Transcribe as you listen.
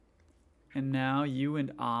And now you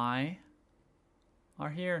and I are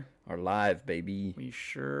here. Are live, baby. We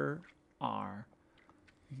sure are.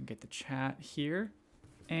 You can get the chat here.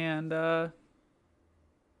 And, yeah.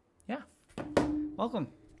 Welcome.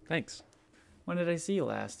 Thanks. When did I see you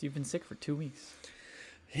last? You've been sick for 2 weeks.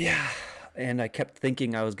 Yeah, and I kept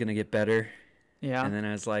thinking I was going to get better. Yeah. And then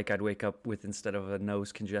I was like, I'd wake up with, instead of a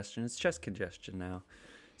nose congestion, it's chest congestion now.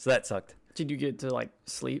 So that sucked. Did you get to, like,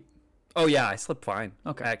 sleep? Oh, yeah, I slept fine.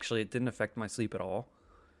 Okay. Actually, it didn't affect my sleep at all.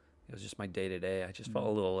 It was just my day-to-day. I just felt a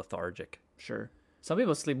little lethargic. Sure. Some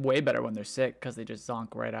people sleep way better when they're sick because they just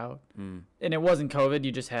zonk right out. Mm. And it wasn't COVID.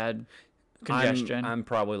 You just had congestion. I'm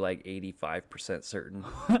probably like 85% certain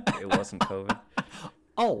it wasn't COVID.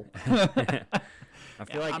 Oh. I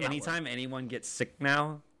feel I'm like not anytime anyone gets sick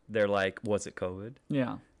now, they're like, was it COVID?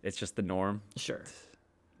 Yeah. It's just the norm. Sure.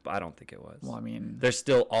 But I don't think it was. Well, I mean, There's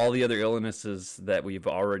still all the other illnesses that we've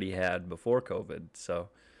already had before COVID. So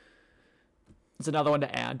it's another one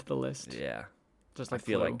to add to the list. yeah, Just like I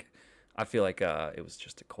feel flu. like it was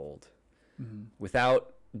just a cold. Mm-hmm.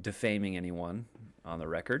 Without defaming anyone on the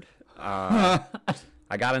record, I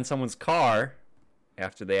got in someone's car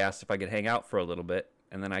after they asked if I could hang out for a little bit,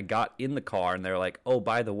 and then I got in the car and they're like, "Oh,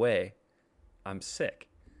 by the way, I'm sick."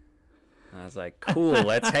 And I was like, "Cool,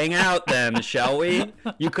 let's hang out then, shall we?"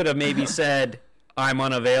 You could have maybe said, "I'm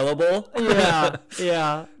unavailable." Yeah.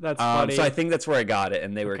 Yeah. That's funny. So I think that's where I got it,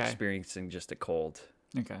 and they were Okay. experiencing just a cold,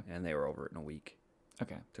 Okay. and they were over it in a week.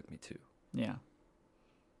 Okay. Took me 2. Yeah.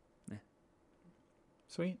 Yeah.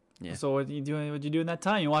 Sweet. Yeah. So what you doing? What'd you do in that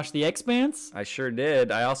time? You watched The Expanse? I sure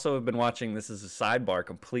did. I also have been watching. This is a sidebar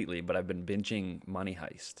completely, but I've been binging Money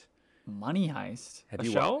Heist. Money Heist. Have a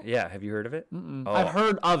you show? Yeah. Have you heard of it? Mm-mm. Oh. I've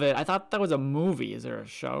heard of it. I thought that was a movie. Is there a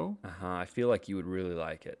show? I feel like you would really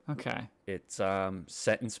like it. Okay. It's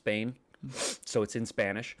set in Spain, so it's in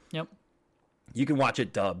Spanish. Yep. You can watch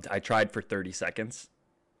it dubbed. I tried for 30 seconds.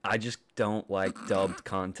 I just don't like dubbed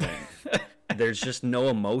content. There's just no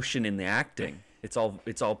emotion in the acting. It's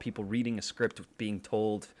all people reading a script being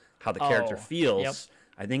told how the character feels. Yep.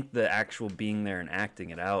 I think the actual being there and acting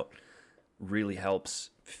it out really helps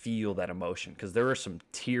feel that emotion, because there were some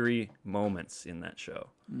teary moments in that show.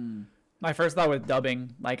 My first thought with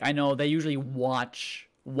dubbing, like I know they usually watch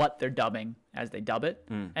what they're dubbing as they dub it,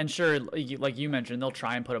 and sure, like you mentioned, they'll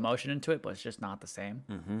try and put emotion into it, but it's just not the same.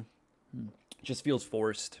 It just feels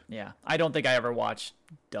forced. Yeah, I don't think I ever watched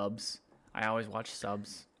dubs. I always watch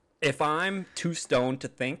subs. If I'm too stoned to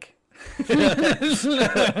think,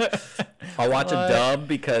 I'll watch a dub,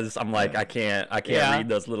 because I'm like, I can't Yeah. read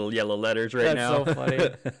those little yellow letters right now. That's so funny.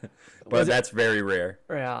 But that's very rare.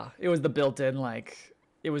 Yeah, it was the built-in, like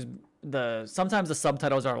it was sometimes the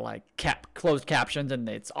subtitles are like closed captions and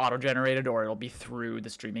it's auto-generated, or it'll be through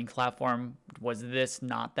the streaming platform. Was this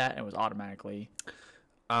not that? It was automatically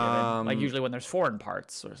given. Like usually when there's foreign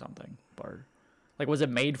parts or something, or like was it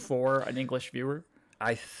made for an English viewer?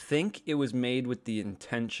 I think it was made with the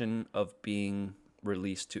intention of being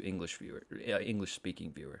released to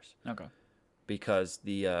English-speaking viewers, Okay, because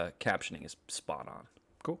the captioning is spot on.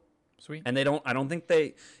 cool, sweet. And I don't think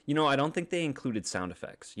they included sound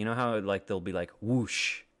effects. You know how like they'll be like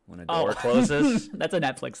whoosh when a door closes? That's a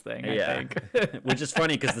Netflix thing, I think. Which is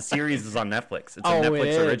funny because the series is on Netflix. It's a Oh, it Netflix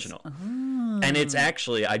is. original. And it's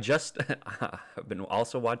actually, I've been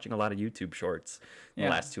also watching a lot of YouTube shorts the Yeah.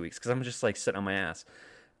 last 2 weeks, because I'm just like sitting on my ass.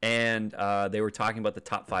 And they were talking about the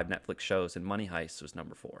top 5 Netflix shows, and Money Heist was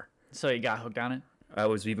number 4. So you got hooked on it? I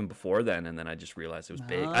was even before then, and then I just realized it was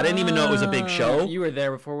big. I didn't even know it was a big show. You were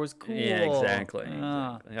there before it was cool. Yeah, exactly.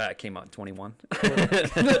 Ah. Yeah, it came out in 21.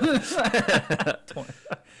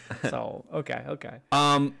 So, okay.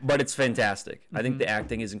 But it's fantastic. I think the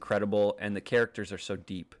acting is incredible, and the characters are so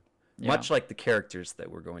deep. Yeah. Much like the characters that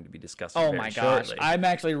we're going to be discussing Oh very my gosh. shortly. I'm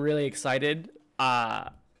actually really excited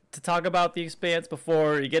to talk about The Expanse.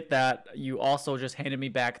 Before you get that, you also just handed me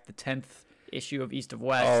back the 10th issue of East of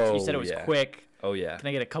West. Oh, You said it was yeah. quick. Oh, yeah. Can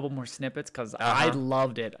I get a couple more snippets? Because I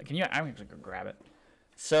loved it. I'm actually going to grab it.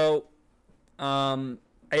 So,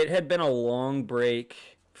 it had been a long break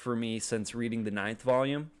for me since reading the 9th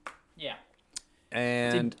volume, Yeah.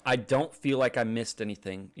 and I don't feel like I missed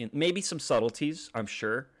anything. Maybe some subtleties, I'm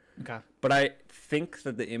sure, Okay. but I think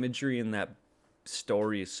that the imagery in that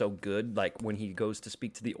story is so good. Like when he goes to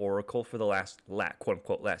speak to the Oracle for the quote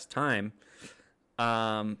unquote last time,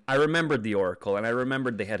 I remembered the Oracle, and I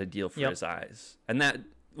remembered they had a deal for his eyes, and that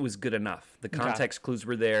was good enough. The context clues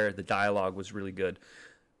were there. The dialogue was really good.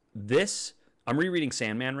 I'm rereading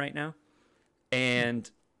Sandman right now, and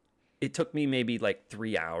it took me maybe like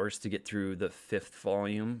 3 hours to get through the 5th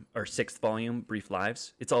volume or 6th volume, Brief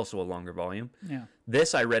Lives. It's also a longer volume. Yeah.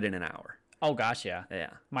 This I read in an hour. Oh gosh, yeah. Yeah.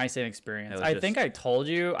 My same experience. was I just- think I told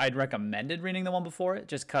you I'd recommended reading the one before it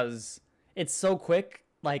just because it's so quick.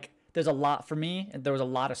 Like, there's a lot for me. There was a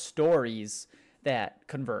lot of stories that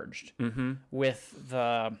converged with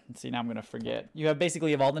the. Let's see, now I'm gonna forget. You have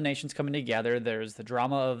basically of all the nations coming together. There's the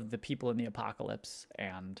drama of the people in the apocalypse,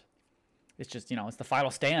 and it's just it's the final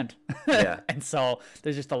stand. Yeah. And so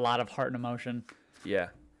there's just a lot of heart and emotion. Yeah.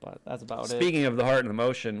 But that's about it. Speaking of the heart and the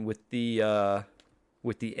emotion, with the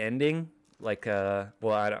ending, like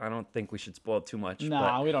well, I don't think we should spoil too much.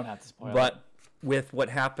 No, we don't have to spoil it. But with what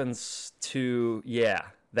happens to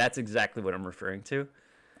that's exactly what I'm referring to.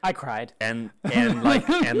 I cried. And like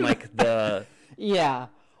the Yeah.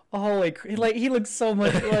 Holy, he looks so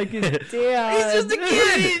much like his dad. He's just a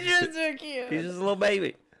kid. He's just a kid. he's just a little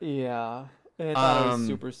baby. Yeah. I thought it was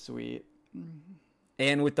super sweet.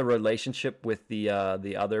 And with the relationship with the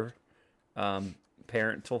other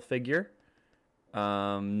parental figure,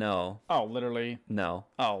 no, Oh, literally. no,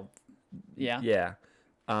 Oh, yeah. yeah,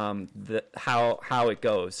 the how it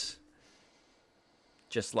goes,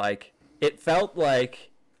 just like it felt like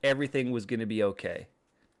everything was gonna be okay,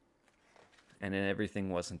 and then everything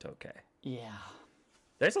wasn't okay. Yeah.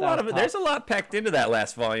 There's a That lot was of there's a lot packed into that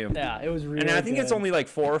last volume. Yeah, it was really And I think it's good. only like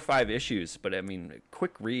 4 or 5 issues, but I mean,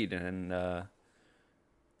 quick read and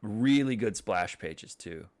really good splash pages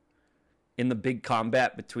too. In the big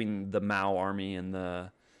combat between the Mao army and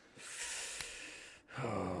they're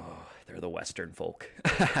the Western folk.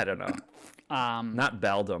 I don't know. Not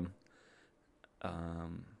Beldam. I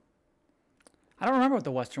don't remember what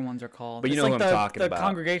the Western ones are called. But you It's know like who I'm talking the about.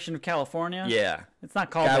 Congregation of California. Yeah. It's not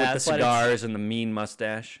called Guy that, with the but it's- cigars and the mean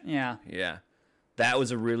mustache. Yeah. Yeah. That was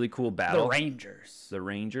a really cool The battle. Rangers. The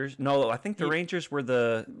Rangers? No, I think the Rangers were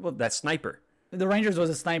that sniper. The Rangers was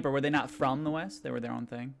a sniper. Were they not from the West? They were their own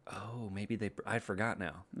thing. Oh, maybe I forgot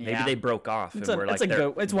now. Maybe Yeah. they broke off and were like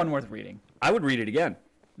it's one worth reading. I would read it again.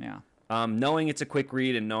 Yeah. Knowing it's a quick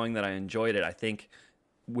read and knowing that I enjoyed it, I think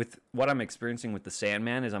with what I'm experiencing with the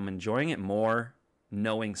Sandman is I'm enjoying it more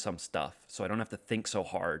knowing some stuff, so I don't have to think so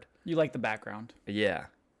hard. You like the background. Yeah.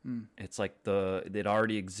 It's like it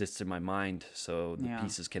already exists in my mind, so the Yeah.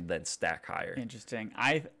 pieces can then stack higher. Interesting.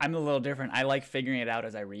 I'm a little different. I like figuring it out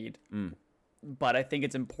as I read. But I think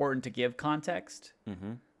it's important to give context.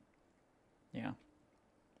 Mm-hmm. Yeah.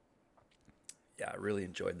 Yeah, I really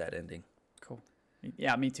enjoyed that ending. Cool.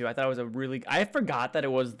 Yeah, me too. I thought it was I forgot that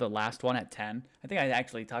it was the last one at 10. I think I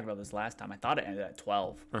actually talked about this last time. I thought it ended at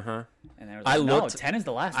 12. Uh-huh. And then I was like, no, 10 is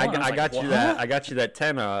the last one. I got you that. I got you that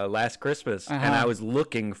 10 last Christmas, and I was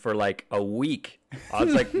looking for like a week. I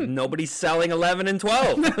was like, nobody's selling 11 and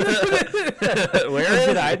 12. Where is Did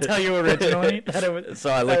it? I tell you originally that it was? So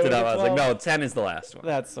I looked it up. I was like, no, 10 is the last one.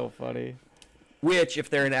 That's so funny. Which, if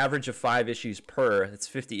they're an average of 5 issues per, that's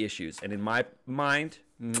 50 issues. And in my mind,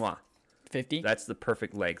 50? that's the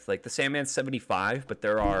perfect length. Like the Sandman's 75, but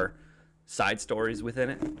there are side stories within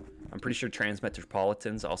it. I'm pretty sure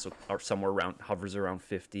Transmetropolitans also are somewhere hovers around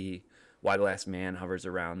 50. Why the Last Man hovers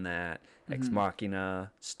around that. Ex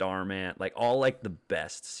Machina, Starman, like all like the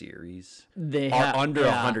best series are under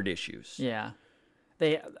 100 issues. Yeah.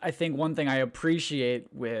 I think one thing I appreciate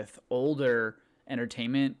with older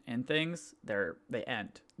entertainment and things, they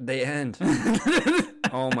end. They end.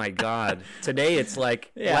 Oh my God. Today it's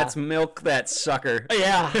like, Yeah. let's milk that sucker.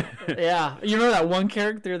 Yeah. Yeah. You know that one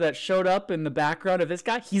character that showed up in the background of this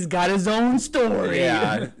guy? He's got his own story.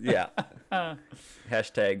 Yeah. Yeah.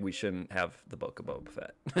 Hashtag we shouldn't have the Book of Boba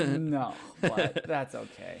Fett. No, but that's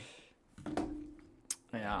okay.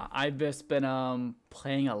 Yeah, I've just been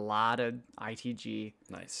playing a lot of ITG.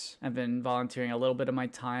 Nice. I've been volunteering a little bit of my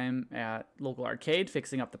time at local arcade,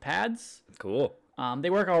 fixing up the pads. Cool. They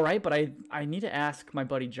work all right, but I need to ask my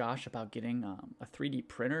buddy Josh about getting a 3D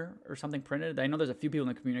printer or something printed. I know there's a few people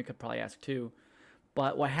in the community could probably ask too.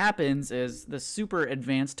 But what happens is the super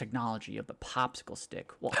advanced technology of the popsicle stick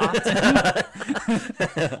will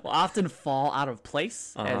often fall out of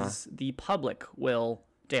place as the public will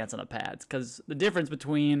dance on the pads. Because the difference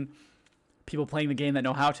between people playing the game that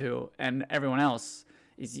know how to and everyone else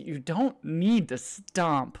is you don't need to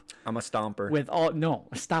stomp I'm a stomper. with all. No,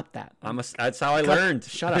 stop that. That's how I learned.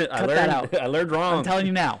 Shut up. I Cut learned, that out. I learned wrong. I'm telling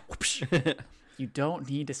you now. You don't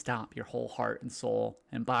need to stomp your whole heart and soul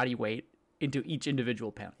and body weight into each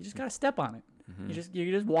individual panel. You just gotta step on it.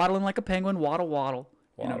 You're just waddling like a penguin, waddle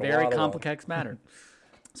in a very waddle. complex manner.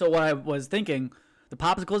 So what I was thinking, the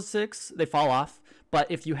popsicle sticks, they fall off, but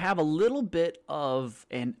if you have a little bit of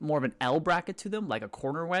more of an L bracket to them, like a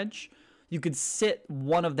corner wedge, you could sit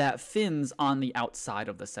one of that fins on the outside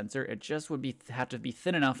of the sensor. It just would have to be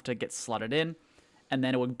thin enough to get slotted in, and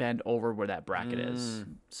then it would bend over where that bracket is.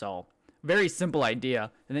 So Very simple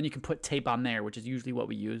idea. And then you can put tape on there, which is usually what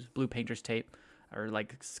we use, blue painter's tape or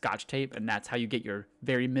like Scotch tape, and that's how you get your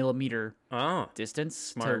very millimeter distance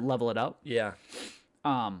smart. to level it up. Yeah.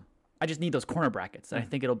 I just need those corner brackets, and I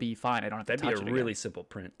think it'll be fine. I don't have to touch it That'd be a again. really simple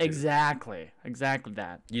print. Too. Exactly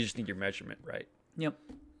that. You just need your measurement right. Yep.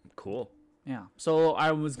 Cool. Yeah. So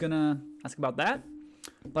I was gonna ask about that,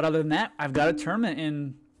 but other than that, I've got a tournament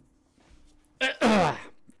in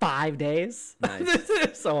 5 days.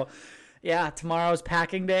 Nice. So, yeah, tomorrow's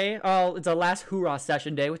packing day. Oh, it's our last hoorah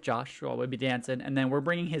session day with Josh. So we'll be dancing, and then we're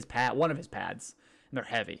bringing one of his pads, and they're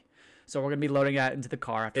heavy. So we're gonna be loading that into the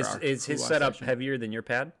car after our Is his hoorah setup session. heavier than your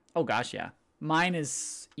pad? Oh gosh, yeah. Mine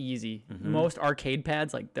is easy. Most arcade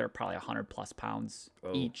pads, like they're probably 100+ pounds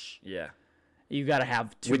each. Yeah. You got to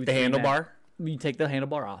have two. With the 3 handlebar? You take the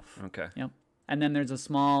handlebar off. Okay. Yep. And then there's a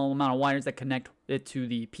small amount of wires that connect it to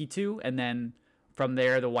the P2, and then from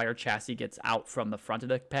there the wire chassis gets out from the front of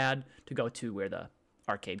the pad to go to where the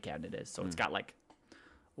arcade cabinet is. So it's got like,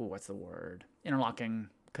 what's the word? Interlocking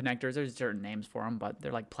connectors. There's certain names for them, but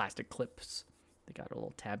they're like plastic clips. They got a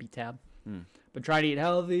little tabby tab. But try to eat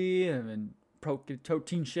healthy and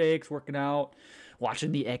protein shakes, working out,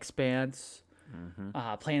 watching the Expanse,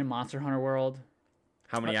 playing Monster Hunter World.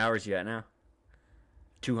 How many hours you at now?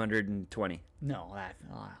 220. No,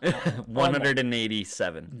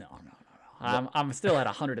 187. No. I'm still at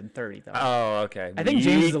 130 though. Oh, okay. I think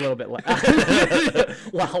James is a little bit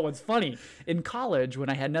less. Wow, what's funny, in college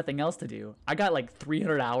when I had nothing else to do, I got like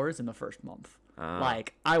 300 hours in the first month.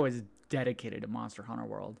 Like I was dedicated to Monster Hunter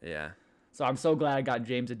World. Yeah. So I'm so glad I got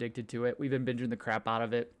James addicted to it. We've been binging the crap out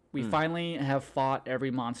of it. We finally have fought every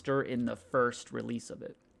monster in the first release of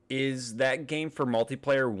it. Is that game for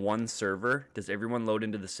multiplayer one server? Does everyone load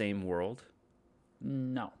into the same world?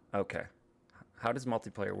 No. Okay. How does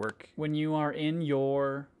multiplayer work? When you are in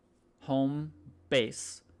your home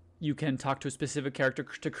base, you can talk to a specific character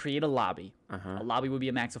to create a lobby. A lobby would be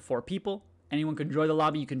a max of 4 people. Anyone can join the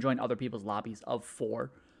lobby. You can join other people's lobbies of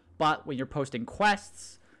 4. But when you're posting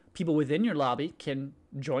quests, people within your lobby can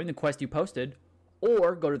join the quest you posted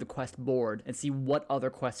or go to the quest board and see what other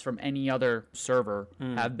quests from any other server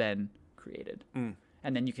have been created. And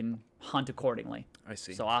then you can hunt accordingly. I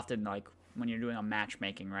see. So often, like, when you're doing a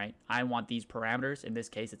matchmaking, right? I want these parameters. In this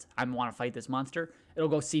case, it's I want to fight this monster. It'll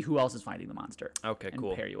go see who else is fighting the monster. Okay, and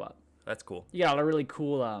cool. pair you up. That's cool. You got a lot of really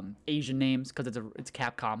cool Asian names because it's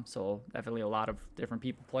Capcom, so definitely a lot of different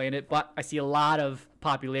people playing it. But I see a lot of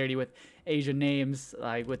popularity with Asian names,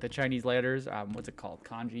 like with the Chinese letters. What's it called?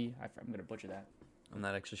 Kanji. I'm gonna butcher that. I'm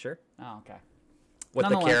not actually sure. Oh, okay. What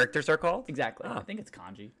the characters are called? Exactly. Oh. I think it's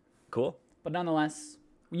kanji. Cool. But nonetheless,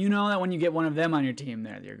 you know that when you get one of them on your team,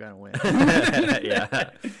 there you're gonna win.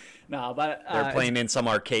 Yeah. No, but They're playing in some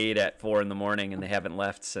arcade at 4 a.m. and they haven't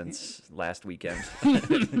left since last weekend.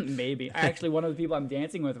 Maybe. Actually, one of the people I'm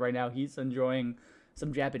dancing with right now, he's enjoying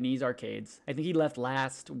some Japanese arcades. I think he left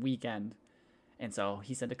last weekend. And so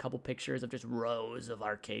he sent a couple pictures of just rows of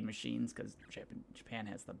arcade machines because Japan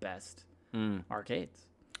has the best arcades,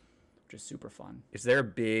 which is super fun. Is there a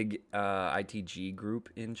big ITG group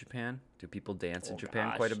in Japan? Do people dance in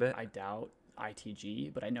Japan quite a bit? I doubt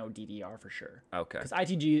ITG, but I know DDR for sure. Okay. Because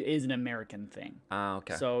ITG is an American thing.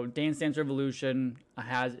 Okay. So Dance Dance Revolution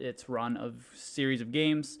has its run of series of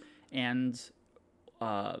games, and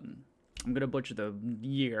I'm going to butcher the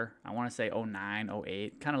year. I want to say 09,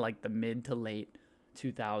 08, kind of like the mid to late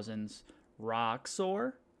 2000s.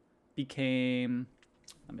 Roxor became,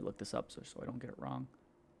 let me look this up so I don't get it wrong.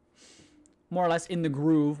 More or less In the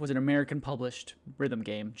Groove was an American published rhythm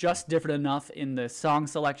game, just different enough in the song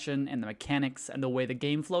selection and the mechanics and the way the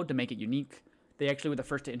game flowed to make it unique. They actually were the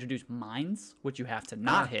first to introduce mines, which you have to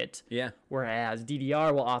not hit. Yeah. Whereas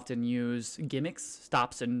DDR will often use gimmicks,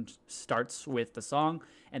 stops and starts with the song,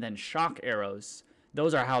 and then shock arrows.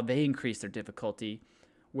 Those are how they increase their difficulty,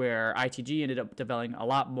 where ITG ended up developing a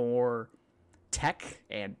lot more tech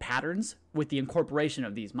and patterns with the incorporation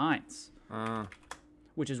of these mines.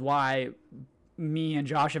 Which is why me and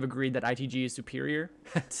Josh have agreed that ITG is superior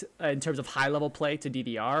in terms of high-level play to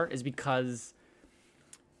DDR, is because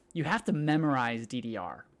you have to memorize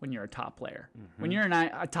DDR when you're a top player. When you're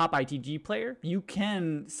a top ITG player, you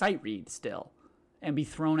can sight read still and be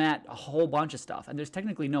thrown at a whole bunch of stuff. And there's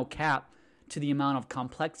technically no cap to the amount of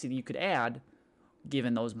complexity you could add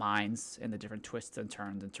given those mines and the different twists and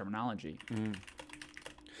turns and terminology.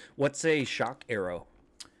 What's a shock arrow?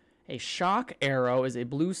 A shock arrow is a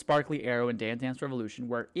blue sparkly arrow in Dance Dance Revolution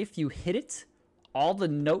where if you hit it, all the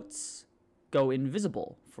notes go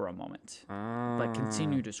invisible for a moment, but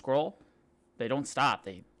continue to scroll. They don't stop.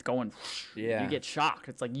 They go and you get shocked.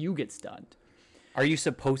 It's like you get stunned. Are you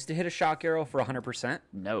supposed to hit a shock arrow for 100%?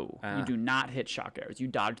 No, Ah. you do not hit shock arrows. You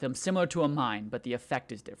dodge them, similar to a mine, but the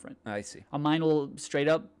effect is different. I see. A mine will straight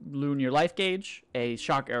up ruin your life gauge. A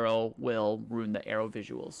shock arrow will ruin the arrow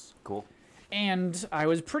visuals. Cool. And I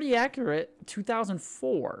was pretty accurate.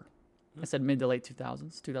 2004. I said mid to late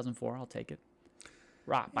 2000s. 2004. I'll take it.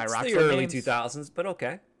 Rock by It's Rockstar the early Games. 2000s, but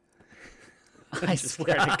okay. I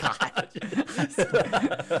swear to God.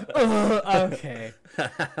 Okay.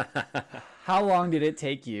 How long did it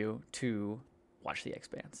take you to watch The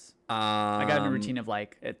Expanse? I got in a routine of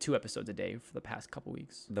like 2 episodes a day for the past couple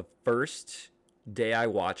weeks. The first day I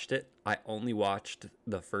watched it, I only watched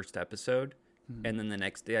the first episode. And then the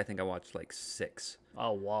next day, I think I watched like 6.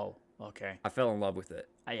 Oh, whoa. Okay. I fell in love with it.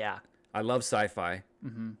 Yeah. I love sci-fi.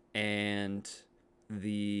 And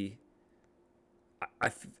we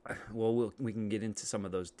can get into some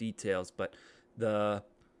of those details, but the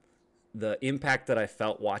impact that I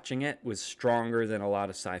felt watching it was stronger than a lot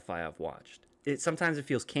of sci-fi I've watched. Sometimes it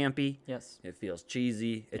feels campy. Yes. It feels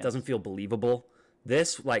cheesy. It Yes. doesn't feel believable.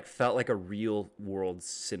 This like felt like a real world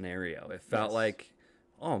scenario. It felt Yes. like,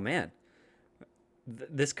 oh man,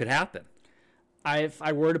 this could happen. If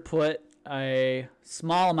I were to put a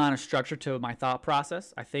small amount of structure to my thought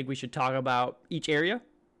process, I think we should talk about each area,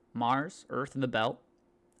 Mars, Earth, and the Belt.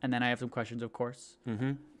 And then I have some questions, of course.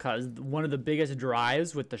 Because one of the biggest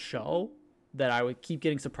drives with the show that I would keep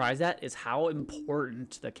getting surprised at is how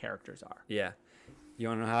important the characters are. Yeah. You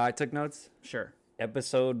want to know how I took notes? Sure.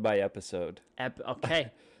 Episode by episode.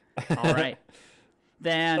 Okay. All right.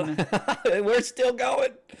 Then, We're still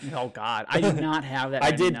going. oh God, I do not have that. I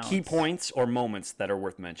many did notes. key points or moments that are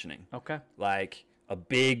worth mentioning. Okay. Like a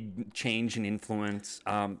big change in influence,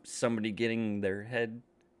 somebody getting their head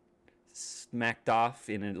smacked off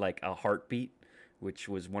in like a heartbeat, which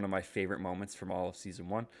was one of my favorite moments from all of season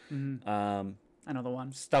 1. Another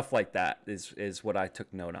one. Stuff like that is what I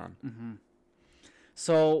took note on.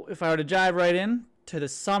 So if I were to dive right in to the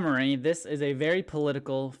summary, this is a very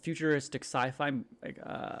political, futuristic sci-fi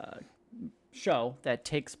show that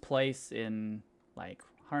takes place in like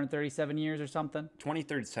 137 years or something.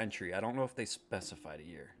 23rd century. I don't know if they specified a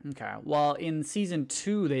year. Okay. Well, in season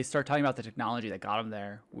 2, they start talking about the technology that got them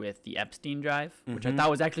there with the Epstein drive, which I thought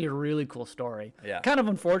was actually a really cool story. Yeah. Kind of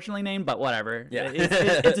unfortunately named, but whatever. Yeah.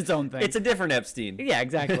 It's its own thing. It's a different Epstein. Yeah,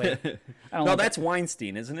 exactly. I don't No, like that's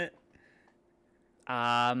Weinstein, isn't it?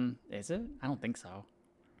 Is it? I don't think so.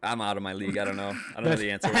 I'm out of my league. I don't know. I don't know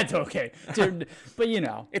the answer. That's okay. Dude, but you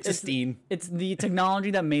know. It's a Steen. It's the technology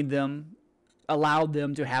that allowed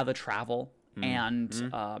them to have the travel and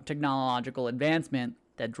technological advancement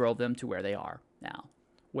that drove them to where they are now.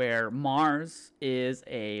 Where Mars is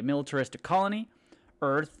a militaristic colony,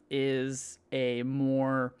 Earth is a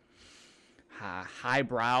more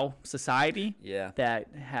highbrow society Yeah.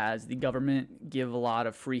 that has the government give a lot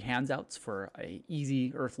of free handouts for a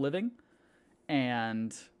easy Earth living.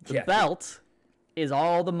 And the Yeah. belt is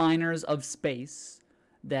all the miners of space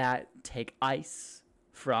that take ice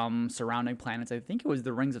from surrounding planets. I think it was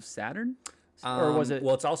the rings of Saturn, or was it?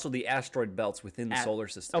 Well, it's also the asteroid belts within the solar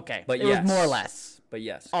system. Okay, but it yes, was more or less. But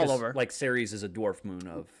yes, all 'cause, over. Like Ceres is a dwarf moon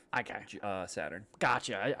of Okay, Saturn.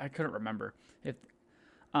 gotcha. I couldn't remember if,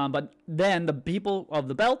 but then the people of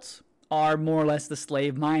the belt are more or less the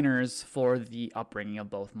slave miners for the upbringing of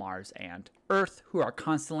both Mars and Earth, who are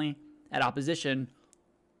constantly at opposition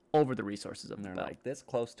over the resources of the They're belt. like this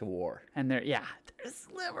close to war. And they're a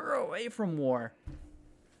sliver away from war.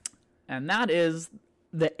 And that is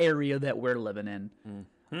the area that we're living in.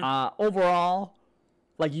 Overall,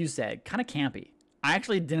 like you said, kind of campy. I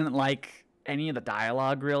actually didn't like any of the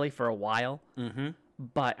dialogue really for a while.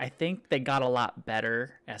 But I think they got a lot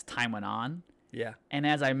better as time went on. Yeah. And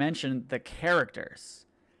as I mentioned, the characters,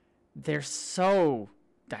 they're so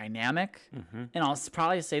dynamic. And I'll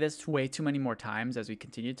probably say this way too many more times as we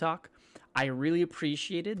continue to talk. I really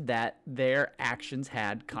appreciated that their actions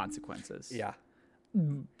had consequences. Yeah.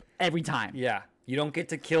 Every time. Yeah. You don't get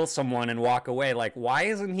to kill someone and walk away. Like, why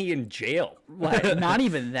isn't he in jail? Like, not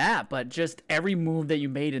even that, but just every move that you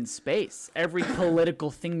made in space, every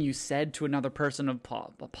political thing you said to another person of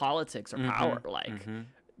politics or power, like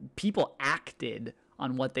people acted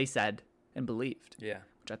on what they said and believed. Yeah.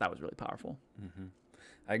 Which I thought was really powerful.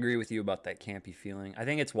 I agree with you about that campy feeling. I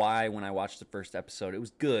think it's why when I watched the first episode, it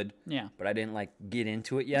was good. Yeah. But I didn't like get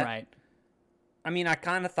into it yet. Right. I mean, I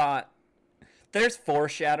kind of thought there's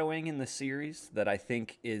foreshadowing in the series that I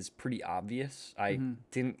think is pretty obvious. I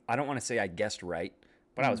don't want to say I guessed right,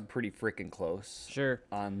 but I was pretty freaking close. Sure.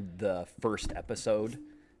 On the first episode,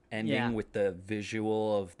 ending Yeah. with the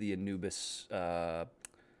visual of the Anubis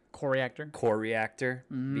Core reactor. core reactor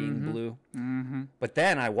being blue. But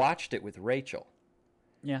then I watched it with Rachel,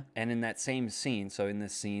 Yeah. And in that same scene, so in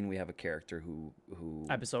this scene, we have a character who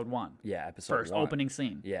Episode 1. yeah, episode First 1. opening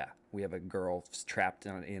scene. Yeah, we have a girl trapped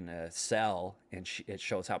in a cell, and it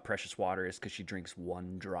shows how precious water is because she drinks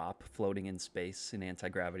one drop floating in space in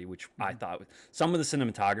anti-gravity, which I thought, some of the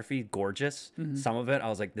cinematography, gorgeous. Some of it, I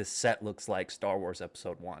was like, this set looks like Star Wars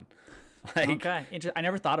Episode 1. Like, Okay. I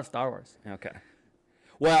never thought of Star Wars. okay.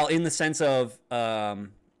 Well, in the sense of,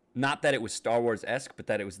 not that it was Star Wars-esque, but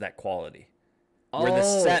that it was that quality. Where the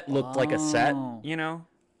set looked like a set, you know?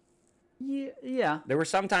 Yeah. There were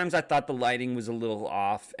some times I thought the lighting was a little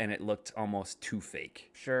off and it looked almost too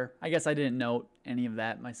fake. Sure. I guess I didn't note any of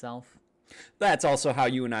that myself. That's also how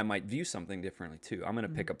you and I might view something differently, too. I'm going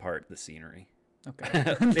to pick apart the scenery.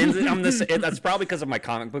 Okay. That's probably because of my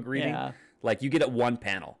comic book reading. Yeah. Like, you get it one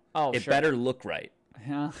panel. Oh, it sure. better look right.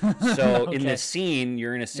 Yeah. So in Okay. the scene,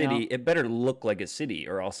 you're in a city. Yeah. It better look like a city,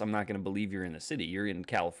 or else I'm not going to believe you're in a city. You're in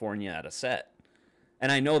California at a set.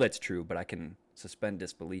 And I know that's true, but I can suspend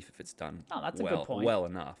disbelief if it's done Oh, that's a good point. well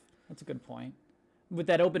enough. That's a good point. With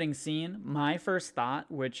that opening scene, my first thought,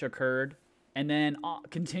 which occurred and then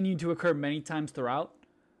continued to occur many times throughout,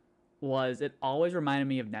 was it always reminded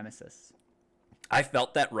me of Nemesis. I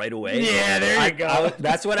felt that right away. Yeah, there you go.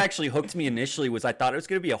 That's what actually hooked me initially, was I thought it was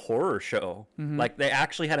going to be a horror show. Like, they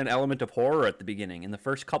actually had an element of horror at the beginning in the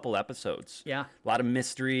first couple episodes. Yeah. A lot of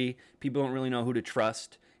mystery. People don't really know who to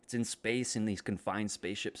trust. It's in space, in these confined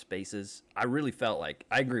spaceship spaces. I really felt like,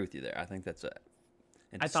 I agree with you there. I think that's it.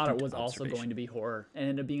 I thought it was also going to be horror, and it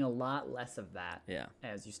ended up being a lot less of that. Yeah.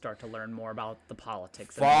 As you start to learn more about the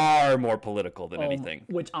politics. Far more political than anything.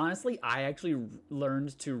 Which honestly, I actually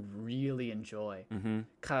learned to really enjoy.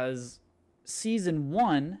 Because season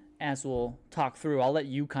 1, as we'll talk through, I'll let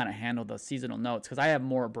you kind of handle the seasonal notes because I have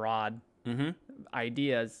more broad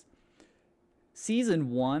ideas. Season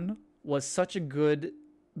 1 was such a good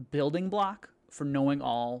building block for knowing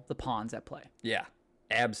all the pawns at play. Yeah,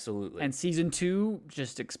 absolutely. And season 2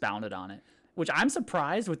 just expounded on it, which I'm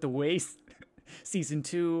surprised with the way season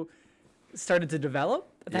 2 started to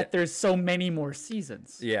develop, that there's so many more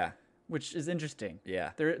seasons. Yeah. Which is interesting.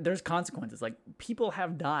 Yeah. There's consequences. Like, people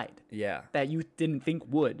have died Yeah. that you didn't think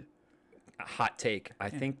would. A hot take. I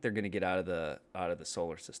think they're going to get out of the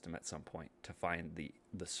solar system at some point to find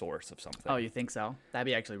the source of something. Oh, you think so? That'd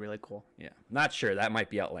be actually really cool. Yeah. Not sure. That might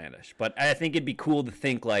be outlandish. But I think it'd be cool to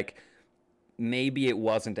think, like, maybe it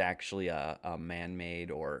wasn't actually a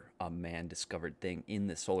man-made or a man-discovered thing in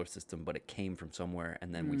the solar system, but it came from somewhere,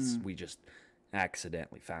 and then we just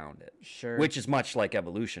accidentally found it. Sure. Which is much like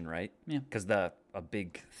evolution, right? Yeah. Because a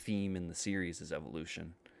big theme in the series is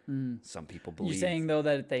evolution. Some people believe. You're saying, though,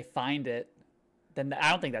 that if they find it, then I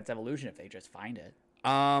don't think that's evolution if they just find it.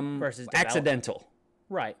 Versus develop. accidental.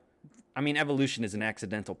 Right. I mean, evolution is an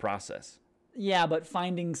accidental process. Yeah, but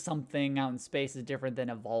finding something out in space is different than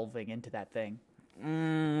evolving into that thing.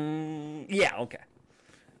 Yeah, okay.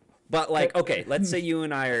 But, like, okay, let's say you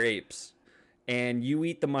and I are apes, and you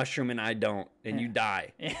eat the mushroom and I don't, and you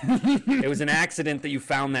die. It was an accident that you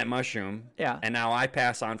found that mushroom. Yeah. And now I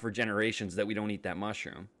pass on for generations that we don't eat that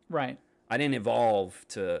mushroom. Right. I didn't evolve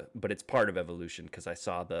but it's part of evolution because I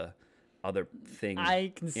saw the other thing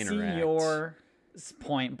I can interact. see your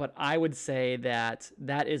point, but I would say that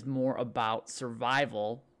is more about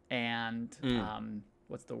survival and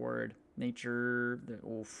what's the word? Nature.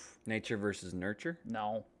 Nature versus nurture?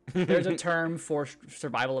 No. There's a term for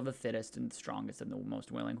survival of the fittest and strongest and the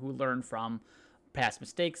most willing, who learn from past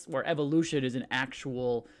mistakes, where evolution is an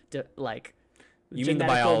actual You mean the genetical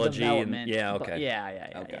biology and development. yeah, okay.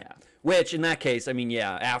 Yeah. Which in that case, I mean,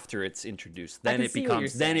 yeah, after it's introduced, then can it see what you're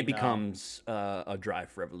becomes saying, though. a drive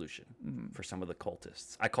for evolution for some of the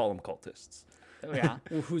cultists. I call them cultists. Oh, yeah.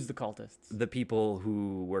 Well, who's the cultists? The people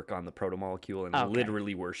who work on the protomolecule and Okay.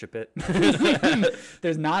 literally worship it.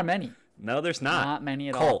 There's not many. No, there's not. Not many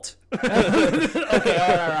at Cult. Okay,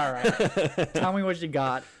 all right. Tell me what you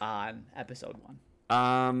got on episode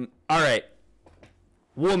 1. All right.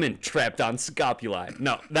 Woman trapped on scopuli.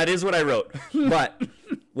 No, that is what I wrote. But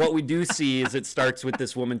what we do see is it starts with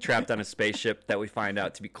this woman trapped on a spaceship that we find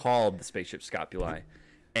out to be called the spaceship Scopuli.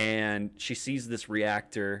 And she sees this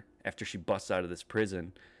reactor after she busts out of this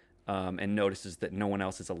prison and notices that no one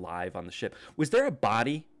else is alive on the ship. Was there a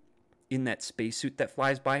body in that spacesuit that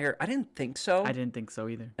flies by her? I didn't think so. I didn't think so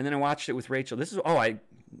either. And then I watched it with Rachel. I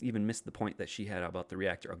even missed the point that she had about the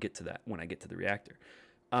reactor. I'll get to that when I get to the reactor.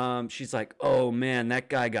 She's like, oh man, that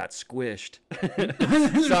guy got squished.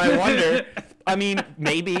 So I wonder, I mean,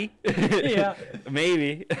 maybe. Yeah.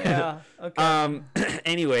 Maybe. Yeah. Okay.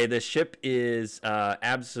 Anyway, the ship is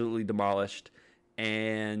absolutely demolished.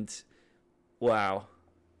 And wow.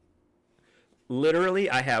 Literally,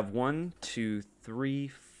 I have 1, 2,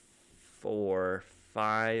 3, 4,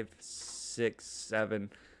 5, 6, 7.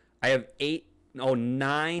 I have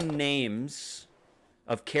 9 names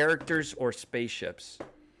of characters or spaceships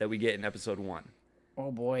that we get in episode 1.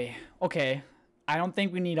 Oh boy. Okay. I don't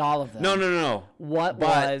think we need all of them. No.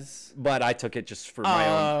 But I took it just for my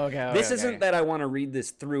own. Okay. This isn't that I want to read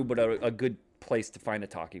this through, but a good place to find a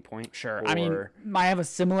talking point. Sure. I mean, I have a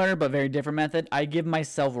similar but very different method. I give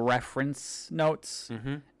myself reference notes,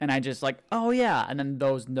 and I just like, oh yeah, and then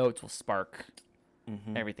those notes will spark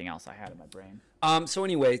everything else I had in my brain. So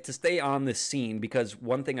anyway, to stay on this scene, because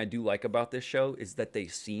one thing I do like about this show is that they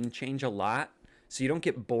scene change a lot, so you don't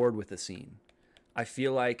get bored with the scene. I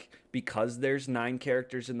feel like because there's 9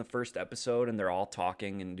 characters in the first episode and they're all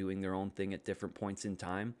talking and doing their own thing at different points in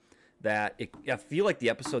time, I feel like the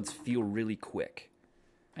episodes feel really quick.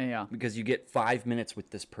 Yeah. Because you get 5 minutes with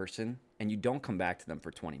this person and you don't come back to them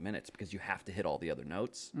for 20 minutes because you have to hit all the other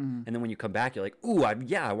notes. And then when you come back, you're like, ooh,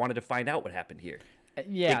 I wanted to find out what happened here.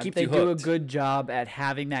 Yeah, they do a good job at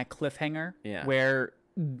having that cliffhanger where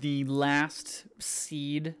the last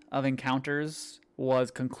seed of encounters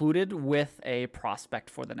was concluded with a prospect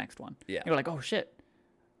for the next one. Yeah. You're like, oh shit,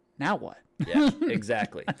 now what? Yeah,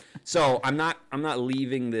 exactly. So I'm not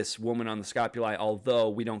leaving this woman on the scopuli, although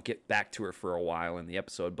we don't get back to her for a while in the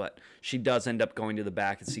episode, but she does end up going to the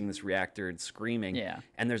back and seeing this reactor and screaming. Yeah.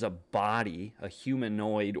 And there's a body, a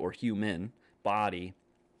humanoid or human body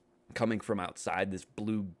coming from outside, this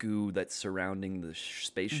blue goo that's surrounding the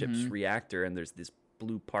spaceship's reactor, and there's this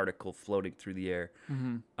blue particle floating through the air.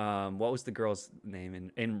 What was the girl's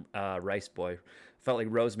name in Rice Boy? Felt like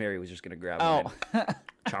Rosemary was just gonna grab it and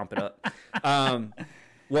chomp it up.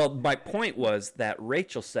 Well, my point was that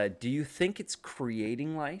Rachel said, do you think it's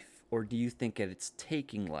creating life or do you think it's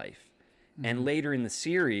taking life? And later in the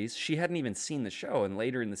series, she hadn't even seen the show, and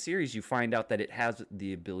later in the series you find out that it has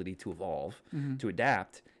the ability to evolve, to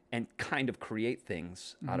adapt, and kind of create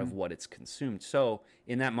things out of what it's consumed. So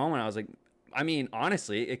in that moment I was like, I mean,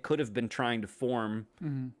 honestly, it could have been trying to form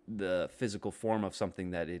the physical form of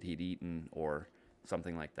something that it had eaten or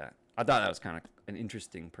something like that. I thought that was kind of an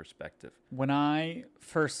interesting perspective. When I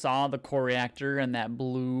first saw the core reactor and that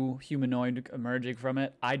blue humanoid emerging from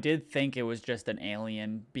it, I did think it was just an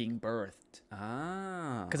alien being birthed.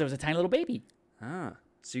 Ah. Because it was a tiny little baby. Ah.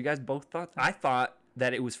 So you guys both thought? I thought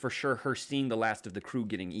that it was for sure her seeing the last of the crew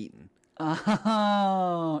getting eaten.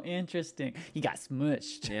 Oh, interesting. He got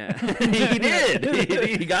smushed. Yeah, he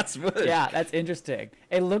did. He got smushed. Yeah, that's interesting.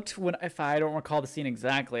 It looked, if I don't recall the scene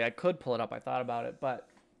exactly, I could pull it up. I thought about it, but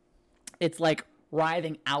it's like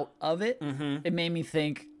writhing out of it. It made me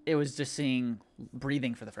think it was just seeing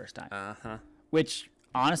breathing for the first time. Which,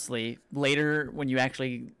 honestly, later when you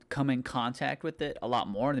actually come in contact with it a lot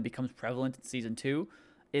more and it becomes prevalent in season 2,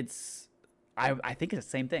 I think it's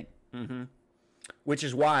the same thing. Which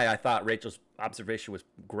is why I thought Rachel's observation was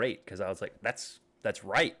great, because I was like, that's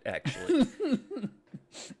right, actually.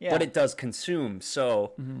 Yeah. But it does consume,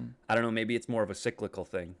 so I don't know, maybe it's more of a cyclical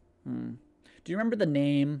thing. Do you remember the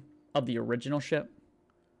name of the original ship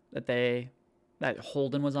that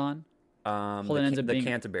Holden was on? Holden ends up being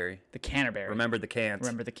Canterbury. The Canterbury. Remember the Cant.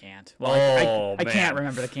 Remember the Cant. Well, I can't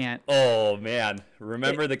remember the Cant. Oh, man.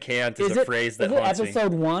 Remember the Cant is a phrase that haunts me. Is it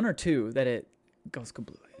episode 1 or 2 that it goes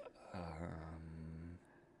kablooey?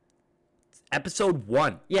 Episode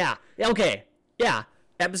 1. Yeah. Okay. Yeah.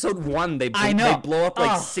 Episode 1, they blow up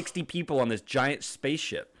like 60 people on this giant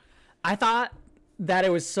spaceship. I thought that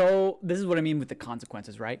it was so... This is what I mean with the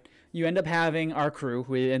consequences, right? You end up having our crew,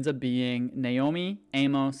 who ends up being Naomi,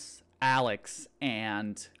 Amos, Alex,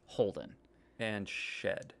 and Holden. And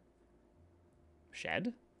Shed.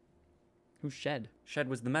 Shed? Who's Shed? Shed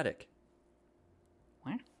was the medic.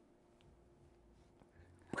 What?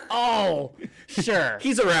 Oh, sure.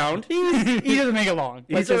 He's around. He doesn't make it long.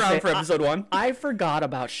 He's around for episode 1. I forgot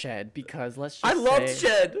about Shed because I loved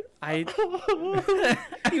Shed.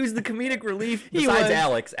 He was the comedic relief. Besides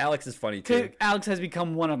Alex. Alex is funny too. Alex has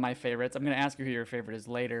become one of my favorites. I'm going to ask you who your favorite is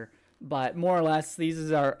later. But more or less, these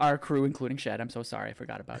is our crew, including Shed. I'm so sorry. I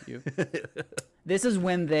forgot about you. This is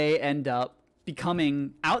when they end up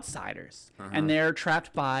becoming outsiders. And they're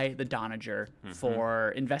trapped by the Donager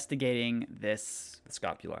for investigating the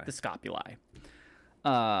Scopuli.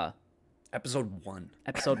 Episode 1.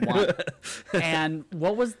 Episode 1. And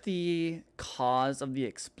what was the cause of the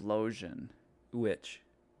explosion? Which?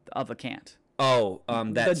 Of the Cant. Oh,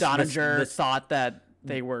 the Donager thought that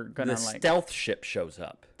they were gonna the stealth ship shows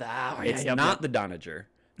up. It's not the Donager.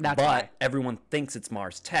 That's but why. Everyone thinks it's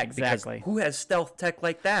Mars Tech. Exactly. Because who has stealth tech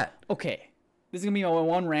like that? Okay. This is going to be my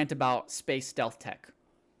one rant about space stealth tech.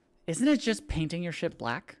 Isn't it just painting your ship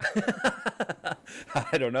black?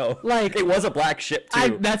 I don't know. Like, it was a black ship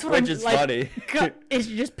too, that's what which I'm is like, funny. It's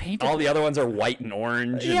just painted. All the other ones are white and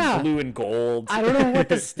orange Yeah. and blue and gold. I don't know what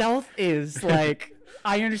the stealth is. Like,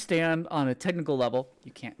 I understand on a technical level,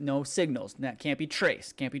 you can't no signals, that can't be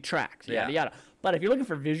traced, can't be tracked, yada yada. But if you're looking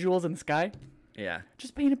for visuals in the sky, Yeah.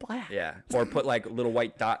 just paint it black. Yeah. Or put like little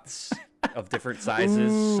white dots of different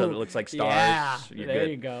sizes so that it looks like stars. Yeah, You're there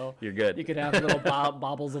good. you go. You're good. You could have little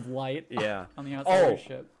baubles of light Yeah. on the outside of Oh, your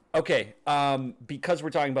ship. okay. Because we're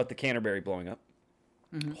talking about the Canterbury blowing up,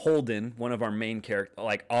 Holden, one of our main character,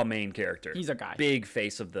 like a main character. He's our guy. Big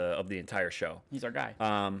face of the entire show. He's our guy.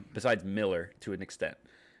 Besides Miller to an extent.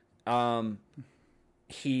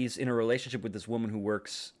 He's in a relationship with this woman who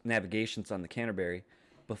works navigations on the Canterbury.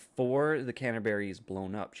 Before the Canterbury is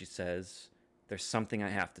blown up, she says, "There's something I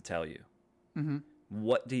have to tell you." Mm-hmm.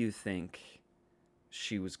 What do you think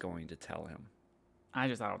she was going to tell him? I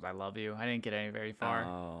just thought it was I love you. I didn't get very far.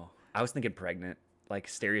 Oh, I was thinking pregnant, like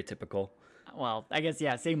stereotypical. Well, I guess,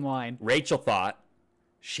 yeah, same line. Rachel thought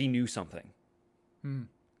she knew something.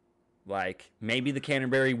 Like maybe the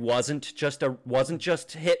Canterbury wasn't just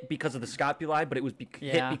hit because of the scopuli, but it was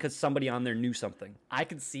hit because somebody on there knew something. I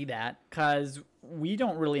could see that because we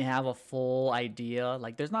don't really have a full idea.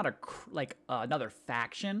 Like, there's not another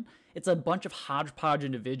faction. It's a bunch of hodgepodge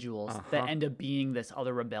individuals that end up being this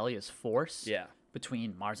other rebellious force. Yeah.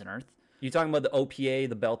 Between Mars and Earth. You talking about the OPA,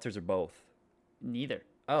 the Belters, or both? Neither.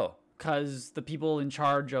 Oh. Because the people in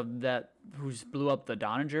charge of that, who blew up the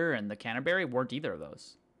Donninger and the Canterbury, weren't either of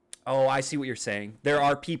those. Oh, I see what you're saying. There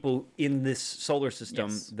are people in this solar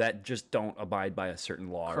system that just don't abide by a certain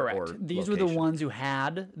law. Correct. Or These location. were the ones who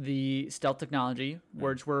had the stealth technology,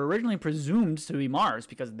 which were originally presumed to be Mars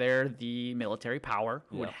because they're the military power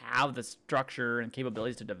who would have the structure and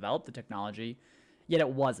capabilities to develop the technology, yet it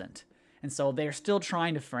wasn't. And so they're still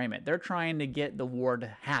trying to frame it. They're trying to get the war to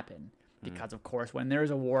happen because, of course, when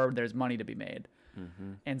there's a war, there's money to be made.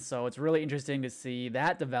 And so it's really interesting to see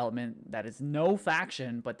that development that is no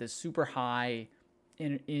faction, but this super high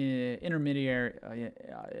intermediary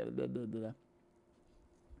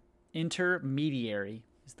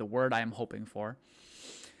is the word I am hoping for.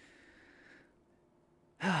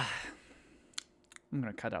 I'm going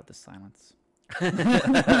to cut out the silence.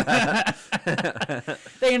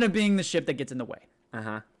 They end up being the ship that gets in the way.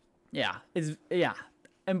 Yeah.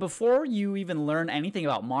 And before you even learn anything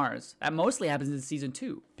about Mars, that mostly happens in season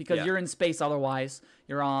 2 because you're in space otherwise.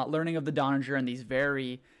 You're learning of the Donninger and these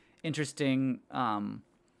very interesting,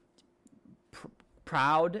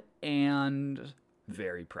 proud and...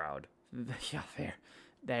 Very proud. Yeah,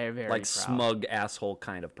 they're very like proud. smug asshole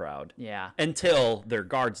kind of proud. Yeah. Until their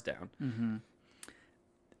guard's down.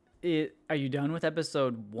 Are you done with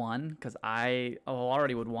episode 1? Because I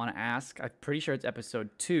already would want to ask. I'm pretty sure it's episode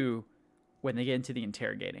 2 when they get into the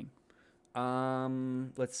interrogating.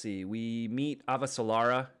 Let's see. We meet Ava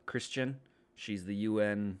Solara, Christian. She's the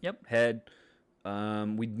UN Yep. head.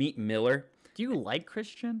 We meet Miller. Do you like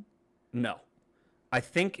Christian? No. I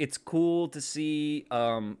think it's cool to see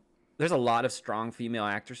there's a lot of strong female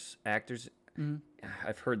actors.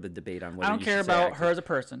 I've heard the debate on whether I don't you care should say about actors. her as a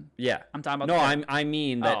person. Yeah. I'm talking about No, the character. I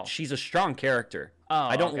mean that Oh. she's a strong character. Oh,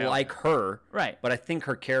 I don't okay, like her. Right. But I think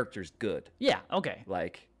her character's good. Yeah, okay.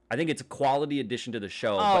 Like, I think it's a quality addition to the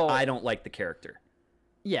show, Oh. but I don't like the character.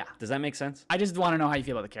 Yeah. Does that make sense? I just want to know how you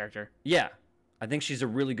feel about the character. Yeah. I think she's a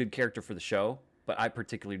really good character for the show, but I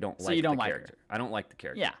particularly don't like you don't the like her. character. I don't like the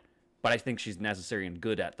character. Yeah. But I think she's necessary and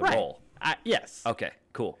good at the Right. role. Yes. Okay,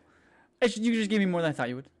 cool. You just gave me more than I thought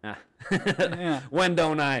you would. Ah. Yeah. When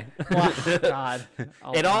don't I? Wow, God.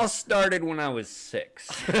 It all started when I was 6.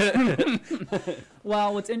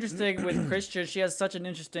 Well, what's interesting with Christian, she has such an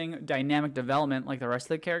interesting dynamic development like the rest of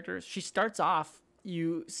the characters. She starts off,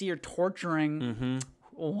 you see her torturing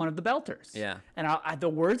one of the Belters. Yeah. And the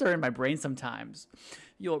words are in my brain sometimes.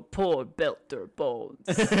 Your poor Belter bones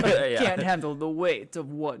Yeah. can't handle the weight of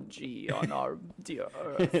 1G on our dear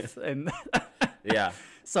Earth. And Yeah.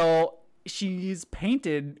 so she's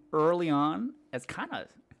painted early on as kind of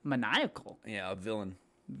maniacal, Yeah, a villain.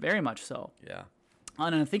 very much so. Yeah.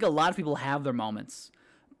 And I think a lot of people have their moments,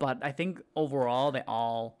 but I think overall they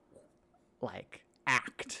all like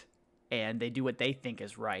act and they do what they think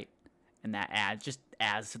is right, and that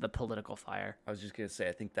adds to the political fire. I was just going to say,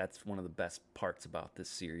 I think that's one of the best parts about this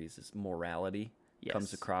series is morality. Yes.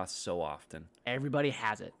 Comes across so often. Everybody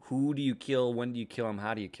has it. Who do you kill? When do you kill him?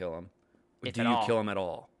 How do you kill him? If Do at you all. kill him at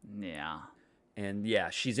all? Yeah. And yeah,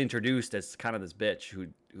 she's introduced as kind of this bitch who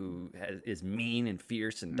is mean and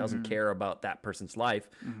fierce and doesn't care about that person's life.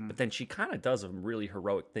 But then she kind of does some really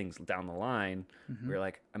heroic things down the line. We're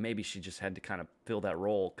like, maybe she just had to kind of fill that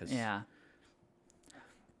role. Yeah.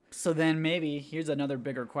 So then maybe here's another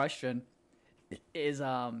bigger question: is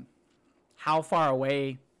how far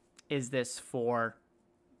away is this for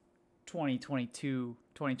 2022,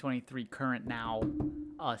 2023 current now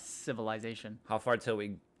civilization? How far till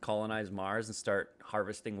we colonize Mars and start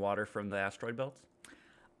harvesting water from the asteroid belts?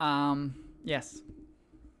 Yes.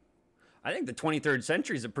 I think the 23rd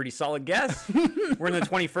century is a pretty solid guess. We're in the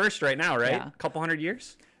 21st right now, right? Yeah. A couple hundred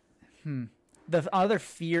years. The other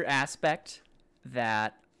fear aspect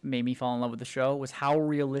that made me fall in love with the show was how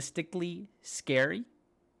realistically scary,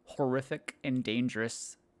 horrific, and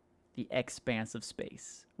dangerous the expanse of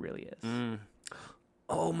space really is.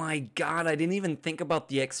 Oh my God! I didn't even think about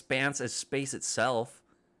the expanse as space itself.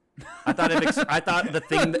 I thought the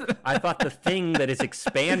thing that is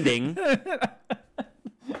expanding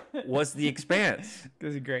was the expanse.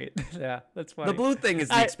 This is great. Yeah, that's funny. The blue thing is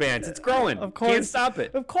the expanse. It's growing. Of course. Can't stop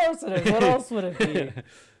it. Of course it is. What else would it be?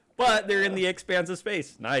 But they're in the expanse of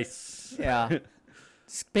space. Nice. Yeah.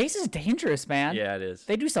 Space is dangerous, man. Yeah, it is.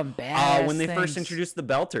 They do some bad When they first introduced the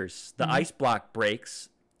belters, the ice block breaks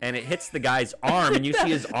and it hits the guy's arm, and you see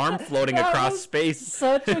his arm floating across space.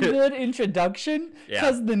 Such a good introduction,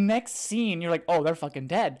 because the next scene, you're like, oh, they're fucking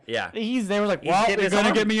dead. Yeah. They were like, well, you're going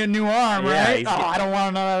to get me a new arm, right? Oh, I don't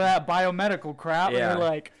want none of that biomedical crap. Yeah. And you're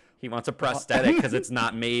like... He wants a prosthetic because it's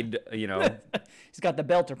not made, He's got the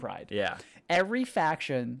belter pride. Yeah. Every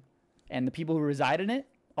faction and the people who reside in it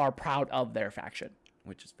are proud of their faction.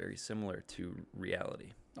 Which is very similar to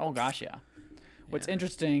reality. Oh, gosh, yeah. What's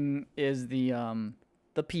interesting is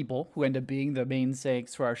the people who end up being the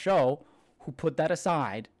mainstays for our show who put that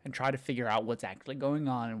aside and try to figure out what's actually going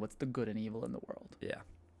on and what's the good and evil in the world. Yeah.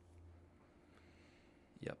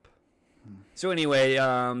 Yep. So anyway,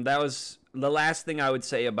 that was the last thing I would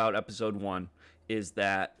say about episode 1 is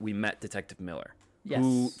that we met Detective Miller,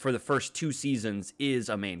 who for the first 2 seasons is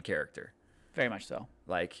a main character. Very much so.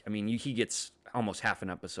 Like, I mean, he gets almost half an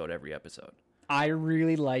episode every episode. I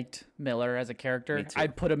really liked Miller as a character. Me too.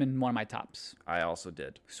 I'd put him in one of my tops. I also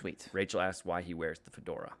did. Sweet. Rachel asked why he wears the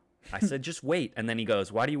fedora. I said, just wait. And then he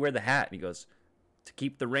goes, why do you wear the hat? And he goes, to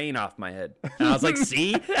keep the rain off my head. And I was like,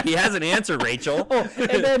 see? He has an answer, Rachel. Oh,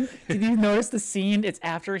 and then, did you notice the scene? It's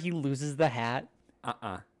after he loses the hat.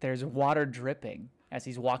 There's water dripping as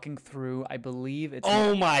he's walking through, I believe it's...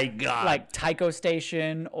 Oh my God. Like Tycho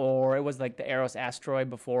Station, or it was like the Eros asteroid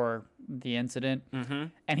before the incident. Mm-hmm.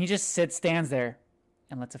 And he just stands there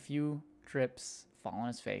and lets a few drips fall on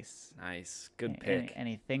his face. Nice. Good pick. And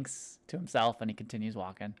he thinks to himself and he continues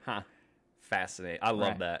walking. Huh. Fascinating. I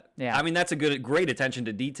love that. Yeah. I mean, that's a great attention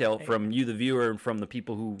to detail from you, the viewer, and from the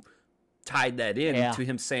people who tied that in to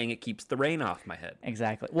him saying it keeps the rain off my head.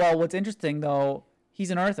 Exactly. Well, what's interesting, though, he's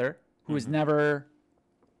an Earther who has never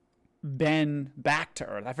been back to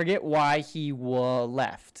Earth. I forget why he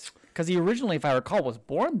left. Because he originally, if I recall, was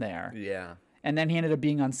born there. Yeah. And then he ended up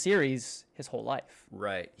being on Ceres his whole life.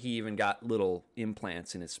 Right. He even got little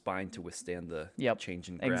implants in his spine to withstand the change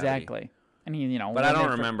in gravity. Exactly. And he, But I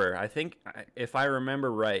don't remember. I think, if I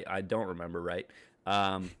remember right, I don't remember right.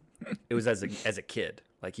 It was as a kid.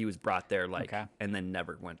 Like, he was brought there, and then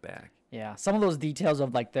never went back. Yeah. Some of those details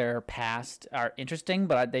of, like, their past are interesting,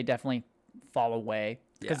 but they definitely fall away.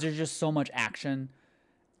 Because there's just so much action.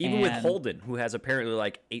 Even with Holden, who has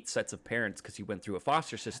apparently, 8 sets of parents because he went through a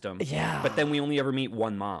foster system. Yeah. But then we only ever meet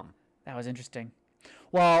one mom. That was interesting.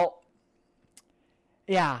 Well,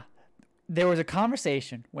 yeah. There was a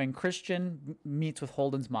conversation when Christian meets with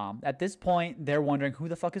Holden's mom. At this point, they're wondering, who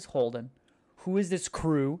the fuck is Holden? Who is this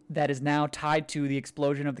crew that is now tied to the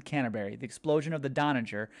explosion of the Canterbury, the explosion of the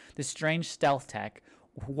Donninger, this strange stealth tech?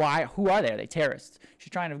 Who are they? Are they terrorists?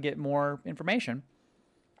 She's trying to get more information.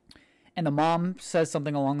 And the mom says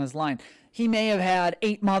something along this line. He may have had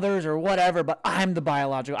 8 mothers or whatever, but I'm the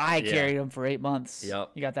biological. I carried him for 8 months.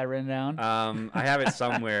 Yep. You got that written down? I have it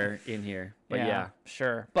somewhere in here. But yeah.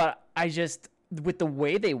 Sure. But I just, with the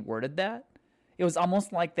way they worded that, it was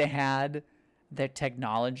almost like they had their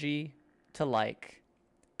technology to,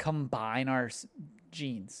 combine our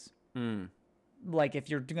genes. Like, if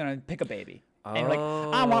you're going to pick a baby. And you're like,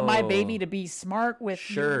 I want my baby to be smart with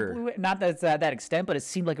blue. Not that it's that extent, but it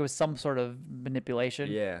seemed like it was some sort of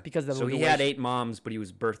manipulation. Yeah. Because so he had 8 moms, but he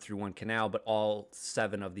was birthed through one canal, but all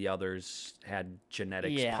 7 of the others had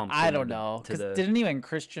genetics pumped. I don't know. Didn't even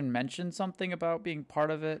Christian mention something about being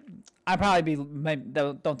part of it? I'd probably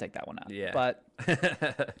don't take that one out. Yeah. But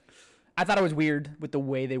I thought it was weird with the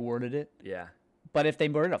way they worded it. Yeah. But if they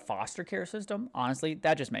worded a foster care system, honestly,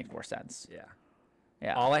 that just makes more sense. Yeah.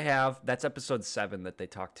 Yeah. All I have, that's episode 7 that they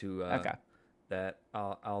talk to, Okay. that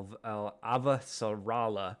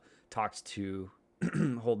Avasarala talks to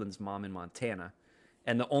Holden's mom in Montana.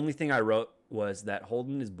 And the only thing I wrote was that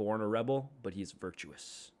Holden is born a rebel, but he's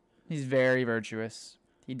virtuous. He's very virtuous.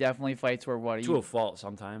 He definitely fights where what he... To a fault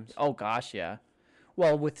sometimes. Oh, gosh, yeah.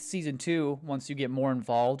 Well, with season 2, once you get more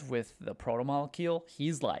involved with the proto-molecule,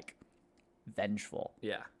 he's, like, vengeful.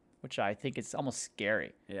 Yeah. Which I think is almost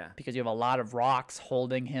scary. Yeah. Because you have a lot of rocks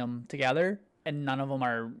holding him together, and none of them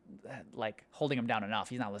are, like, holding him down enough.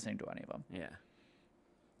 He's not listening to any of them. Yeah.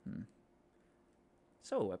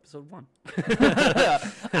 So, episode 1.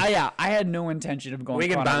 I had no intention of going We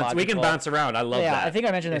can bounce around. I love that. Yeah, I think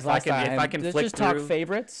I mentioned this last time. If I can Let's flick just through, talk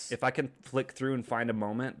favorites. if I can flick through and find a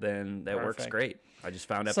moment, then that works Perfect. great. I just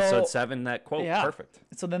found episode 7, that quote, perfect.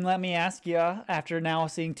 So then let me ask you, after now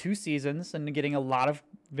seeing 2 seasons and getting a lot of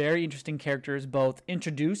very interesting characters, both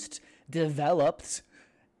introduced, developed,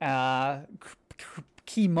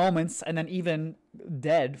 key moments, and then even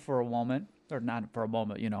dead for a moment, or not for a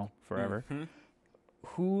moment, you know, forever. Mm-hmm.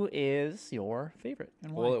 Who is your favorite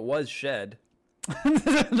and why? Well, it was Shed.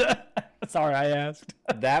 Sorry, I asked.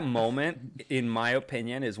 That moment, in my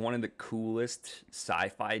opinion, is one of the coolest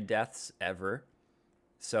sci-fi deaths ever.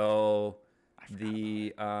 So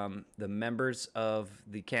the members of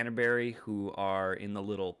the Canterbury who are in the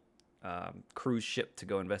little cruise ship to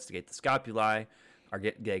go investigate the Scopuli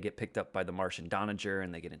they get picked up by the Martian Donager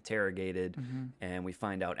and they get interrogated. And we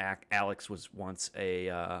find out Alex was once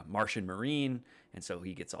a Martian Marine, and so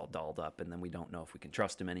he gets all dolled up, and then we don't know if we can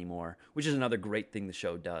trust him anymore, which is another great thing the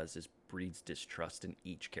show does, is breeds distrust in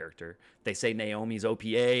each character. They say Naomi's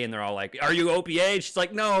OPA, and they're all like, are you OPA? She's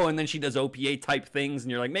like, no, and then she does OPA type things,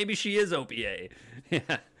 and you're like, maybe she is OPA.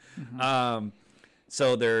 Yeah.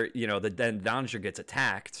 So they're, you know, then Donager gets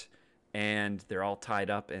attacked, and they're all tied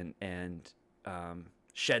up, and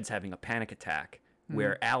Shed's having a panic attack,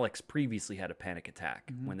 where Alex previously had a panic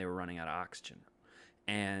attack when they were running out of oxygen.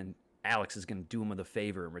 And Alex is going to do him a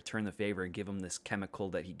favor and return the favor and give him this chemical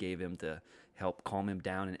that he gave him to help calm him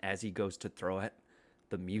down. And as he goes to throw it,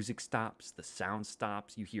 the music stops, the sound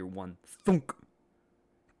stops, you hear one thunk.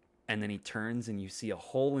 And then he turns and you see a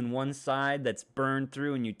hole in one side that's burned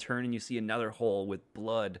through, and you turn and you see another hole with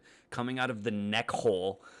blood coming out of the neck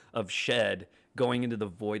hole of Shed going into the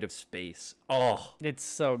void of space. Oh, it's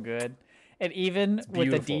so good. And even with the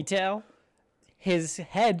beautiful. detail, his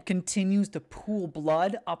head continues to pool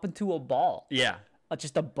blood up into a ball. yeah.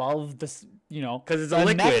 Just above this, you know. Because it's the a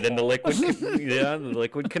neck liquid, and the hole. liquid, the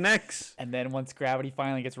liquid connects. And then once gravity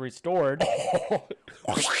finally gets restored.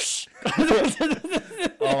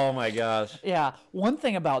 Oh my gosh. Yeah. One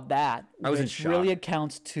thing about that, I was in which shock. really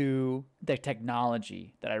accounts to the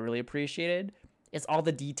technology that I really appreciated, is all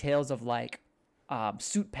the details of like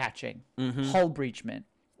suit patching, hull breachment,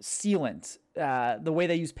 sealant, the way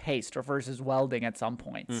they use paste or versus welding at some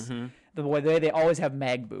points, the way they always have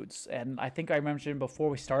mag boots. And I think I mentioned before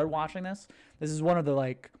we started watching this is one of the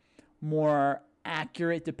like more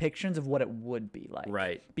accurate depictions of what it would be like.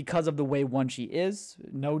 Right. Because of the way 1G is,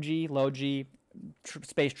 no G, low G,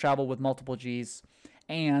 space travel with multiple Gs,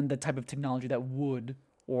 and the type of technology that would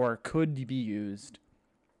or could be used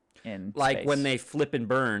in Like space. when they flip and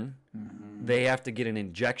burn, they have to get an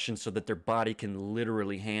injection so that their body can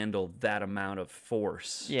literally handle that amount of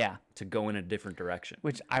force Yeah. to go in a different direction.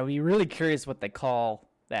 Which I would be really curious what they call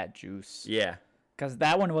that juice. Yeah. Because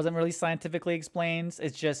that one wasn't really scientifically explained.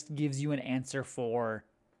 It just gives you an answer for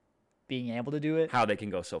being able to do it. How they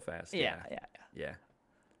can go so fast. Yeah. Yeah.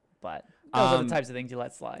 But those are the types of things you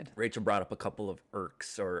let slide. Rachel brought up a couple of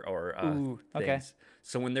irks or Ooh, okay. things.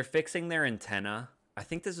 So when they're fixing their antenna, I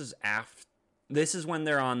think this is when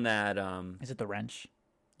they're on that Is it the wrench?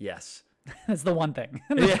 yes. That's the one thing.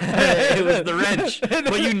 Yeah, it was the wrench.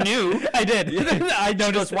 But you knew. I did. I She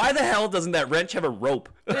noticed. goes, why the hell doesn't that wrench have a rope?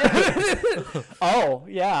 Oh,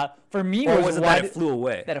 yeah. For me, Or it was it why that it flew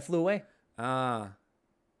away? that it flew away. Ah.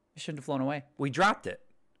 It shouldn't have flown away. We dropped it.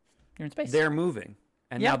 You're in space. They're moving.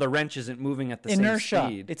 And Yeah. now the wrench isn't moving at the Inertia. same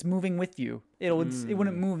speed. It's moving with you. It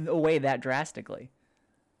wouldn't move away that drastically.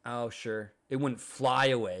 Oh, sure. It wouldn't fly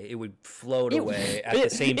away. It would float away at the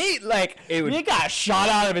same It, like, it would- it got shot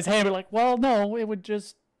out of his hand, but like, well, no, it would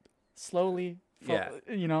just slowly, Yeah.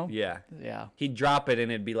 you know? Yeah. Yeah. He'd drop it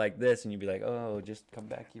and it'd be like this, and you'd be like, oh, just come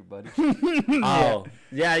back here, buddy. Oh.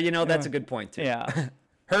 Yeah, you know, that's a good point, too. Yeah.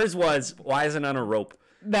 Hers was, why isn't it on a rope?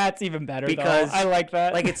 That's even better, Because though. I like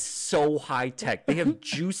that. Like, it's so high tech. They have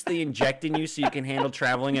juice they inject in you so you can handle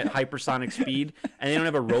traveling at hypersonic speed, and they don't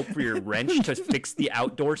have a rope for your wrench to fix the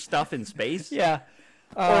outdoor stuff in space. yeah.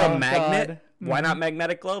 Or Oh, a magnet. God. Why not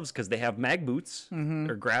magnetic gloves? Because they have mag boots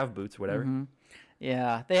or grav boots, whatever.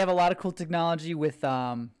 Yeah, they have a lot of cool technology with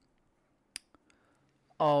oh,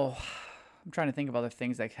 I'm trying to think of other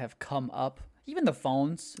things that have come up. Even the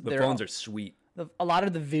phones. The phones are sweet. A lot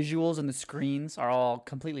of the visuals and the screens are all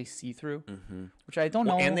completely see-through, which I don't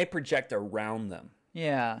know. And they project around them.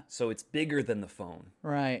 Yeah. So it's bigger than the phone.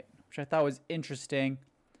 Right, which I thought was interesting.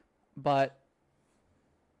 But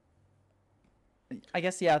I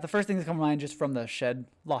guess, yeah, the first thing that comes to mind just from the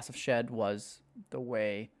loss of shed was the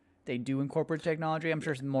way they do incorporate technology. I'm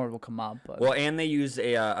sure some more will come up. But Well, and they use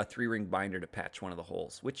a 3-ring binder to patch one of the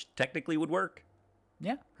holes, which technically would work.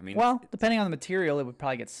 yeah. I mean, well, depending on the material, it would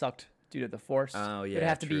probably get sucked due to the force. Oh, yeah, It'd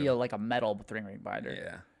have to be true. like a metal 3-ring binder.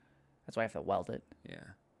 Yeah. That's why I have to weld it. Yeah.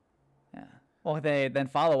 Yeah. Well, they then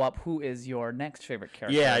follow up. Who is your next favorite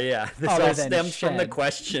character? Yeah. This Other all than stems from the Shed.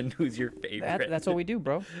 question, who's your favorite? That's what we do,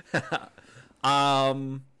 bro.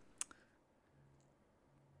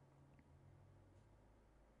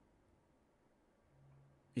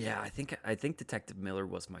 Yeah, I think Detective Miller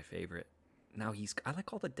was my favorite. Now I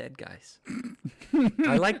like all the dead guys.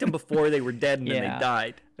 I liked them before they were dead and then Yeah. they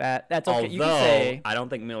died. That's okay. Although You can say I don't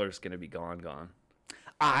think Miller's gonna be gone.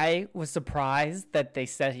 I was surprised that they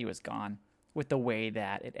said he was gone with the way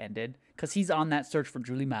that it ended, because he's on that search for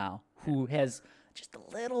Julie Mao, who has just a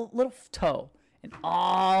little toe in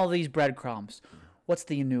all these breadcrumbs. What's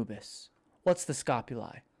the Anubis? What's the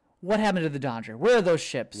Scopuli? What happened to the Dodger? Where are those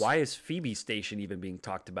ships? Why is Phoebe Station even being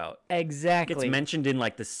talked about? Exactly. It's mentioned in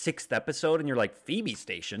like the 6th episode, and you're like, Phoebe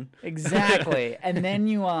Station. Exactly. And then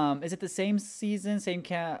you is it the same season, same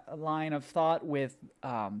line of thought with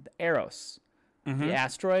Eros, the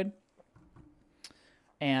asteroid,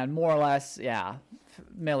 and more or less, yeah,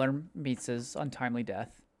 Miller meets his untimely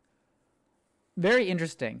death. Very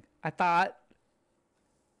interesting. I thought,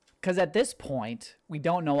 because at this point we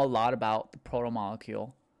don't know a lot about the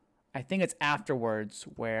protomolecule. I think it's afterwards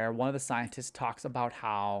where one of the scientists talks about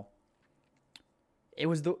how it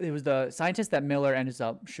was the scientist that Miller ends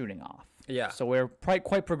up shooting off. Yeah. So we're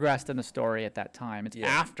quite progressed in the story at that time. It's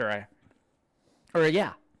after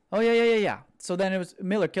yeah. Oh yeah. So then it was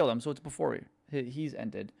Miller killed him, so it's before he's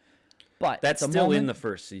ended. But That's still in the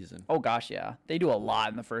first season. Oh gosh, yeah. They do a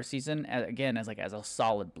lot in the first season, again, as a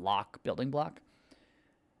solid building block.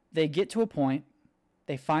 They get to a point,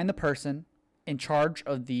 they find the person in charge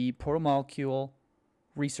of the protomolecule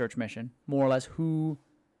research mission, more or less who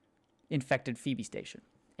infected Phoebe Station.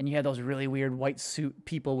 And you had those really weird white suit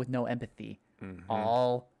people with no empathy,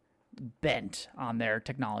 all bent on their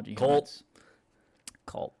technology. Colt.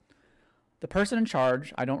 The person in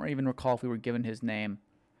charge, I don't even recall if we were given his name,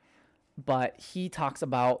 but he talks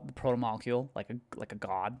about the protomolecule like a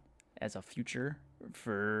god as a future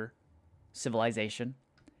for civilization,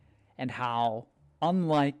 and how,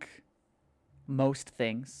 unlike most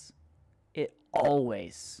things, it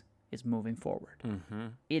always is moving forward.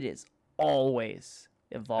 It is always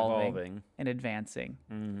evolving and advancing.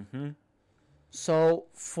 So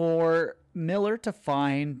for Miller to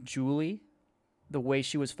find Julie the way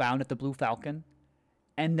she was found at the Blue Falcon,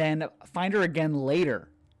 and then find her again later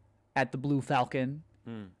at the Blue Falcon,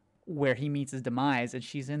 where he meets his demise, and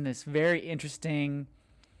she's in this very interesting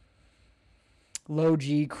low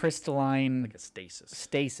G crystalline, Like a stasis.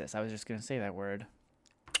 Stasis. I was just gonna say that word.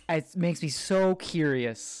 It makes me so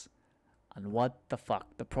curious on what the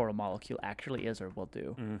fuck the protomolecule actually is or will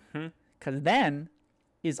do. Because then,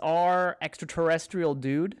 is our extraterrestrial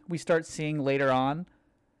dude we start seeing later on,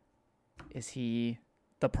 is he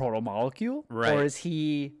the protomolecule? Right. Or is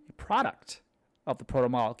he a product of the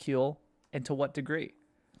protomolecule, and to what degree?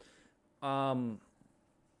 I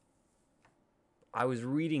was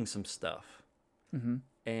reading some stuff,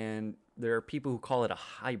 and there are people who call it a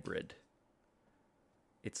hybrid.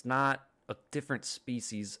 It's not a different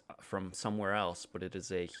species from somewhere else, but it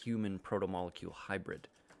is a human protomolecule hybrid.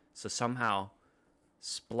 So somehow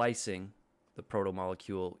splicing the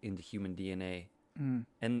protomolecule into human DNA.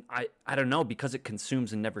 And I don't know, because it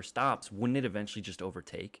consumes and never stops, wouldn't it eventually just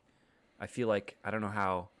overtake? I feel like, I don't know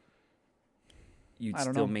how you'd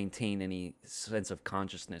still maintain any sense of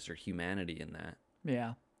consciousness or humanity in that.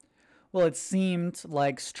 Yeah. Well, it seemed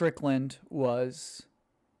like Strickland was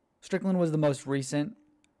the most recent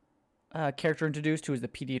character introduced, who was the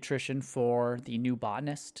pediatrician for the new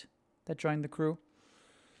botanist that joined the crew.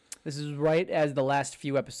 This is right as the last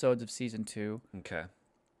few episodes of season 2. Okay.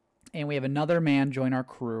 And we have another man join our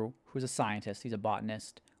crew who's a scientist. He's a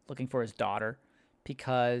botanist looking for his daughter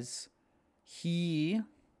because he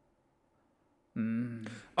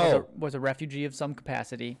was a refugee of some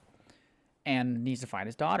capacity and needs to find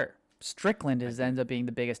his daughter. Strickland ends up being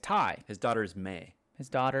the biggest tie. His daughter is May. His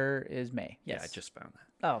daughter is May. Yes. Yeah, I just found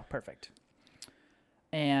that. Oh, perfect.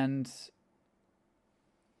 And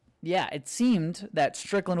yeah, it seemed that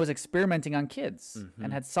Strickland was experimenting on kids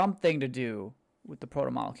and had something to do with the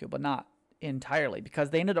protomolecule, but not entirely, because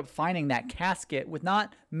they ended up finding that casket with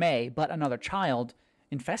not May, but another child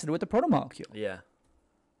infested with the protomolecule. Yeah.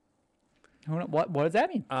 What does that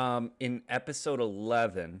mean? In episode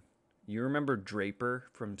 11, you remember Draper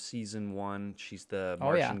from season 1? She's the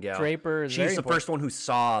Martian gal. Draper is She's very the important. first one who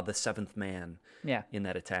saw the seventh man Yeah. in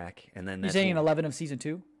that attack. And then You're that's saying in when- 11 of season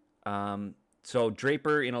 2? So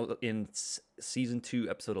Draper in season 2,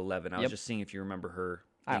 episode 11. I was Yep. just seeing if you remember her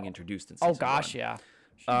being introduced in Oh, season gosh, 1. yeah.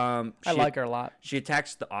 I I like her a lot. She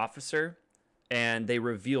attacks the officer, and they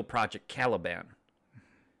reveal Project Caliban,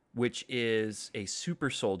 which is a super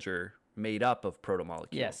soldier made up of protomolecules.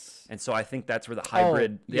 Yes. And so I think that's where the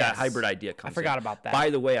hybrid, yes. hybrid idea comes in. forgot about that.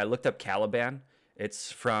 By the way, I looked up Caliban.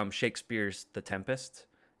 It's from Shakespeare's The Tempest.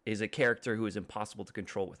 Is a character who is impossible to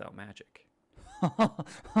control without magic.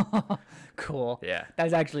 Cool. Yeah.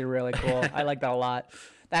 That's actually really cool. I like that a lot.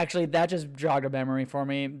 Actually, that just jogged a memory for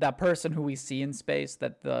me. That person who we see in space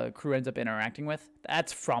that the crew ends up interacting with,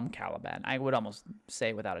 that's from Caliban. I would almost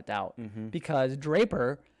say without a doubt. Because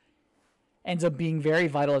Draper ends up being very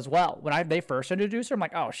vital as well. When they first introduced her, I'm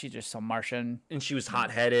like, oh, she's just some Martian And she was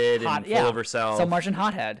hot-headed and full of herself. some Martian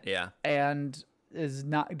hothead. Yeah. And is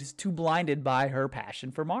not just too blinded by her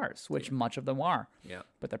passion for Mars, which much of them are. Yeah.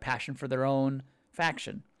 But their passion for their own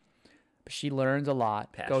faction. But she learns a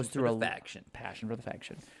lot. Passion goes for through the faction. Passion for the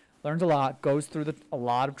faction. Learns a lot. Goes through a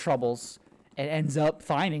lot of troubles, and ends up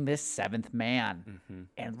finding this seventh man,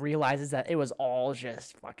 and realizes that it was all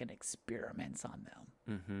just fucking experiments on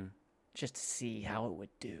them, just to see how it would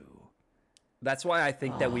do. That's why I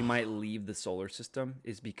think that we might leave the solar system,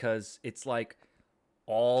 is because it's like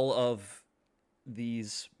all of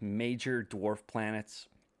these major dwarf planets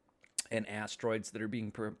and asteroids that are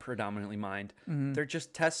being predominantly mined, they're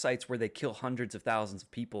just test sites where they kill hundreds of thousands of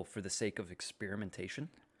people for the sake of experimentation.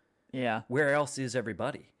 Yeah, Where else is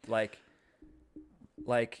everybody? Like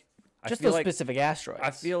I just feel those like specific asteroids.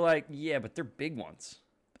 I feel like but they're big ones.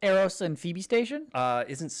 Eros and Phoebe Station.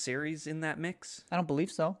 Isn't Ceres in that mix? I don't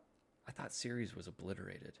believe so. I thought Ceres was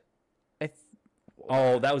obliterated. I th-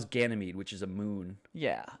 Oh, that was Ganymede, which is a moon.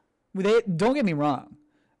 Yeah. They don't get me wrong.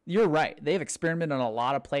 You're right. They've experimented on a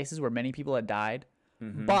lot of places where many people had died.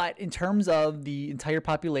 But in terms of the entire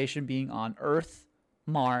population being on Earth,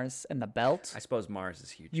 Mars, and the belt, I suppose Mars is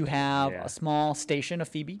huge. you have Yeah. a small station of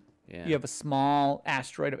Phoebe. Yeah. You have a small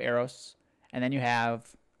asteroid of Eros, and then you have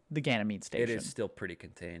the Ganymede station. It is still pretty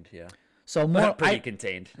contained, yeah. So more. Pretty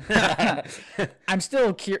contained. I'm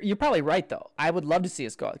still curious. You're probably right though. I would love to see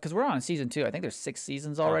us go because we're on season 2. I think there's 6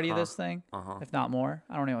 seasons already of this thing, if not more.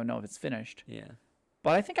 I don't even know if it's finished. Yeah.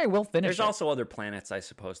 But I think I will finish There's it. also other planets, I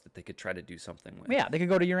suppose, that they could try to do something with. Yeah, they could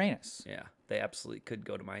go to Uranus. Yeah, they absolutely could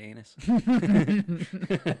go to my anus.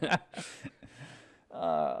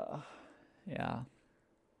 Yeah.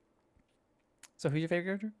 So who's your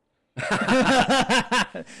favorite character?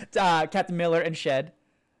 Captain Miller and Shed.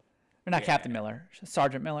 Or not Captain Miller.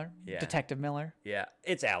 Sergeant Miller. Yeah. Detective Miller. Yeah,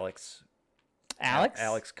 it's Alex. Alex?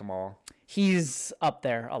 Alex Kamal. He's up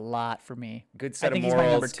there a lot for me. Good I set of think he's my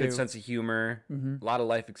number morals, good 2. sense of humor, a lot of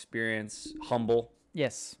life experience, humble,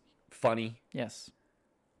 Yes. funny, Yes.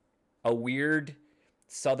 a weird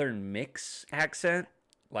southern mix accent.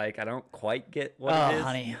 Like, I don't quite get what it Oh, is.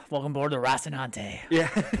 honey. Welcome aboard the Rocinante. Yeah.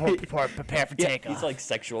 Prepare for Yeah, takeoff. he's like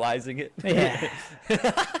sexualizing it. Yeah.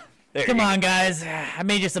 Come on, guys. I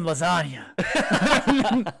made you some lasagna.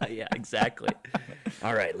 Yeah, exactly.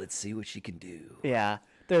 All right, let's see what she can do. Yeah.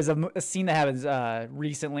 There's a scene that happens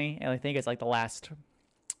recently, and I think it's like the last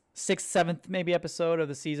 6th, 7th maybe episode of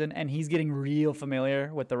the season, and he's getting real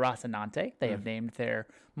familiar with the Rocinante. They have named their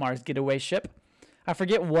Mars getaway ship. I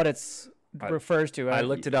forget what it's refers to. I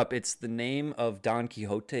looked it up. It's the name of Don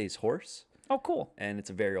Quixote's horse, Oh, cool. and it's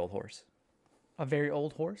a very old horse. A very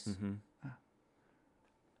old horse?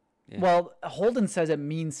 Yeah. Well, Holden says it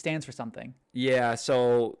stands for something. Yeah,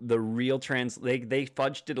 so the real they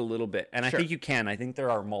fudged it a little bit, and Sure. I think you can. I think there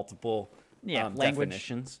are multiple language.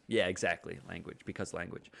 definitions. Yeah, exactly, language.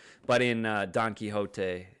 But in Don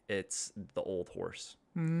Quixote, it's the old horse.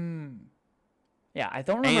 Yeah, I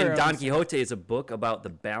don't remember. And Don Quixote is a book about the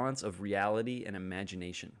balance of reality and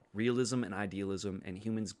imagination, realism and idealism, and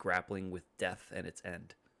humans grappling with death and its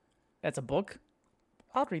end. That's a book?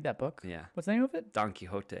 I'll read that book. Yeah. What's the name of it? Don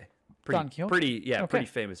Quixote. Don Quixote? Okay. Pretty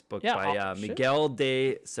famous book Yeah, by shit. Miguel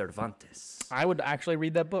de Cervantes. I would actually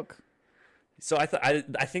read that book. So I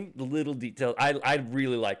think the little detail I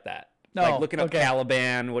really like that. No, Like looking up okay.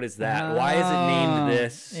 Caliban, what is that? Why is it named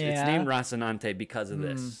this? It's yeah. named Rocinante because of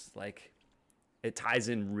this. Like, it ties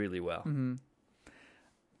in really well.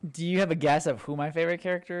 Do you have a guess of who my favorite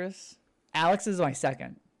character is? Alex is my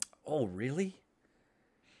second. Oh, really?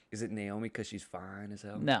 Is it Naomi because she's fine as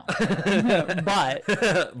hell? No. But.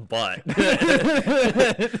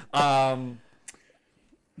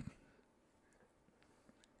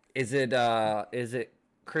 Is it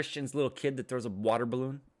Christian's little kid that throws a water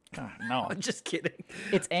balloon? No. I'm just kidding.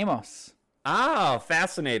 It's Amos. Oh,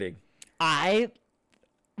 fascinating. I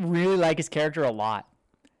really like his character a lot.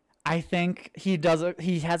 I think he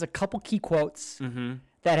has a couple key quotes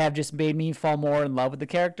that have just made me fall more in love with the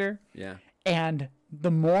character. Yeah. And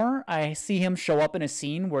the more I see him show up in a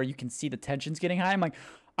scene where you can see the tension's getting high, I'm like,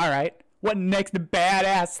 all right, what next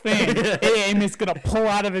badass thing Amos gonna pull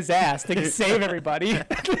out of his ass to save everybody?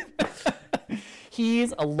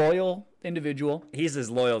 He's a loyal individual. He's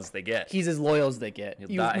as loyal as they get. He's as loyal as they get.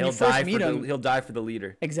 He'll die for the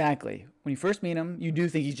leader. Exactly. When you first meet him, you do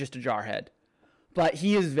think he's just a jarhead. But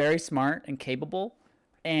he is very smart and capable,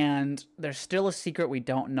 and there's still a secret we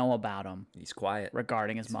don't know about him. He's quiet.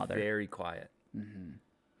 Regarding his mother. Very quiet. Mm-hmm.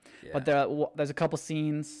 Yeah. But there's a couple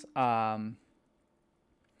scenes. I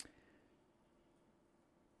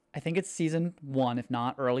think it's season 1, if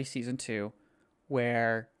not early season 2,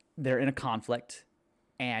 where they're in a conflict,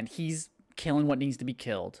 and he's killing what needs to be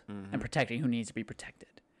killed and protecting who needs to be protected.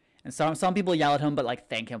 And some people yell at him, but like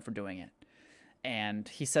thank him for doing it. And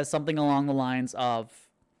he says something along the lines of,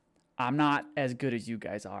 I'm not as good as you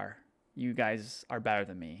guys are. You guys are better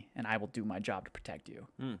than me, and I will do my job to protect you.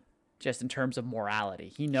 Just in terms of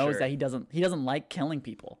morality. He knows that he doesn't like killing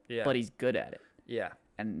people, but he's good at it. Yeah.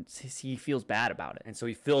 And he feels bad about it. And so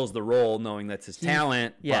he fills the role knowing that's his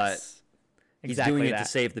talent, but he's doing it to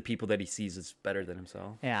save the people that he sees as better than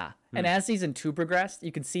himself. Yeah. And as season 2 progressed,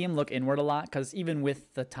 you can see him look inward a lot, because even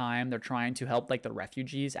with the time they're trying to help like the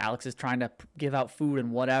refugees, Alex is trying to give out food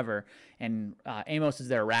and whatever, and Amos is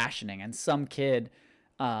there rationing, and some kid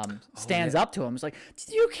stands up to him. It's like,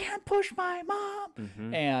 you can't push my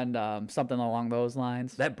mom, and something along those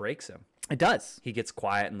lines. That breaks him. It does. He gets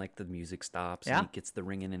quiet and like the music stops and he gets the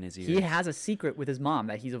ringing in his ears. He has a secret with his mom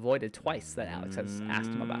that he's avoided twice that Alex has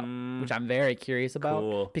asked him about, which I'm very curious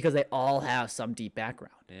about because they all have some deep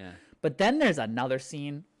background. Yeah. But then there's another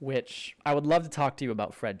scene which I would love to talk to you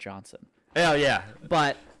about Fred Johnson. Oh yeah.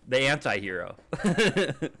 But the anti-hero.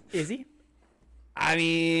 Is he? I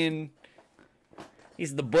mean,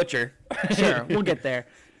 he's the butcher. Sure, we'll get there.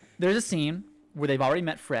 There's a scene where they've already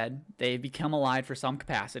met Fred. They've become allied for some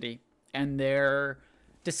capacity. And they're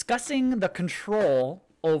discussing the control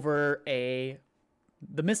over the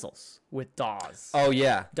missiles with Dawes. Oh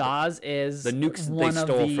yeah, Dawes is the nukes that one they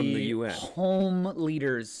stole of the from the UN. Home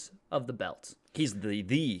leaders of the belt. He's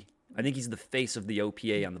I think he's the face of the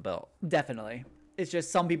OPA on the belt. Definitely. It's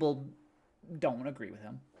just some people don't agree with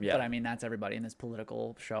him. Yeah. But I mean, that's everybody in this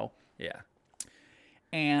political show. Yeah.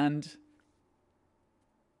 And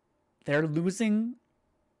they're losing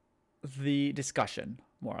the discussion,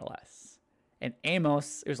 more or less. And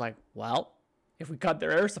Amos is like, well, if we cut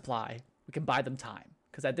their air supply, we can buy them time.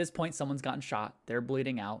 Because at this point, someone's gotten shot. They're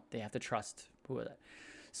bleeding out. They have to trust who is it.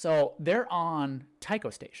 So they're on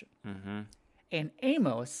Tycho Station. And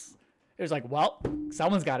Amos is like, well,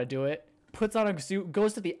 someone's got to do it. Puts on a suit,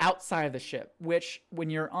 goes to the outside of the ship, which when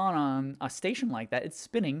you're on a station like that, it's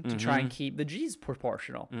spinning to try and keep the G's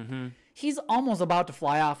proportional. He's almost about to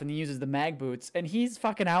fly off and he uses the mag boots, and he's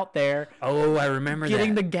fucking out there. Oh, I remember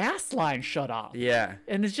getting the gas line shut off. Yeah.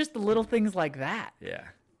 And it's just the little things like that. Yeah.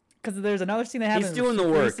 Because there's another scene that happens. He's doing the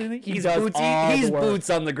work. He's boots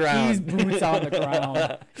on the ground. He's boots on the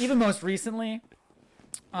ground. Even most recently,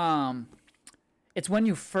 it's when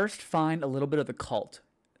you first find a little bit of the cult.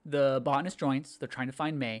 The botanist joins. They're trying to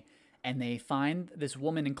find May, and they find this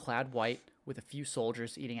woman in clad white with a few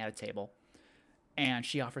soldiers eating at a table. And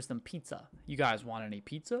she offers them pizza. You guys want any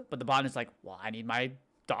pizza? But the botanist's like, well, I need my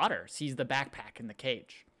daughter. Sees the backpack in the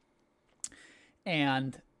cage.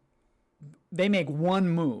 And they make one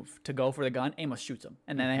move to go for the gun. Amos shoots him.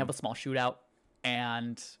 And then they have a small shootout.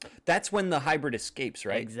 And that's when the hybrid escapes,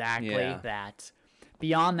 right? Exactly that.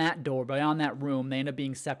 Beyond that door, beyond that room, they end up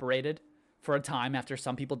being separated for a time after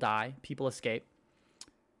some people die. People escape.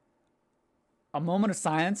 A moment of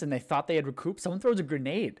silence, and they thought they had recouped. Someone throws a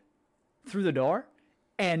grenade through the door,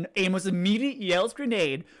 and Amos immediately yells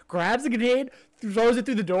grenade, grabs the grenade, throws it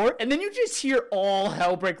through the door, and then you just hear all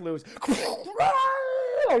hell break loose.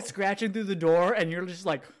 Scratching through the door, and you're just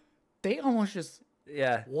like, they almost just...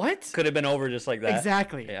 Yeah. What? Could have been over just like that.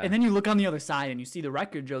 Exactly. Yeah. And then you look on the other side, and you see the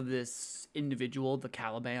wreckage of this individual, the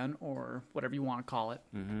Caliban, or whatever you want to call it.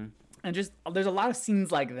 And just, there's a lot of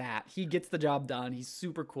scenes like that. He gets the job done. He's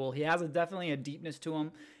super cool. He has definitely a deepness to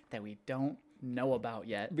him that we don't know about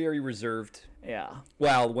yet. Very reserved. Yeah.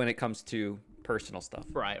 Well, when it comes to personal stuff.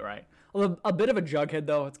 Right. Well, a bit of a jughead,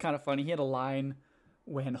 though. It's kind of funny. He had a line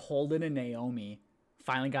when Holden and Naomi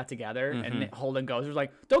finally got together, and Holden goes, "There's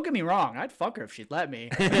like, don't get me wrong, I'd fuck her if she'd let me,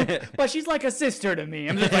 but she's like a sister to me."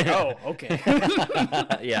 I'm just like, oh, okay.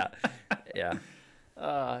 Yeah.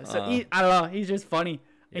 I don't know. He's just funny.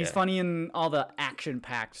 He's Yeah. funny in all the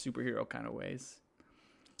action-packed superhero kind of ways.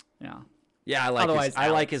 Yeah. Yeah, I Otherwise, like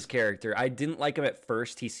Alex. his character. I didn't like him at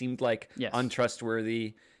first. He seemed like Yes.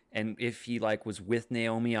 untrustworthy, and if he like was with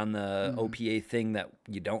Naomi on the OPA thing that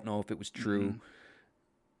you don't know if it was true.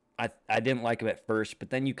 I didn't like him at first,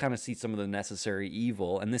 but then you kind of see some of the necessary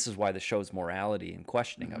evil, and this is why the show's morality and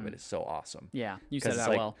questioning of it is so awesome. Yeah, you 'Cause said it's that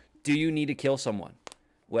like, well. do you need to kill someone?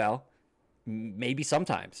 Well, maybe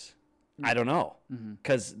sometimes. I don't know,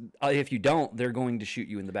 because if you don't, they're going to shoot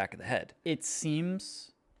you in the back of the head. It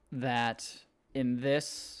seems that in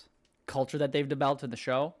this culture that they've developed in the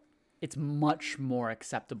show, it's much more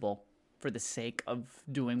acceptable for the sake of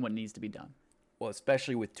doing what needs to be done. Well,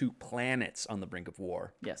 especially with two planets on the brink of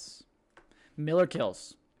war. Yes. Miller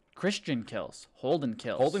kills. Christian kills. Holden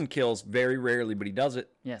kills. Holden kills very rarely, but he does it.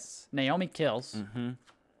 Yes. Naomi kills.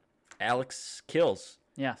 Alex kills.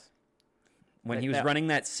 Yes. When he was running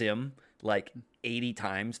that sim like 80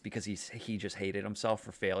 times because he just hated himself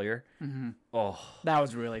for failure. Oh, That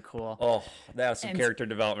was really cool. that was some character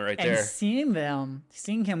development right And there.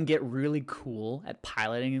 seeing him get really cool at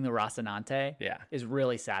piloting the Rocinante Yeah. is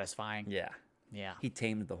really satisfying. Yeah. Yeah. He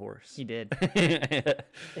tamed the horse. He did.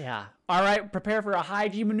 Yeah. All right, prepare for a high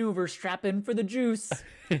G maneuver. Strap in for the juice.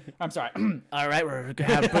 I'm sorry. All right, we're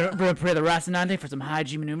gonna prepare the Rocinante for some high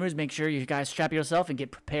G maneuvers. Make sure you guys strap yourself and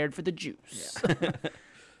get prepared for the juice.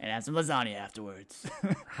 And have some lasagna afterwards.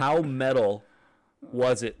 How metal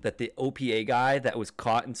was it that the OPA guy that was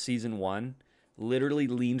caught in season 1 literally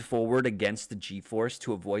leaned forward against the G-force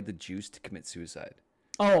to avoid the juice to commit suicide?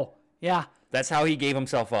 Oh, yeah. That's how he gave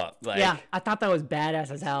himself up. Like, Yeah, I thought that was badass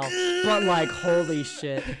as hell. But, like, holy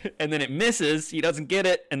shit. And then it misses, he doesn't get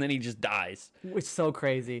it, and then he just dies. It's so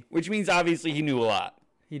crazy. Which means obviously he knew a lot.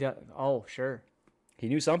 He does. Oh, sure. He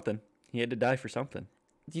knew something. He had to die for something.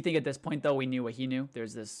 Do you think at this point, though, we knew what he knew?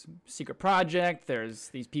 There's this secret project. There's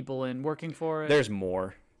these people working for it. There's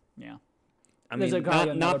more. Yeah. I There's mean,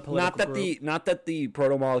 probably another not political that group. not that the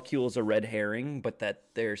proto-molecule is a red herring, but that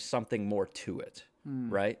there's something more to it,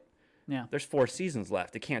 right? Yeah. There's 4 seasons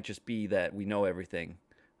left. It can't just be that we know everything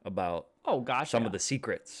about Oh, gosh. some yeah. of the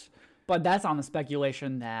secrets. But that's on the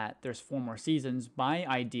speculation that there's 4 more seasons. My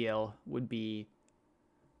ideal would be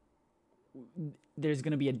there's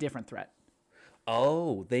going to be a different threat.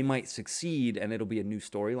 Oh, they might succeed, and it'll be a new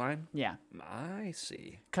storyline. Yeah. I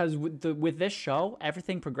see. Because with this show,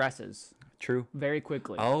 everything progresses True. very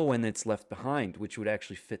quickly. Oh, and it's left behind, which would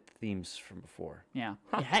actually fit the themes from before. Yeah.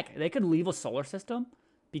 Yeah, heck, they could leave a solar system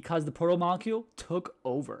because the proto molecule took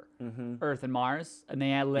over Earth and Mars, and they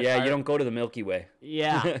had Yeah, you don't go to the Milky Way.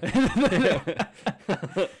 Yeah.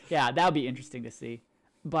 Yeah, that would be interesting to see.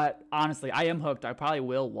 But honestly, I am hooked. I probably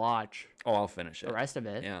will watch Oh, I'll finish it. the rest of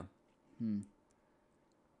it. Yeah.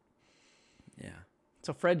 Yeah.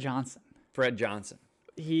 So Fred Johnson, Fred Johnson.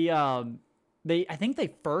 he I think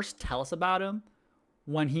they first tell us about him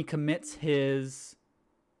when he commits his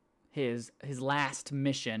last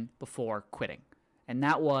mission before quitting. And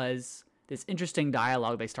that was this interesting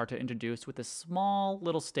dialogue they start to introduce with this small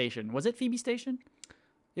little station. Was it Phoebe Station?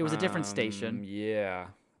 It was a different station. Yeah.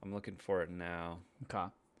 I'm looking for it now. Okay.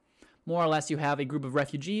 More or less, you have a group of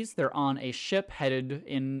refugees. They're on a ship headed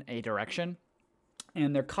in a direction,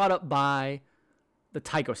 and they're caught up by the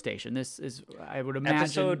Tycho Station. This is, I would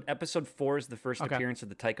imagine... Episode 4 is the first Okay. appearance of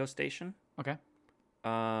the Tycho Station. Okay.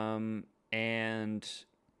 And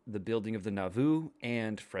the building of the Nauvoo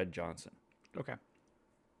and Fred Johnson. Okay.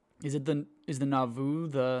 Is the Nauvoo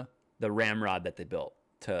the... The ramrod that they built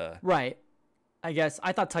to... Right. I guess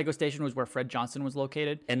I thought Tycho Station was where Fred Johnson was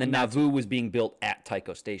located. And the Nauvoo was being built at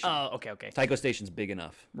Tycho Station. Oh, okay. Tycho Station's big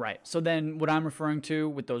enough. Right. So then what I'm referring to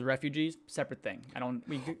with those refugees, separate thing.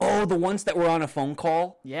 Oh, the ones that were on a phone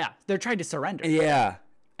call? Yeah. They're trying to surrender. Yeah.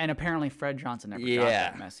 And apparently Fred Johnson never got Yeah.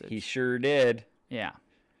 that message. He sure did. Yeah.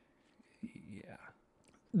 Yeah.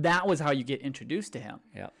 That was how you get introduced to him.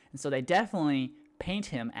 Yeah. And so they definitely paint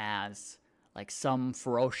him as like some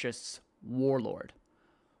ferocious warlord,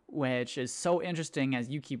 which is so interesting as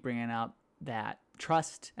you keep bringing up that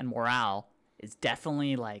trust and morale is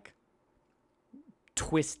definitely like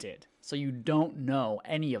twisted. So you don't know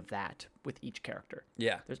any of that with each character.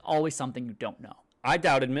 Yeah. There's always something you don't know. I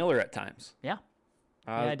doubted Miller at times. Yeah.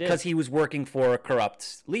 I did. Because he was working for a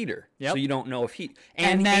corrupt leader. Yep. So you don't know if he...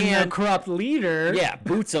 And then the corrupt leader... Yeah,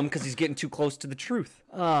 boots him because he's getting too close to the truth.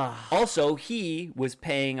 Also, he was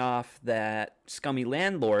paying off that scummy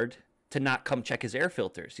landlord to not come check his air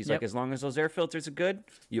filters. He's like, as long as those air filters are good,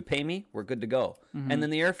 you pay me, we're good to go. And then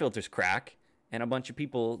the air filters crack, and a bunch of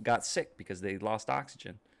people got sick because they lost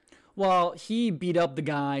oxygen. Well, he beat up the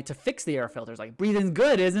guy to fix the air filters. Like, breathing's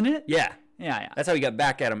good, isn't it? Yeah. Yeah. That's how he got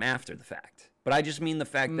back at him after the fact. But I just mean the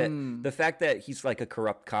fact that he's like a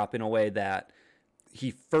corrupt cop in a way that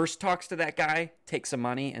he first talks to that guy, takes some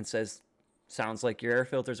money, and says, sounds like your air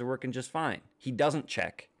filters are working just fine. He doesn't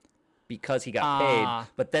check because he got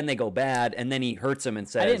paid, but then they go bad, and then he hurts him and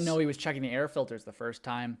says... I didn't know he was checking the air filters the first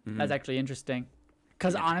time. That's actually interesting.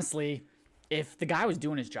 Because honestly, if the guy was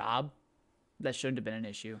doing his job, that shouldn't have been an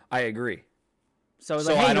issue. I agree. So it's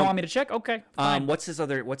like, hey, you don't want me to check? Okay, fine. What's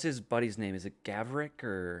his buddy's name? Is it Gavrik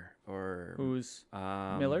or Who's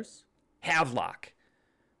Miller's? Havelock.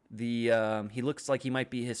 He looks like he might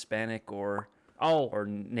be Hispanic or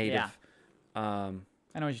native. Yeah. I know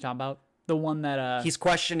what you're talking about. The one that he's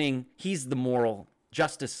questioning. He's the moral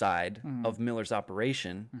justice side of Miller's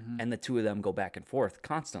operation, and the two of them go back and forth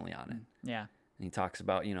constantly on it. Yeah. And he talks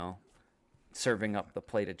about, serving up the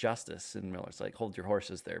plate of justice, and Miller's like, hold your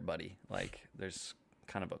horses there, buddy. Like, there's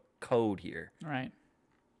kind of a code here. Right.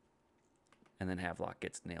 And then Havelock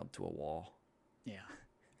gets nailed to a wall. Yeah.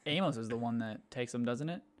 Amos is the one that takes him, doesn't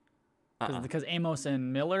it? Because Amos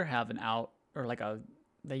and Miller have an out, or like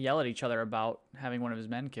they yell at each other about having one of his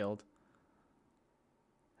men killed.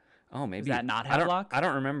 Oh, maybe. Is that not Havelock? I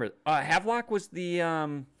don't remember. Havelock was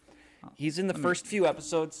the he's in the first few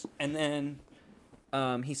episodes, and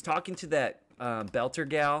then he's talking to that Belter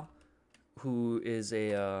gal who is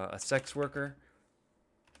a sex worker,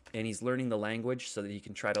 and he's learning the language so that he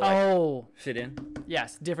can try to fit in.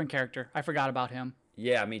 Yes, different character. I forgot about him.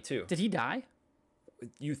 Yeah, me too. Did he die?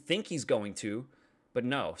 You think he's going to, but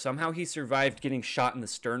no. Somehow he survived getting shot in the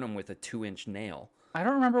sternum with a 2-inch nail. I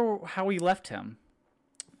don't remember how we left him.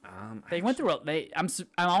 They went through. I'm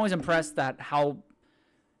always impressed that how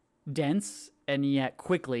dense and yet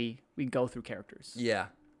quickly we go through characters. Yeah.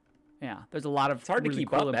 Yeah. There's a lot of. It's hard really to keep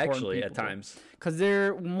cool, up actually people at times. Because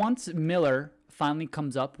once Miller finally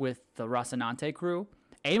comes up with the Rocinante crew,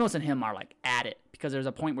 Amos and him are like at it because there's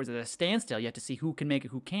a point where there's a standstill. You have to see who can make it,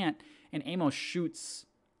 who can't, and Amos shoots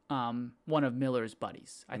one of Miller's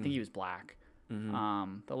buddies. I think he was black.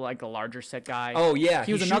 The larger set guy. Oh yeah,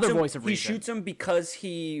 he was another voice of reason. He shoots him because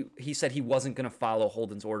he said he wasn't going to follow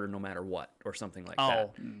Holden's order no matter what, or something like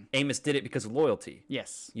that. Amos did it because of loyalty.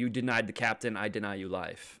 Yes. You denied the captain, I deny you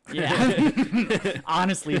life. Yeah.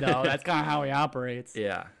 Honestly, though, that's kind of how he operates.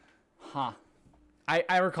 Yeah. Huh.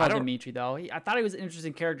 I recall Dimitri though. I thought he was an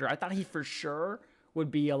interesting character. I thought he for sure would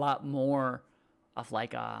be a lot more of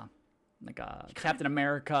like a Captain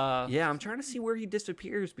America. Yeah, I'm trying to see where he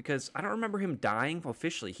disappears because I don't remember him dying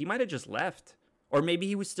officially. He might have just left. Or maybe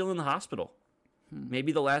he was still in the hospital.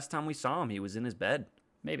 Maybe the last time we saw him, he was in his bed.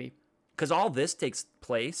 Maybe. Because all this takes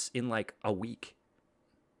place in like a week.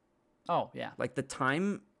 Oh, yeah. Like the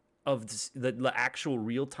time of the actual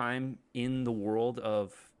real time in the world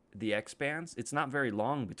of the Expanse, it's not very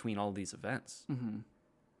long between all these events.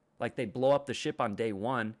 Like they blow up the ship on day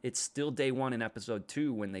 1. It's still day 1 in episode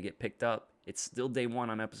 2 when they get picked up. It's still day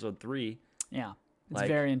 1 on episode 3. Yeah, it's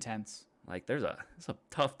very intense. Like it's a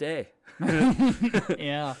tough day.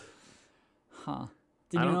 Yeah. Huh.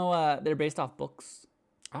 Did you know they're based off books?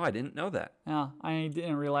 Oh, I didn't know that. Yeah, I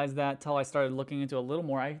didn't realize that till I started looking into it a little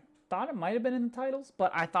more. I thought it might have been in the titles,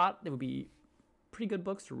 but I thought they would be pretty good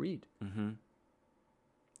books to read.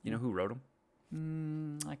 You know who wrote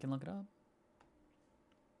them? I can look it up.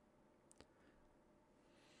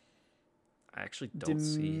 I actually don't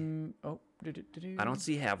see. Oh, I don't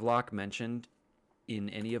see Havelock mentioned in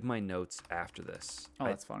any of my notes after this. Oh,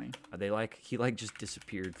 that's funny. He just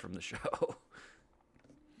disappeared from the show,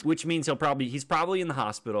 which means he's probably in the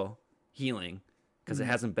hospital healing because it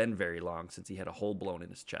hasn't been very long since he had a hole blown in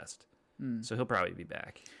his chest. So he'll probably be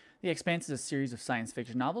back. The Expanse is a series of science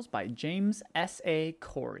fiction novels by James S.A.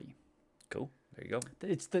 Corey. Cool. There you go.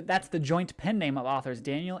 That's the joint pen name of authors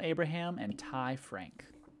Daniel Abraham and Ty Frank.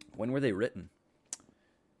 When were they written?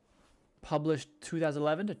 Published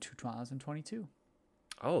 2011 to 2022.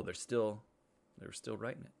 Oh, they were still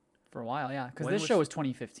writing it. For a while, yeah. Because this show was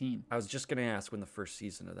 2015. I was just going to ask when the first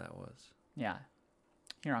season of that was. Yeah.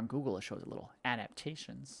 Here on Google, it shows a little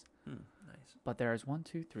adaptations. Nice. But there's 1,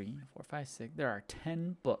 2, 3, 4, 5, 6. There are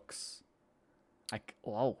 10 books.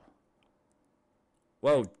 Whoa.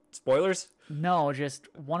 Whoa, spoilers? No, just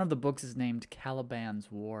one of the books is named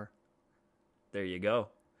Caliban's War. There you go.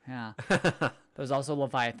 Yeah. There's also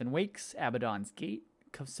Leviathan Wakes, Abaddon's Gate,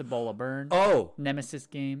 Cibola Burn, Oh, Nemesis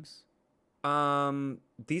Games.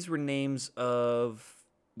 these were names of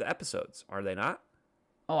the episodes, are they not?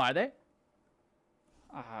 Oh, are they?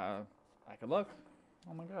 I could look.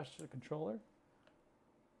 Oh my gosh, the controller.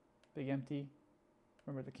 Big empty.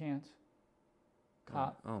 Remember the can't.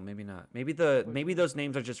 Cop. Oh, maybe not. Maybe those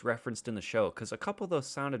names are just referenced in the show because a couple of those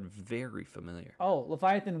sounded very familiar. Oh,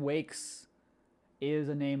 Leviathan Wakes is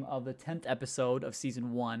a name of the 10th episode of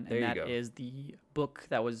season 1, There and you that go. is the book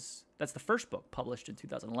that's the first book published in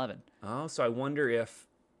 2011. Oh, so I wonder if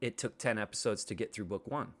it took 10 episodes to get through book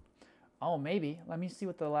 1. Oh, maybe. Let me see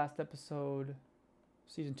what the last episode,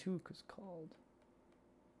 season 2, is called.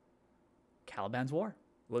 Caliban's War.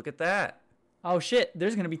 Look at that. Oh shit!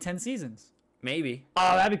 There's gonna be 10 seasons. Maybe.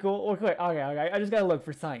 Oh, that'd be cool. Okay. I just gotta look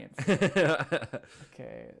for science.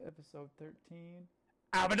 Okay, episode 13.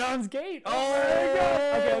 Abaddon's Gate. Oh, there we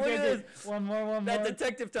go. look Okay. at One more. That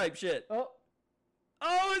detective type shit. Oh,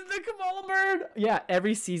 it's the Kabbalah Bird. Yeah,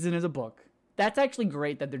 every season is a book. That's actually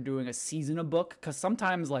great that they're doing a season a book, because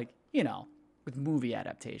sometimes, like, with movie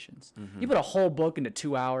adaptations, you put a whole book into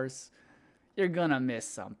 2 hours, you're gonna miss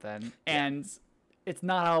something, and it's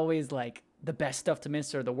not always like the best stuff to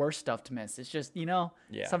miss or the worst stuff to miss. It's just,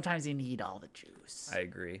 sometimes you need all the juice. I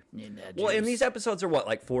agree. You need that Well, and juice. these episodes are what,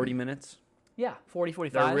 like 40 minutes? Yeah, 40,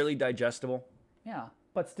 45. They're really digestible. Yeah,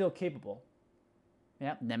 but still capable.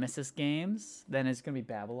 Yep, Nemesis Games. Then it's going to be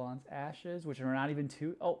Babylon's Ashes, which are not even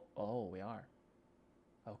two. Oh, we are.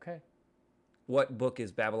 Okay. What book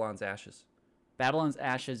is Babylon's Ashes? Babylon's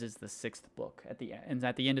Ashes is the 6th book at the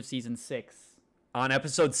end of season 6. On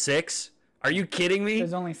episode 6? Are you kidding me?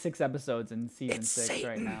 There's only 6 episodes in season It's 6 Satan.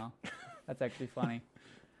 right now. That's actually funny.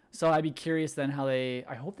 So I'd be curious then how I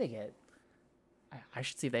hope they get. I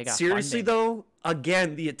should see if they got Seriously, funding. though,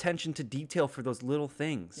 again, the attention to detail for those little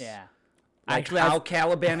things. Yeah. Like Actually, how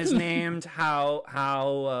Caliban is named, how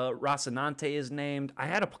Rocinante is named. I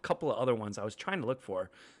had a couple of other ones I was trying to look for.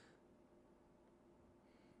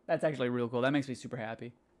 That's actually real cool. That makes me super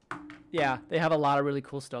happy. Yeah, they have a lot of really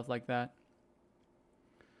cool stuff like that.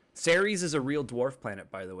 Ceres is a real dwarf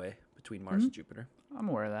planet, by the way, between Mars and Jupiter. I'm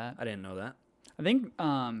aware of that. I didn't know that. I think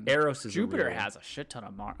Eros is Jupiter a real one. has a shit ton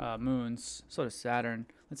of moons. So does Saturn.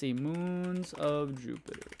 Let's see, moons of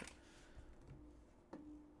Jupiter.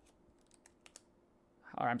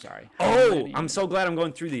 Or I'm sorry. How Oh, many? I'm so glad I'm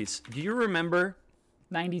going through these. Do you remember?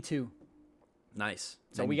 92. Nice.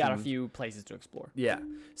 So we got a few places to explore. Yeah.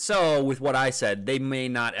 So with what I said, they may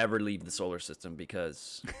not ever leave the solar system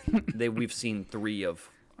because we've seen 3 of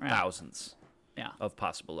thousands Yeah. of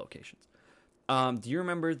possible locations. Do you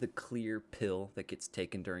remember the clear pill that gets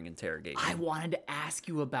taken during interrogation? I wanted to ask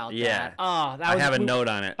you about Yeah. that. Oh, that I was have a note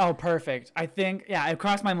on it. Oh, perfect. I think it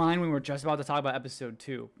crossed my mind when we were just about to talk about episode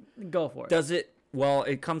 2. Go for it. Does it? Well,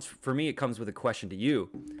 it comes with a question to you.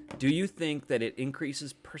 Do you think that it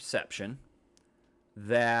increases perception,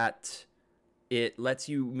 that it lets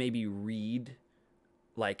you maybe read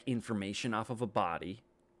like information off of a body?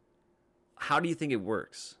 How do you think it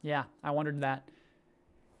works? Yeah, I wondered that.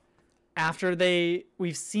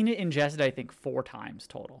 We've seen it ingested, I think, 4 times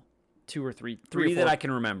total. 2 or 3. 3 Three or 4, that I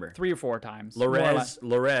can remember. 3 or 4 times. More or less.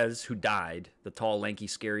 Lorez, who died, the tall, lanky,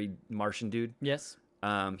 scary Martian dude, Yes.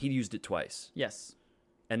 he used it twice. Yes.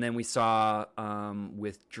 And then we saw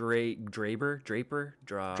with Draper.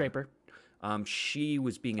 She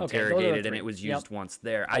was being Okay, those are the interrogated, and 3. it was Yep. used once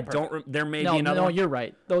there. Oh, I don't. perfect. There may No, be another. no, one. you're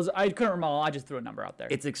right. Those I couldn't remember all. I just threw a number out there.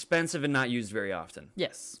 It's expensive and not used very often.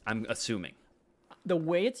 Yes. I'm assuming. The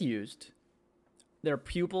way it's used, their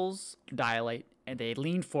pupils dilate and they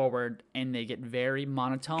lean forward and they get very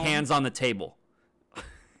monotone. Hands on the table.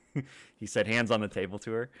 He said hands on the table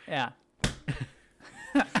to her. Yeah.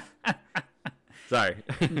 Sorry.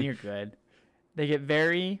 You're good. They get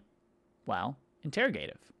very,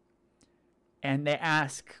 interrogative. And they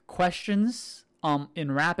ask questions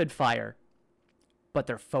in rapid fire, but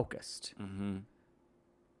they're focused. Mm-hmm.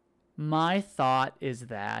 My thought is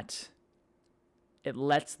that it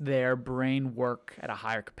lets their brain work at a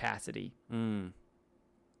higher capacity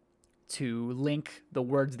to link the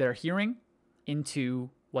words they're hearing into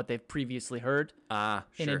what they've previously heard, Sure.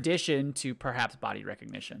 in addition to perhaps body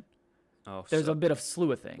recognition. Oh, There's so a bit of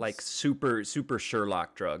slew of things. like super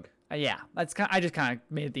Sherlock drug. Yeah, that's I just kind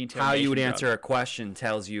of made the interrogation How you would drug. answer a question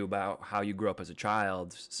tells you about how you grew up as a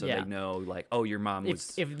child, so Yeah. they know, like, oh, your mom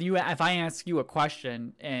was. If I ask you a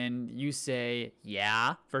question and you say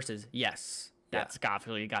yeah versus yes, that's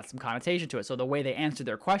obviously got some connotation to it. So the way they answer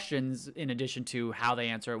their questions, in addition to how they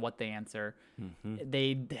answer, what they answer,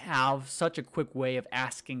 they have such a quick way of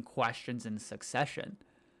asking questions in succession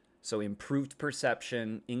So improved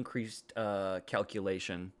perception, increased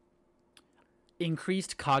calculation.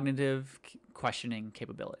 Increased cognitive questioning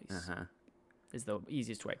capabilities Uh-huh. is the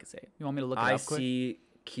easiest way I could say it. You want me to look it up quick?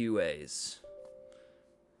 ICQAs.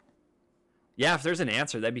 Yeah, if there's an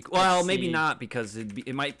answer, that'd be cool. Well, maybe see. not, because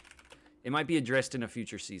it might be addressed in a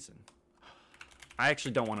future season. I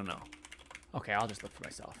actually don't want to know. Okay, I'll just look for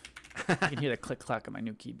myself. I can hear the click clack on my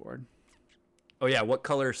new keyboard. Oh yeah, what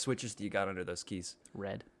color switches do you got under those keys?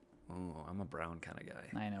 Red. Oh, I'm a brown kind of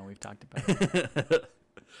guy. I know, we've talked about it.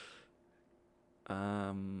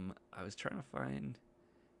 I was trying to find.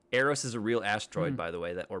 Eros is a real asteroid, by the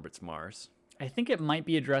way, that orbits Mars. I think it might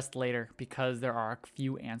be addressed later because there are a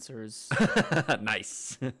few answers.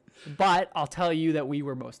 Nice. But I'll tell you that we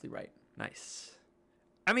were mostly right. Nice.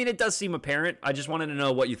 I mean, it does seem apparent. I just wanted to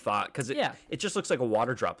know what you thought, because it just looks like a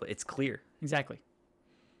water droplet. It's clear. Exactly.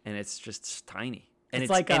 And it's just tiny. And It's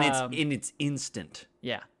like, it's instant.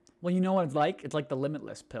 Yeah. Well, you know what it's like? It's like the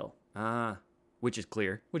Limitless pill, Which is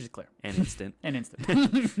clear which is clear and instant. and instant.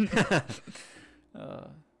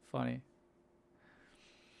 Funny.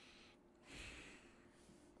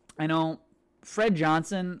 I know Fred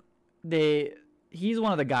Johnson, he's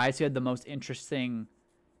one of the guys who had the most interesting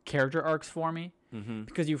character arcs for me,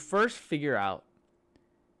 because you first figure out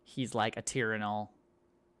he's like a tyrannical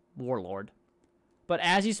warlord. But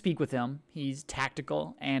as you speak with him, he's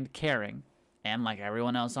tactical and caring, and like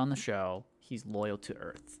everyone else on the show, he's loyal to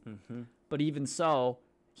Earth. But even so,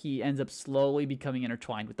 he ends up slowly becoming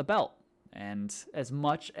intertwined with the belt. And as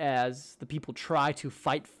much as the people try to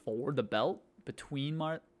fight for the belt between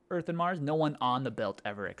Earth and Mars, no one on the belt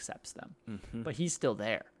ever accepts them. But he's still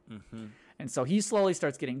there. And so he slowly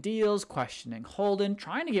starts getting deals, questioning Holden,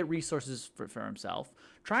 trying to get resources for himself,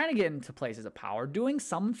 trying to get into places of power, doing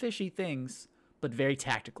some fishy things, but very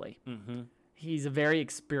tactically. He's a very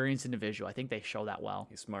experienced individual. I think they show that well.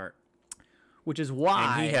 He's smart. Which is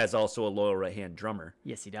why... And he has also a loyal right-hand drummer.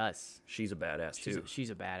 Yes, he does. She's a badass, too.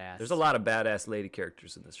 She's a badass. There's a lot of badass lady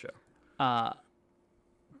characters in this show.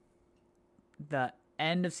 The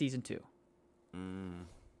end of season 2.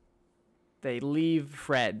 They leave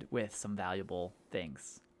Fred with some valuable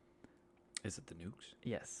things. Is it the nukes?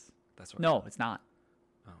 Yes. That's what No, it's not.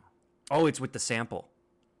 Oh, it's with the sample.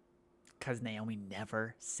 Because Naomi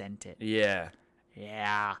never sent it. Yeah.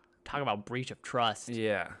 Yeah. Talk about breach of trust.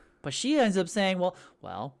 Yeah. But she ends up saying,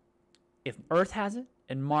 well, if Earth has it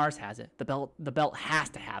and Mars has it, the belt has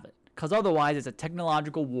to have it. Because otherwise it's a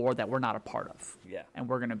technological war that we're not a part of. Yeah. And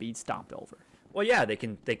we're going to be stomped over. Well, yeah, they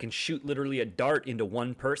can shoot literally a dart into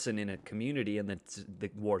one person in a community, and then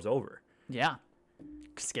the war's over. Yeah.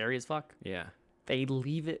 Scary as fuck. Yeah. They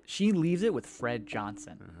leave it. She leaves it with Fred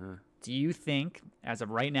Johnson. Do you think, as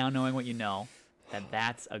of right now, knowing what you know, that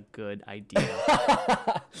that's a good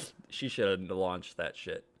idea? She should have launched that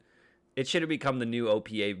shit. It should have become the new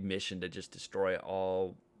OPA mission to just destroy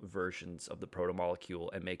all versions of the protomolecule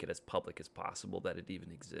and make it as public as possible that it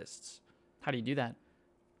even exists. How do you do that?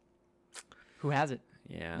 Who has it?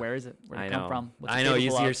 Yeah. Where is it? Where did it come from? What's it I know.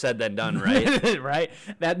 capable Easier of? said than done, right? Right.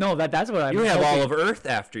 That's what I'm. You have hoping. all of Earth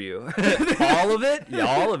after you. All of it? Yeah,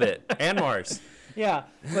 all of it. And Mars. Yeah,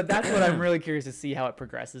 but that's what I'm really curious to see how it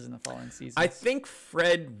progresses in the following season. I think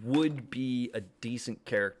Fred would be a decent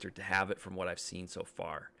character to have it from what I've seen so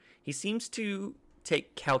far. He seems to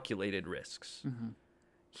take calculated risks.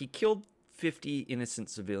 He killed 50 innocent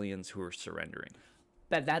civilians who were surrendering.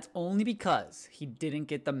 That's only because he didn't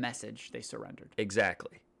get the message they surrendered.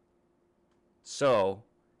 Exactly. So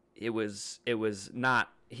it was not,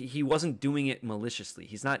 he wasn't doing it maliciously.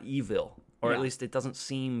 He's not evil, or at least it doesn't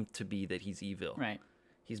seem to be that he's evil. Right.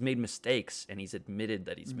 He's made mistakes, and he's admitted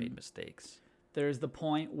that he's made mistakes. There's the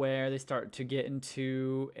point where they start to get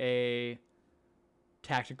into a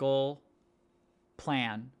tactical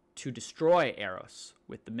plan to destroy Eros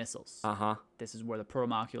with the missiles. This is where the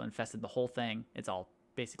protomolecule infested the whole thing. It's all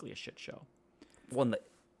basically a shit show. When the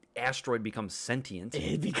asteroid becomes sentient.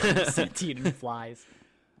 It becomes sentient and flies.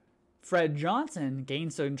 Fred Johnson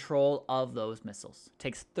gains control of those missiles.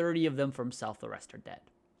 Takes 30 of them for himself. The rest are dead.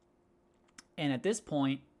 And at this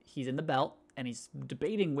point, he's in the belt, and he's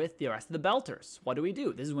debating with the rest of the belters. What do we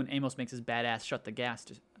do? This is when Amos makes his badass shut the gas.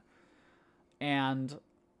 And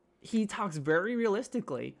he talks very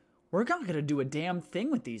realistically. We're not going to do a damn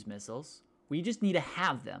thing with these missiles. We just need to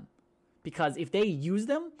have them. Because if they use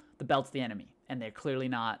them, the belt's the enemy. And they're clearly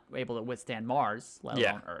not able to withstand Mars, let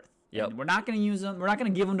alone Earth. And we're not going to use them. We're not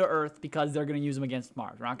going to give them to Earth because they're going to use them against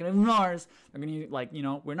Mars. We're not going to use Mars. They're going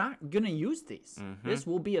to, we're not going to use these. This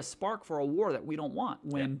will be a spark for a war that we don't want.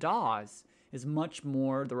 When Dawes is much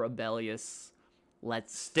more the rebellious,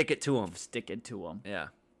 let's stick it to them. Stick it to them. Yeah.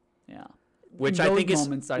 Yeah. which in I those think is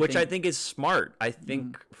moments, I think is smart. I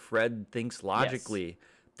think Fred thinks logically.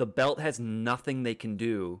 The belt has nothing they can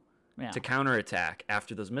do Yeah. to counterattack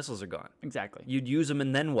after those missiles are gone. Exactly. You'd use them,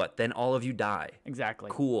 and then what? Then all of you die. Exactly.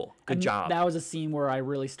 Cool. Good And job. That was a scene where I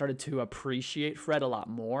really started to appreciate Fred a lot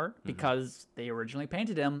more because they originally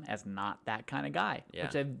painted him as not that kind of guy, Yeah.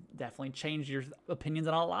 which have definitely changed your opinions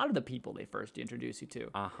on a lot of the people they first introduce you to.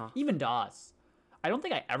 Uh-huh. Even Dawes. I don't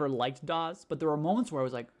think I ever liked Dawes, but there were moments where I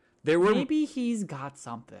was like, There were. maybe he's got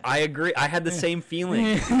something. I agree. I had the same feeling.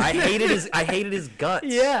 I hated his guts.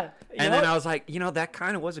 Yeah. And then I was like, that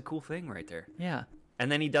kind of was a cool thing right there. Yeah.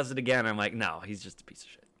 And then he does it again. I'm like, no, he's just a piece of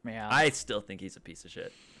shit. Yeah. I still think he's a piece of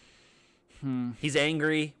shit. He's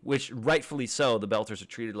angry, which rightfully so. The Belters are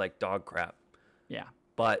treated like dog crap. Yeah.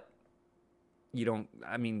 But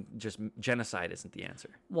just genocide isn't the answer.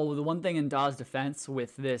 Well, the one thing in Dawes' defense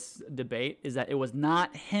with this debate is that it was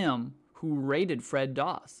not him who raided Fred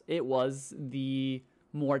Dawes. It was the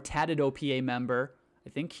more tatted OPA member. I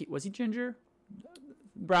think was he ginger?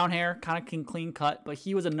 Brown hair, kind of clean cut, but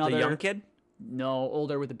he was another. The young kid? No,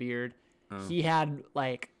 older with a beard. He had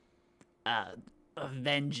like a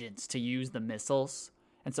vengeance to use the missiles,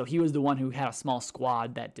 and so he was the one who had a small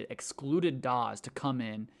squad that excluded Dawes to come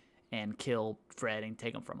in and kill Fred and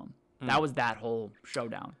take him from him. That was that whole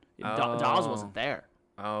showdown. Dawes wasn't there.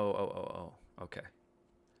 Oh. Okay.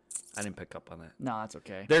 I didn't pick up on that. No, that's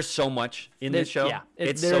okay. There's so much in this show. Yeah,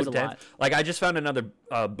 it's there's so a dense. lot. Like I just found another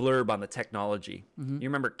blurb on the technology. You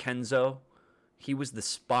remember Kenzo? He was the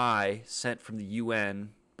spy sent from the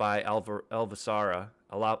UN by Alvasara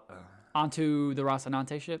Onto the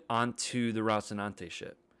Rocinante ship? onto the Rocinante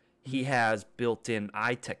ship. He has built-in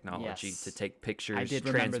eye technology Yes. to take pictures, I did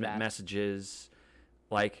remember transmit that. messages.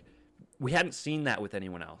 Like we hadn't seen that with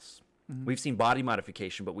anyone else. We've seen body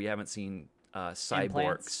modification, but we haven't seen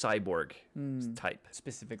Implants? cyborg type.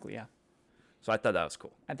 Specifically, yeah. So I thought that was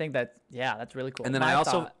cool. I think that's really cool. And then My I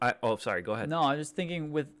also, thought- sorry, go ahead. No, I was just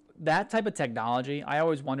thinking with that type of technology, I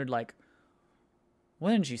always wondered, like,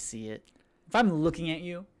 why didn't you see it? If I'm looking at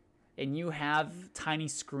you and you have tiny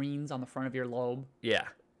screens on the front of your lobe, Yeah,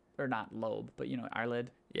 or not lobe, but,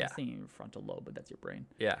 eyelid. Yeah. I was thinking your frontal lobe, but that's your brain.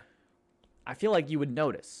 yeah. I feel like you would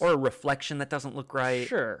notice. Or a reflection that doesn't look right.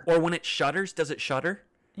 Sure. Or when it shudders, does it shudder?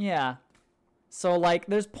 Yeah. So, like,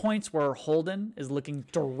 there's points where Holden is looking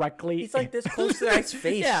directly. He's like this close to that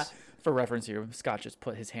face. Yeah. For reference here, Scott just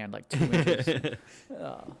put his hand like 2 inches.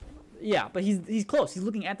 Yeah, but he's close. He's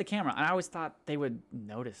looking at the camera, and I always thought they would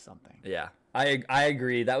notice something. Yeah, I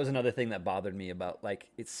agree. That was another thing that bothered me about, like,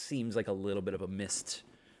 it seems like a little bit of a missed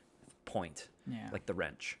point. Yeah. Like the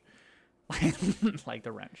wrench. Like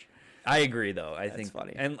the wrench. I agree, though. I think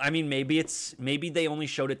funny. And I mean, maybe they only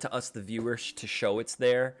showed it to us, the viewers, to show it's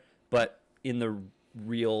there, but in the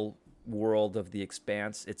real world of the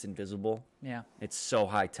Expanse, it's invisible. Yeah. It's so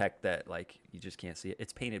high tech that, like, you just can't see it.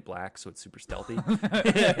 It's painted black, so it's super stealthy.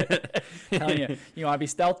 Telling you, you want to be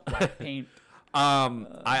stealth? Black paint.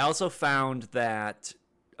 I also found that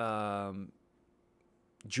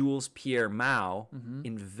Jules Pierre Mao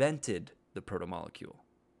invented the protomolecule.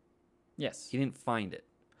 Yes. He didn't find it.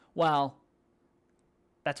 Well,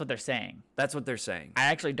 that's what they're saying. That's what they're saying. I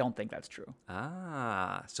actually don't think that's true.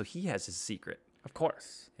 So he has his secret. Of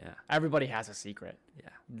course. Yeah. Everybody has a secret. Yeah.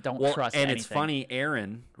 Don't Well, trust and anything. it's funny,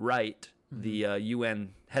 Aaron Wright, the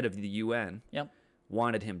UN head of the UN, Yep.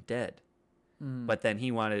 wanted him dead. But then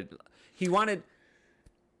he wanted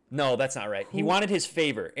no, that's not right. He wanted his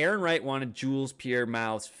favor. Aaron Wright wanted Jules Pierre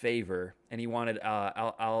Mao's favor, and he wanted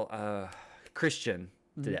Christian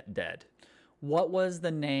dead. What was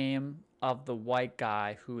the name of the white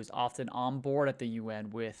guy who is often on board at the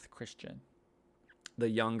UN with Christian? The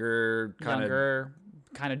younger kind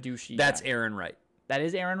of douchey. That's guy. Aaron Wright. That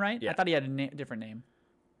is Aaron Wright? Yeah. I thought he had a different name.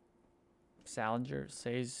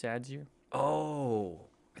 Sadzier? Oh,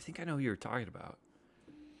 I think I know who you're talking about.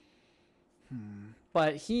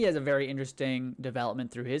 But he has a very interesting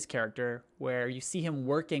development through his character where you see him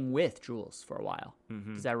working with Jules for a while.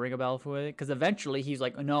 Does that ring a bell for it? Because eventually he's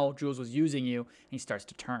like, oh, no, Jules was using you, and he starts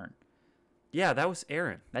to turn. Yeah, that was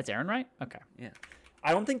Aaron. That's Aaron, right? Okay. Yeah.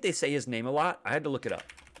 I don't think they say his name a lot. I had to look it up.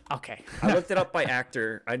 Okay. I looked it up by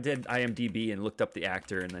actor. I did IMDb and looked up the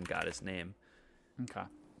actor and then got his name. Okay.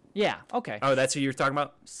 Yeah, okay. Oh, that's who you're talking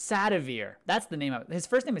about? Sadavir. That's the name of it. His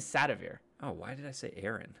first name is Sadavir Oh, why did I say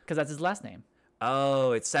Aaron? because that's his last name.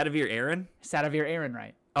 Oh, it's Sadavir Aaron? Sadavir Aaron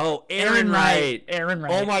Wright. Oh, Aaron Wright. Aaron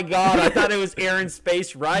Wright. Oh my God, I thought it was Aaron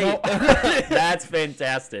Space Wright. That's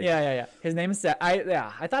fantastic. Yeah. His name is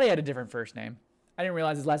I thought he had a different first name. I didn't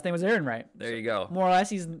realize his last name was Aaron Wright. There you go. More or less,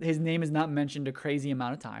 his name is not mentioned a crazy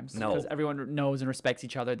amount of times. No. Because everyone knows and respects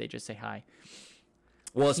each other. They just say hi.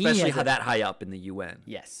 Well, He especially has a- that high up in the UN.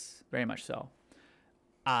 Yes, very much so.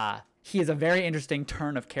 He has a very interesting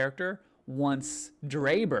turn of character once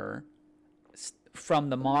Draber from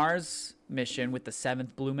the Mars mission with the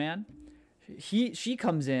seventh Blue Man. She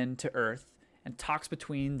comes in to Earth and talks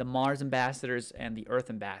between the Mars ambassadors and the Earth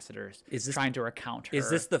ambassadors, trying to recount her. Is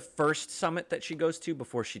this the first summit that she goes to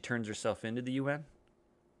before she turns herself into the UN?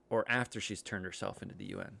 Or after she's turned herself into the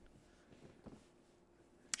UN?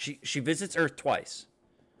 She visits Earth twice.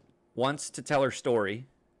 Once to tell her story,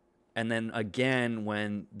 and then again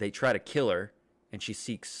when they try to kill her and she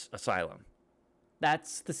seeks asylum.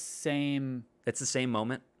 That's the same. It's the same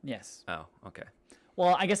moment? Yes. Oh, okay.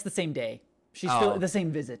 Well, I guess the same day. She's still the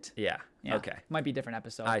same visit. Yeah. Yeah. Okay. Might be a different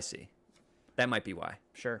episode. I see. That might be why.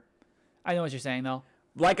 Sure. I know what you're saying, though.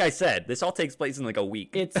 Like I said, this all takes place in like a week.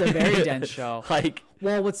 It's a very dense show. Like,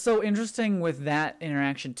 well, what's so interesting with that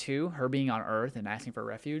interaction too, her being on Earth and asking for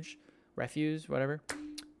refuse, whatever.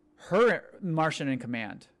 Her Martian in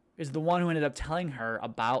command is the one who ended up telling her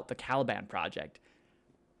about the Caliban project.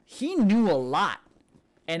 He knew a lot,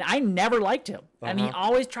 and I never liked him. And he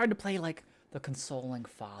always tried to play like the consoling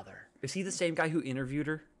father. is he the same guy who interviewed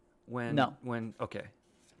her when? No. Okay.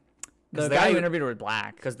 The guy who interviewed her was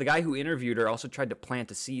black. Because the guy who interviewed her also tried to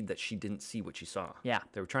plant a seed that she didn't see what she saw. Yeah.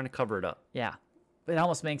 They were trying to cover it up. Yeah. It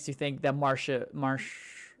almost makes you think that Mars, the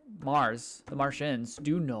Martians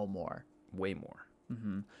do know more. Way more.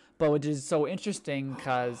 But which is so interesting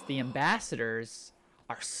because the ambassadors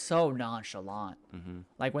are so nonchalant.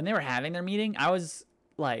 Like when they were having their meeting, I was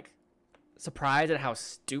like surprised at how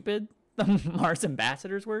stupid the Mars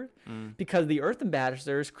ambassadors were. Because the Earth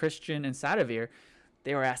ambassadors, Christian and Sadovir,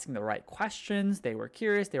 they were asking the right questions. They were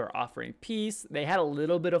curious. They were offering peace. They had a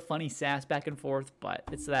little bit of funny sass back and forth, but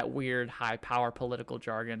it's that weird high power political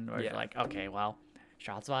jargon where you're like, okay, well,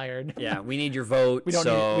 shots fired. Yeah, we need your vote. We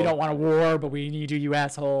don't want a war, but we need you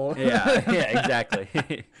asshole. Yeah, yeah, exactly.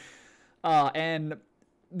 And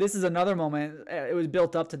this is another moment. It was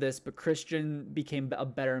built up to this, but Christian became a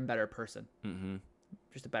better and better person.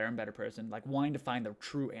 Just a better and better person, like wanting to find the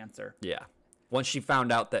true answer. Yeah. Once she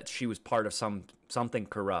found out that she was part of something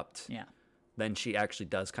corrupt, Yeah. then she actually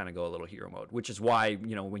does kind of go a little hero mode, which is why,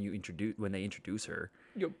 you know, when they introduce her.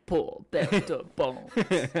 You pull Delta bones.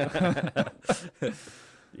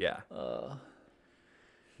 Yeah.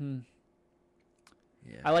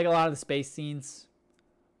 I like a lot of the space scenes,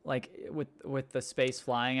 like with the space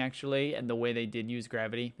flying actually, and the way they did use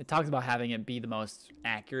gravity. It talks about having it be the most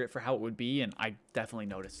accurate for how it would be, and I definitely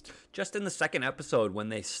noticed. Just in the second episode, when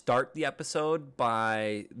they start the episode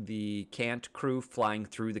by the Cant crew flying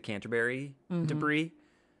through the Canterbury debris,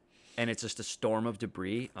 and it's just a storm of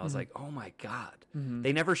debris, I was like, oh my God.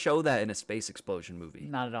 They never show that in a space explosion movie.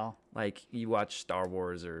 Not at all. Like, you watch Star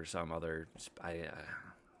Wars or some other,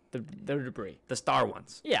 The debris. the Star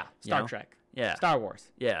ones. Yeah. Star know? Trek. Yeah. Star Wars.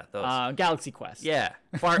 Yeah, those. Galaxy Quest. Yeah,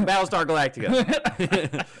 Battlestar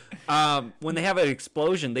Galactica. When they have an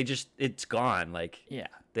explosion, it's gone. Like, Yeah.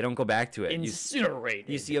 they don't go back to it. Incinerated.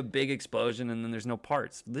 You see a big explosion and then there's no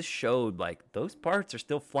parts. This showed like those parts are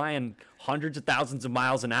still flying hundreds of thousands of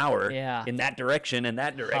miles an hour. Yeah. In that direction, and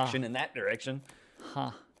that direction, and that direction.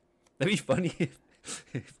 Huh. That'd be funny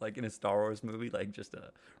if like in a Star Wars movie, like just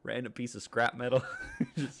a random piece of scrap metal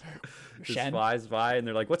just Shed? flies by, and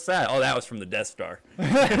they're like, "What's that?" Oh, that was from the Death Star. You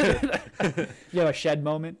have a shed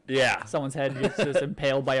moment. Yeah. Someone's head gets just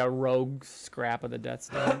impaled by a rogue scrap of the Death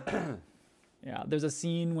Star. Yeah, there's a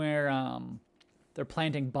scene where they're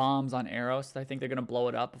planting bombs on Eros. I think they're gonna blow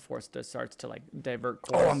it up before it starts to like divert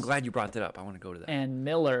course. Oh, I'm glad you brought that up. I want to go to that. And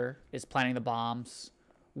Miller is planting the bombs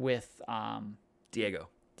with Diego.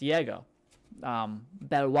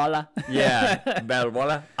 Belwala. Yeah,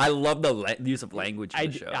 Balboa. I love the use of language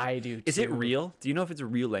in the show. I do. Is it too. real? Do you know if it's a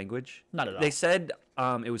real language? Not at all. They said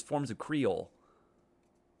it was forms of Creole,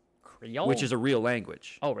 Creole? which is a real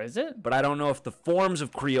language. Oh, is it? But I don't know if the forms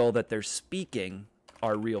of Creole that they're speaking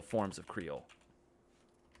are real forms of Creole.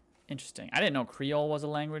 Interesting. I didn't know Creole was a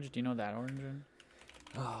language. Do you know that origin?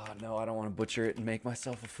 Oh, no, I don't want to butcher it and make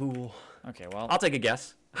myself a fool. Okay, well, I'll take a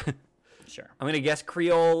guess. sure. I'm going to guess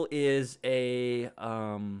Creole is a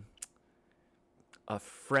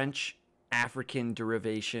French African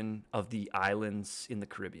derivation of the islands in the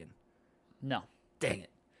Caribbean. No. Dang it.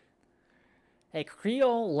 A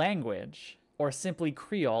Creole language, or simply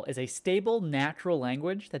Creole, is a stable, natural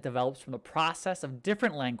language that develops from the process of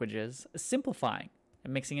different languages simplifying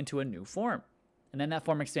and mixing into a new form. And then that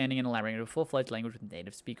form expanding and elaborating into a full-fledged language with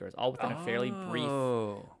native speakers, all within a fairly brief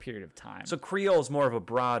period of time. So Creole is more of a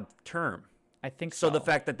broad term. I think So so. the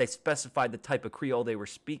fact that they specified the type of Creole they were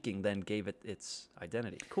speaking then gave it its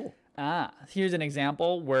identity. Cool. Here's an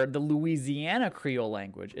example where the Louisiana Creole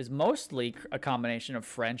language is mostly a combination of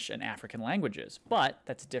French and African languages, but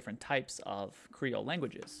that's different types of Creole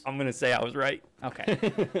languages. I'm gonna say I was right. Okay.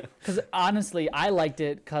 Because honestly, I liked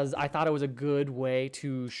it because I thought it was a good way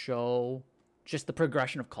to show just the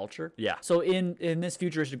progression of culture. Yeah. So in this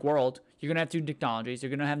futuristic world, you're going to have new technologies, you're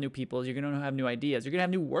going to have new peoples, you're going to have new ideas, you're going to have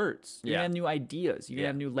new words, you're going to have new ideas, you're going to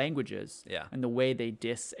have new languages, Yeah. and the way they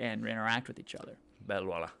and interact with each other.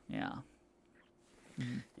 Belwala. Yeah.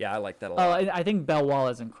 Yeah, I like that a Oh, lot. I think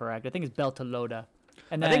Belwala isn't correct. I think it's Beltaloda.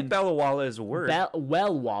 And I then think Bellawala is a word.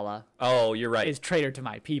 Wellwala Oh, you're right. is traitor to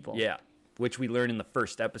my people. Yeah, which we learned in the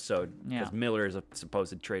first episode because Yeah. Miller is a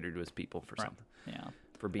supposed traitor to his people for something, Yeah.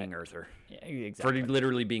 for being Earther, Yeah, for exactly.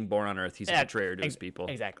 literally being born on Earth. He's a betrayer to his people.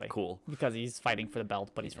 Exactly. Cool. Because he's fighting for the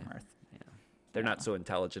belt, but he's from Earth. They're not so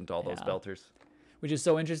intelligent, all those Yeah. Belters. Which is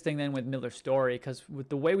so interesting then with Miller's story, because with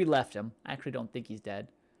the way we left him, I actually don't think he's dead.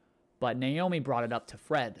 But Naomi brought it up to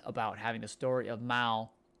Fred about having the story of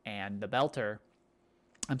Mao and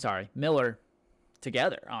Miller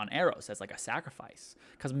together on Eros as like a sacrifice.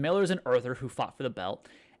 Because Miller's an Earther who fought for the belt,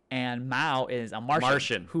 and Mao is a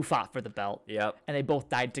Martian who fought for the belt. Yep. And they both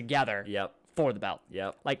died together Yep. for the belt.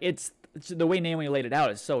 Yep. Like it's the way Naomi laid it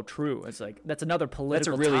out is so true. It's like that's another That's a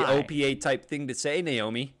political really tie. OPA type thing to say,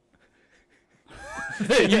 Naomi.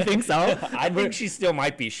 You think so? I think she still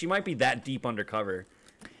might be. She might be that deep undercover.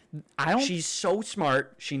 I don't. She's so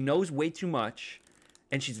smart. She knows way too much,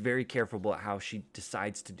 and she's very careful about how she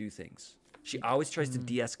decides to do things. She always tries to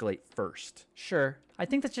de-escalate first. Sure. I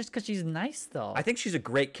think that's just because she's nice, though. I think she's a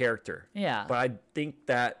great character. Yeah. But I think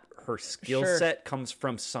that her skill Sure. set comes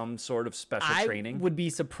from some sort of special I training. would be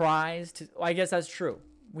surprised. Well, I guess that's true.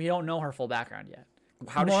 We don't know her full background yet.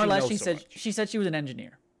 How does More she or less, know she so said much? she said she was an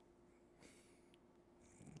engineer.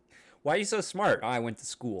 Why are you so smart? Oh, I went to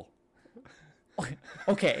school.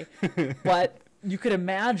 Okay, but you could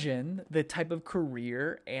imagine the type of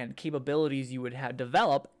career and capabilities you would have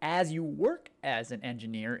develop as you work as an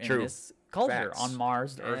engineer in True. this culture Facts. on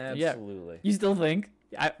Mars, Earth. Absolutely. Yeah. You still think?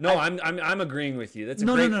 No, I'm agreeing with you. That's a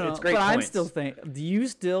No, great. no, no, It's no. great. But I'm points. still think. Do you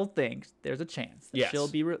still think there's a chance that Yes. she'll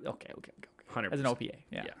be? Okay. 100%. As an OPA,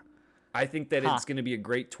 yeah. I think that Huh. it's going to be a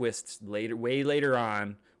great twist later, way later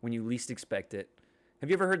on, when you least expect it. Have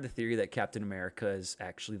you ever heard the theory that Captain America is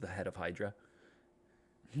actually the head of Hydra?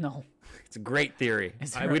 No. It's a great theory.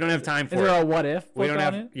 there We don't have time for Is it. there a what if? We don't book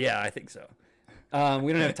on have. it? Yeah, I think so. We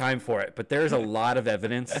don't have time for it, but there's a lot of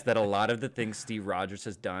evidence that a lot of the things Steve Rogers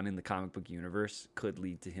has done in the comic book universe could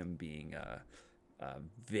lead to him being a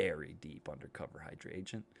very deep undercover Hydra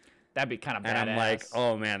agent. That'd be kind of badass. And I'm like,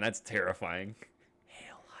 oh man, that's terrifying.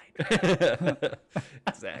 Hail Hydra.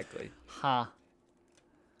 Exactly. Ha.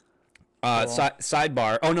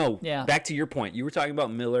 Sidebar. Oh no. Yeah. Back to your point. You were talking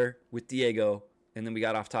about Miller with Diego, and then we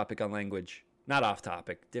got off topic on language. Not off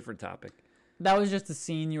topic. Different topic. That was just the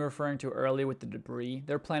scene you were referring to earlier with the debris.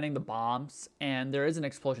 They're planting the bombs, and there is an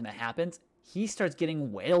explosion that happens. He starts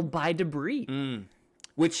getting whaled by debris.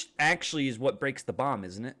 Which actually is what breaks the bomb,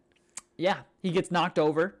 isn't it? Yeah, he gets knocked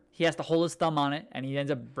over. He has to hold his thumb on it, and he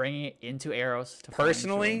ends up bringing it into Eros. To find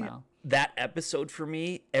Personally, Shuri Mao. that episode for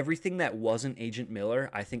me, everything that wasn't Agent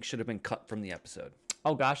Miller, I think should have been cut from the episode.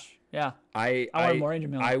 Oh gosh, yeah. I want more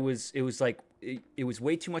Agent Miller. It was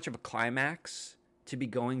way too much of a climax to be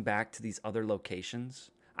going back to these other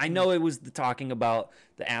locations. I know it was the talking about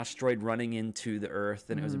the asteroid running into the Earth,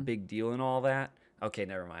 and it was a big deal and all that. Okay,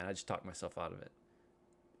 never mind. I just talked myself out of it.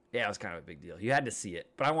 Yeah, it was kind of a big deal. You had to see it,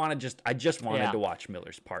 but I just wanted to watch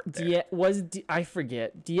Miller's part there. I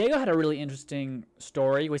forget. Diego had a really interesting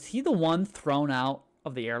story. Was he the one thrown out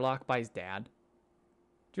of the airlock by his dad?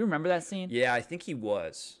 Do you remember that scene? Yeah, I think he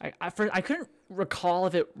was. I couldn't recall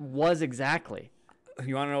if it was exactly.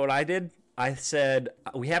 You want to know what I did? I said,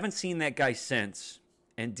 we haven't seen that guy since,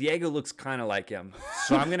 and Diego looks kind of like him,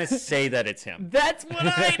 so I'm going to say that it's him. That's what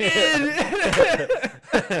I did.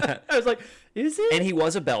 I was like, is it? And he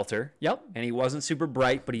was a belter. Yep. And he wasn't super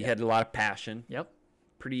bright, but he had a lot of passion. Yep.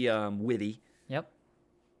 Pretty witty. Yep.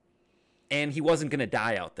 And he wasn't going to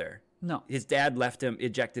die out there. No. His dad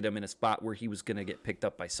ejected him in a spot where he was going to get picked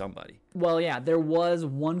up by somebody. Well, yeah, there was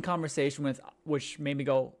one conversation which made me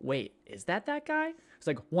go, wait, is that guy? It's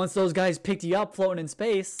like, once those guys picked you up floating in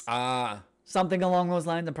space, something along those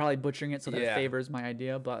lines. I'm probably butchering it so that it favors my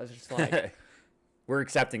idea, but it's just like, we're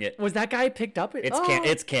accepting it. was that guy picked up?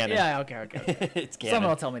 It's canon. Yeah, okay. It's canon. Someone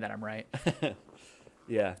will tell me that I'm right.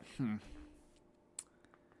 Yeah.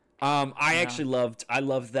 I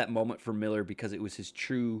loved that moment for Miller because it was his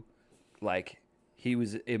true, like, he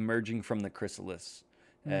was emerging from the chrysalis.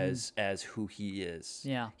 as who he is.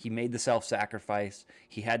 Yeah. He made the self-sacrifice.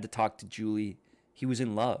 He had to talk to Julie. He was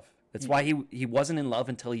in love. That's why he wasn't in love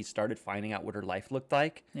until he started finding out what her life looked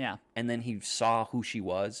like. Yeah. And then he saw who she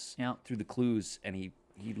was Yeah. through the clues, and he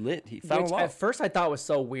fell in Which love. at first I thought was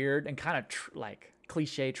so weird and kind of like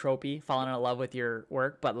cliche tropey, falling in love with your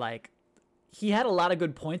work, but like he had a lot of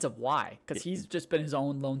good points of why, because he's just been his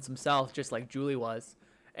own lonesome self, just like Julie was,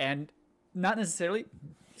 and not necessarily,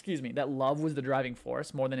 that love was the driving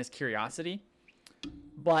force more than his curiosity,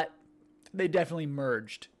 but they definitely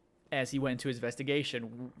merged as he went into his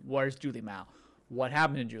investigation. Where's Julie Mao? What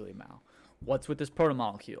happened to Julie Mao? What's with this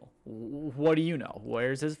protomolecule? What do you know?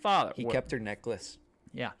 Where's his father? He kept her necklace.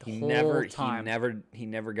 Yeah, the He whole never time. he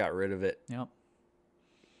never got rid of it. Yep.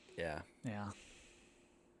 Yeah. Yeah.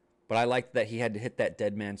 But I liked that he had to hit that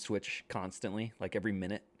dead man switch constantly, like every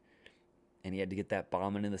minute. And he had to get that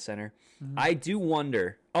bomb in the center. I do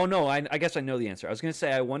wonder. Oh, no, I guess I know the answer. I was going to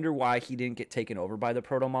say, I wonder why he didn't get taken over by the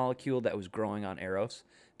proto-molecule that was growing on Eros.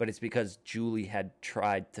 But it's because Julie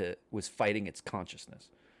was fighting its consciousness.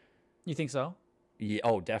 You think so? Yeah,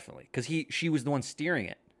 oh, definitely. Because she was the one steering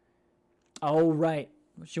it. Oh, right.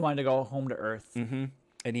 She wanted to go home to Earth. Mm-hmm.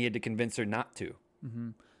 And he had to convince her not to.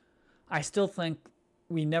 I still think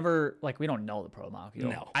we never, we don't know the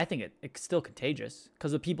protomolecule. No. I think it's still contagious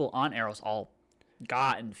because the people on Eros all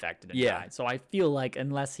got infected and Yeah. died. So I feel like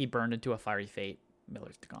unless he burned into a fiery fate,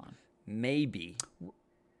 Miller's gone. Maybe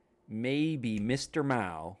Mr.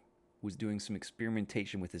 Mao was doing some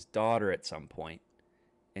experimentation with his daughter at some point,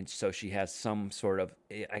 and so she has some sort of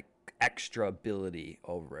extra ability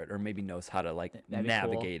over it, or maybe knows how to That'd be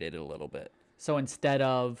navigate it a little bit. So instead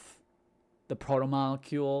of the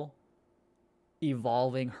protomolecule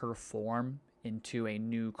evolving her form into a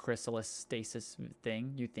new chrysalis stasis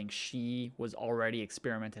thing, you think she was already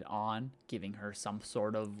experimented on, giving her some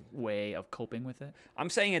sort of way of coping with it? I'm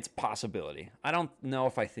saying it's a possibility. I don't know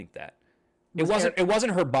if I think that. Was It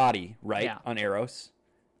wasn't her body, right? Yeah. On Eros.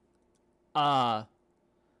 Uh,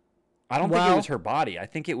 I don't think it well- was her body. I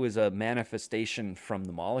think it was a manifestation from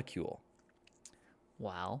the molecule.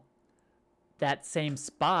 well, that same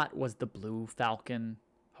spot was the Blue Falcon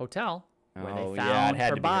Hotel where Oh, they yeah, found it had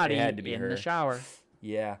her to be her. It body had to be in her. the shower.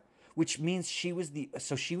 Yeah, which means she was the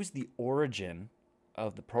origin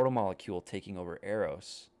of the protomolecule taking over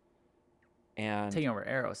Eros, and Taking over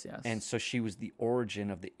Eros, yes. and so she was the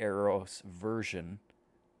origin of the Eros version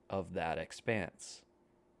of that expanse.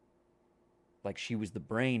 Like she was the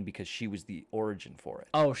brain because she was the origin for it,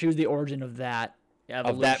 oh, she was the origin of that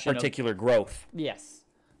evolution. of that particular growth. Yes.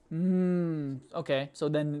 Okay, so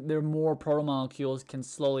then there are more protomolecules can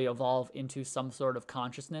slowly evolve into some sort of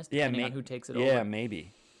consciousness depending on who takes it over. Yeah,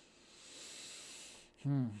 maybe.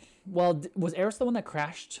 Well, was Eros the one that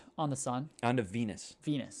crashed on the sun? Onto Venus,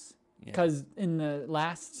 Venus. Because in the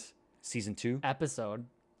last season 2. episode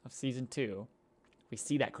of season 2, we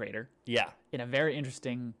see that crater Yeah, in a very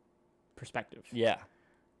interesting perspective. yeah,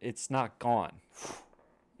 it's not gone.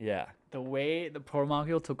 Yeah. The way the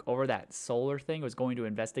protomolecule took over that solar thing, was going to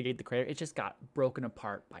investigate the crater, it just got broken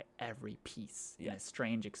apart by every piece in Yeah. a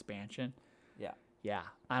strange expansion. Yeah. Yeah,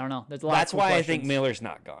 I don't know. There's a lot. That's why I think Miller's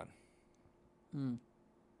not gone.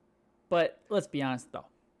 But let's be honest, though.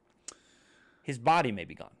 His body may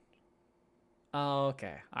be gone. Oh,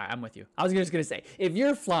 okay. All right, I'm with you. I was just gonna say, if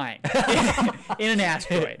you're flying in an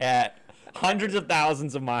asteroid At hundreds of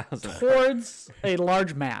thousands of miles. towards a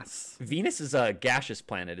large mass, Venus is a gaseous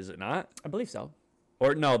planet, is it not? I believe so.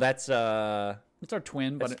 Or no, that's It's our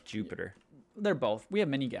twin, but Jupiter. they're both. We have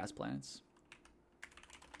many gas planets.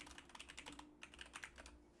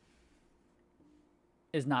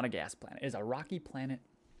 Is not a gas planet. Is a rocky planet.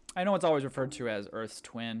 I know it's always referred to as Earth's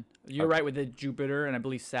twin. You're right with the Jupiter and I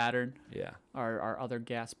believe Saturn Yeah. are other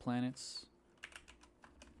gas planets.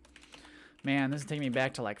 Man, this is taking me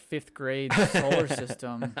back to like 5th grade solar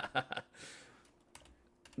system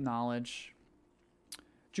knowledge.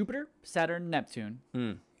 Jupiter, Saturn, Neptune,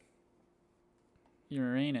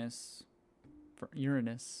 Uranus, for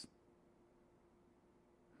Uranus.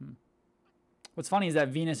 What's funny is that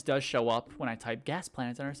Venus does show up when I type gas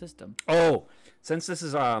planets in our system. Oh, since this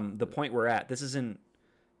is the point we're at, this is in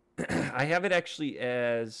I have it actually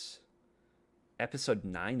as episode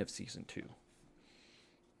 9 of season 2.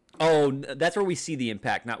 Oh, that's where we see the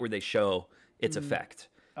impact, not where they show its effect.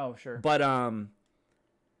 Oh, sure. But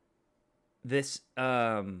this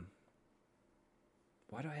why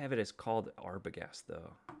do I have it as called Arbogast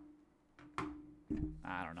though?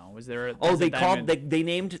 I don't know. Was there? Oh, is they it that called even- they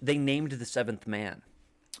named the 7th man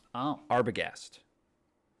Oh, Arbogast.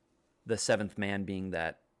 The 7th man being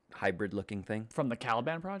that hybrid looking thing. from the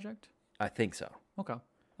Caliban project. I think so. Okay,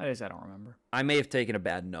 I don't remember. I may have taken a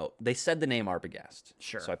bad note. They said the name Arbogast.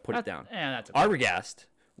 Sure. So I put it down. Yeah, that's okay. Arbogast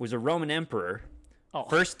was a Roman emperor, Oh.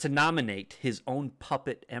 first to nominate his own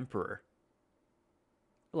puppet emperor.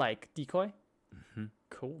 Like decoy? Mm-hmm.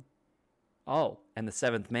 Cool. Oh. And the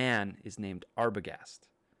seventh man is named Arbogast.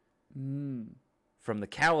 From the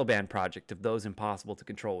Caliban project of those impossible to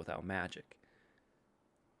control without magic.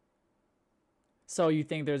 So you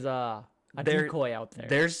think there's a decoy out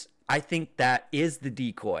there? I think that is the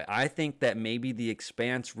decoy. I think that maybe the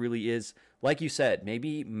Expanse really is, like you said,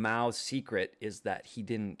 maybe Mao's secret is that he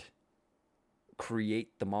didn't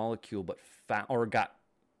create the molecule, but got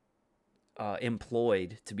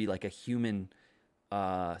employed to be like a human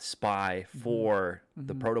spy for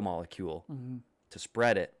the protomolecule to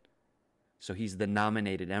spread it. So he's the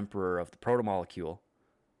nominated emperor of the protomolecule,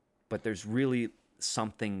 but there's really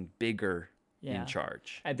something bigger in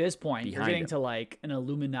charge. At this point, you're getting him. to like an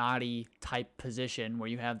Illuminati type position where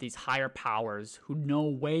you have these higher powers who know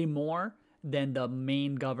way more than the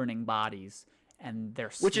main governing bodies, and they're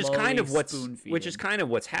which is kind of spoon-feeding.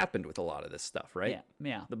 what's happened with a lot of this stuff, right?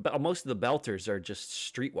 Yeah. Most of the Belters are just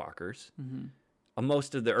streetwalkers.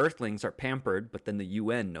 Most of the Earthlings are pampered, but then the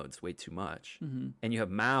UN knows way too much. And you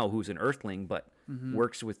have Mao, who's an Earthling, but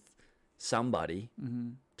works with somebody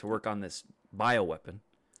to work on this bioweapon.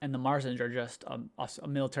 And the Martians are just a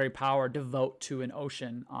military power devote to an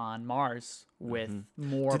ocean on Mars with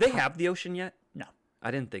more. Do they have the ocean yet? No.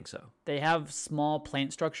 I didn't think so. They have small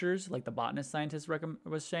plant structures, like the botanist scientist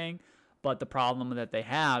was saying. But the problem that they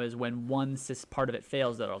have is when one part of it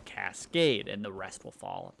fails, that'll cascade, and the rest will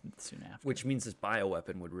fall soon after. Which means this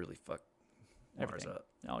bioweapon would really fuck Mars up.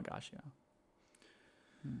 Oh, gosh,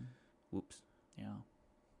 yeah. Whoops. Yeah.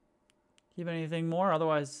 You have anything more?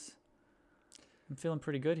 Otherwise, I'm feeling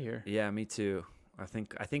pretty good here. Yeah, me too. I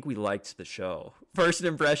think we liked the show. First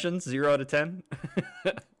impressions, 0 out of 10.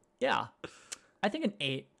 Yeah. I think an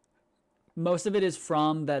 8. Most of it is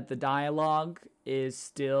from that the dialogue is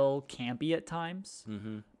still campy at times,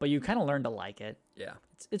 but you kind of learn to like it. Yeah.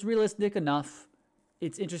 It's realistic enough.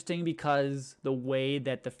 It's interesting because the way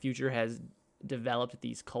that the future has developed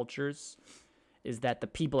these cultures is that the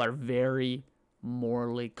people are very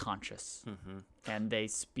morally conscious and they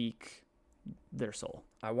speak their soul.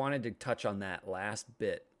 I wanted to touch on that last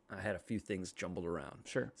bit. I had a few things jumbled around.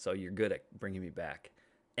 Sure. So you're good at bringing me back.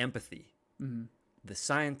 Empathy. The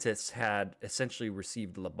scientists had essentially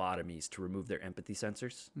received lobotomies to remove their empathy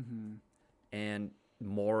sensors. And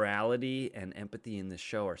morality and empathy in this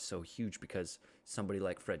show are so huge because somebody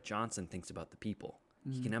like Fred Johnson thinks about the people.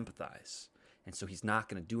 He can empathize. And so he's not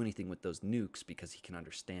going to do anything with those nukes because he can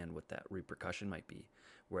understand what that repercussion might be.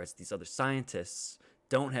 Whereas these other scientists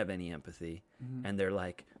don't have any empathy. And they're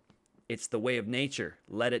like, it's the way of nature.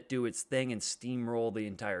 Let it do its thing and steamroll the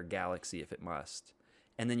entire galaxy if it must.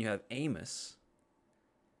 And then you have Amos.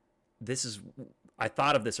 I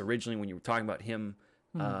thought of this originally when you were talking about him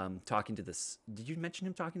talking to this. Did you mention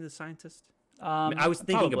him talking to the scientist? I was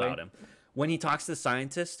thinking about him. When he talks to the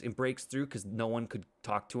scientist and breaks through because no one could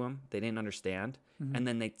talk to him, they didn't understand. And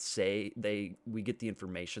then they say we get the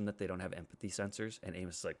information that they don't have empathy sensors. And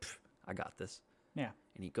Amos is like, I got this. Yeah.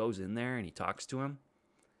 And he goes in there and he talks to him.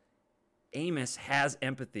 Amos has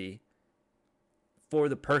empathy for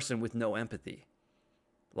the person with no empathy.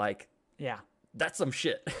 Like, Yeah. that's some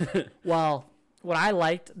shit. Well, what I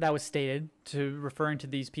liked that was stated to referring to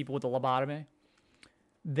these people with the lobotomy,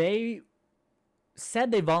 they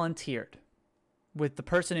said they volunteered with the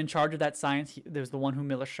person in charge of that science. There was the one who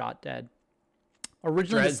Miller shot dead.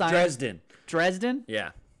 Originally, Dresden?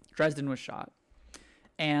 Yeah. Dresden was shot.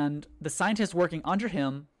 And the scientists working under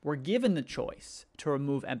him were given the choice to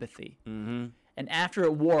remove empathy. And after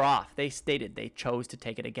it wore off, they stated they chose to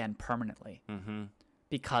take it again permanently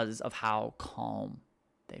because of how calm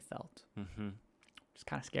they felt. It's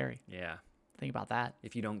kind of scary. Yeah. Think about that.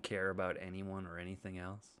 If you don't care about anyone or anything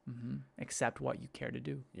else. Except what you care to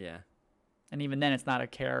do. Yeah. And even then, it's not a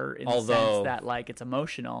care in the sense that, like, it's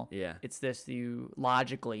emotional. Yeah. It's this, you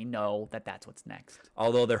logically know that that's what's next.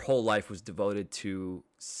 Although their whole life was devoted to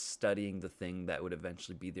studying the thing that would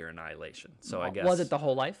eventually be their annihilation. So I guess. Was it the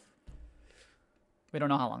whole life? We don't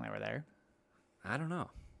know how long they were there. I don't know.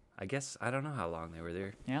 I don't know how long they were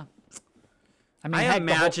there. Yeah. I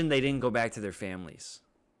imagine they didn't go back to their families.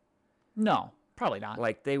 No, probably not.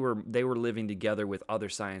 Like they were living together with other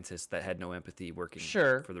scientists that had no empathy working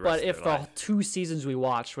Sure, for the rest but of if their the life. 2 seasons we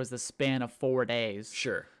watched was the span of 4 days,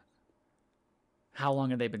 Sure. how long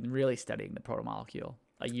have they been really studying the protomolecule?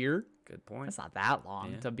 A year? Good point. That's not that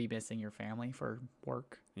long Yeah. to be missing your family for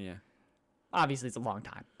work. Yeah. Obviously, it's a long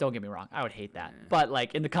time. Don't get me wrong. I would hate that. But,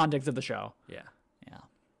 like, in the context of the show. Yeah. Yeah.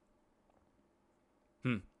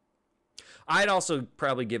 I'd also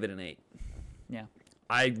probably give it an 8. Yeah.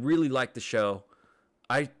 I really like the show.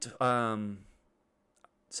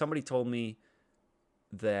 Somebody told me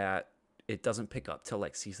that it doesn't pick up till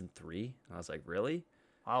like season 3. I was like, really?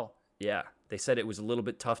 Wow. Yeah. They said it was a little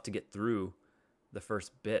bit tough to get through the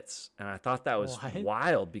first bits, and I thought that was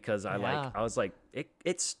wild because I was like,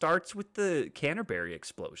 it starts with the Canterbury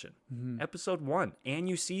explosion, episode 1, and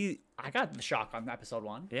you see. I got the shock on episode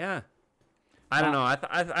 1. Yeah. I don't know.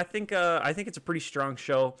 I think it's a pretty strong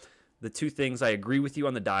show. The two things, I agree with you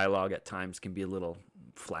on the dialogue at times can be a little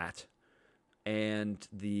flat, and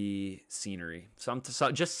the scenery.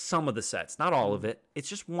 Just some of the sets, not all of it. It's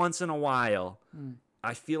just once in a while,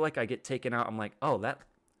 I feel like I get taken out. I'm like,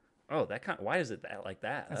 that kind. Why is it that like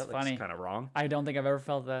that? That's that funny. Looks kind of wrong. I don't think I've ever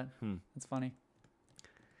felt that. That's funny.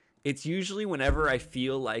 It's usually whenever I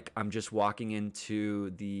feel like I'm just walking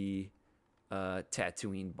into the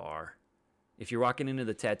Tatooine bar. If you're walking into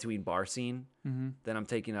the Tatooine bar scene, then I'm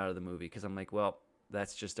taken out of the movie because I'm like, well,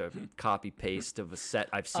 that's just a copy paste of a set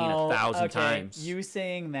I've seen 1,000 times. You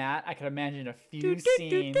saying that, I can imagine a few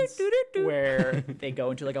scenes where they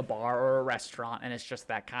go into like a bar or a restaurant and it's just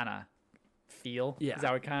that kind of feel. Yeah. Is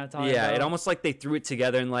that what kind of talking Yeah, about? it almost like they threw it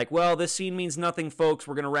together and like, well, this scene means nothing, folks.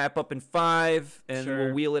 We're going to wrap up in 5 and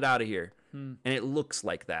we'll wheel it out of here. And it looks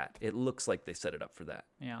like that. It looks like they set it up for that.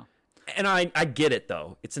 Yeah. And I get it,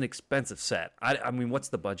 though. It's an expensive set. I mean, what's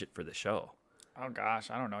the budget for the show? Oh gosh,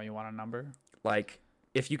 I don't know. You want a number? Like,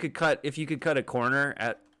 if you could cut a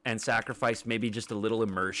corner and sacrifice maybe just a little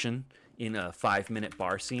immersion in a 5-minute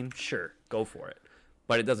bar scene, sure, go for it.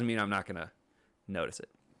 But it doesn't mean I'm not gonna notice it.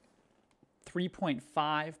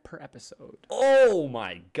 3.5 per episode. Oh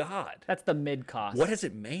my God! That's the mid cost. What has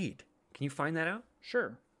it made? Can you find that out?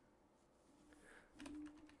 Sure.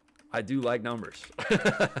 I do like numbers.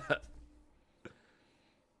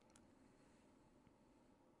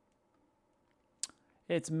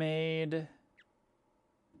 It's made.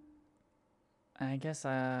 I guess.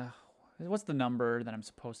 What's the number that I'm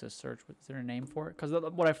supposed to search? Is there a name for it? Because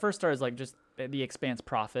what I first started is like just the Expanse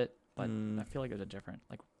profit, but I feel like there's a different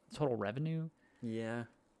like total revenue. Yeah.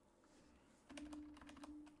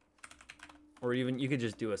 Or even you could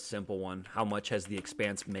just do a simple one. How much has the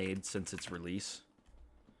Expanse made since its release?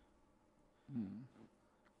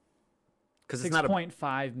 Because it's not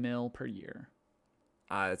 6.5 mil per year.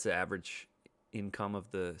 It's the average income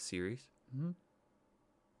of the series.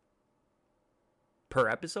 Per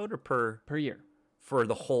episode or per year for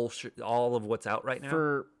the whole all of what's out right now?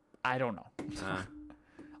 For I don't know.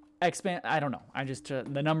 Expand. I don't know. I just the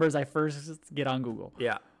numbers I first get on Google.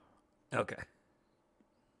 Yeah. Okay.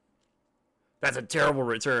 That's a terrible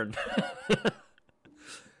return.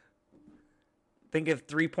 Think of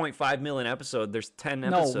 3.5 million episode. There's 10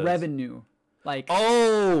 episodes. No revenue. Like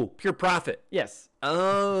pure profit. Yes.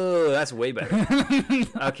 Oh, that's way better.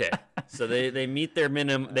 Okay, so they meet their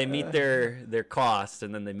minimum. They meet their cost,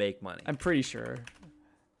 and then they make money. I'm pretty sure.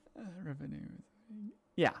 Revenue.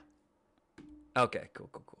 Yeah. Okay.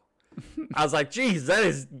 Cool. I was like, geez, that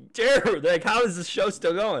is terrible. Like, how is this show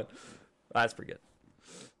still going? That's pretty good.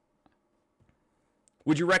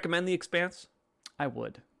 Would you recommend The Expanse? I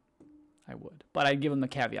would, but I'd give them the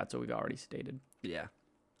caveats that we've already stated. Yeah,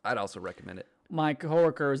 I'd also recommend it. My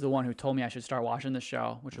coworker is the one who told me I should start watching the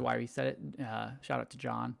show, which is why we said it. Shout out to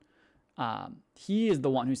John. He is the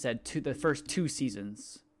one who said the first 2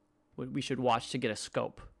 seasons we should watch to get a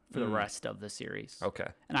scope for the rest of the series. Okay.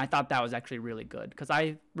 And I thought that was actually really good because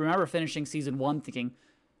I remember finishing season 1 thinking,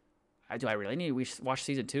 do I really need to watch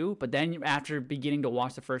season 2? But then after beginning to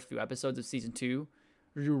watch the first few episodes of season 2,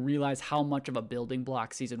 you realize how much of a building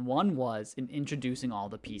block season 1 was in introducing all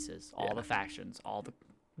the pieces, all the factions, all the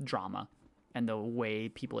drama, and the way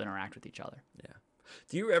people interact with each other. Yeah.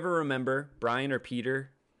 Do you ever remember Brian or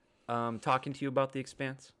Peter talking to you about The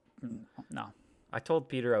Expanse? No. I told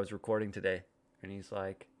Peter I was recording today, and he's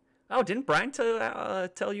like, "Oh, didn't Brian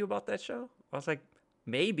tell you about that show?" I was like,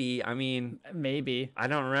 "Maybe. I mean, maybe. I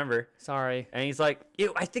don't remember." Sorry. And he's like,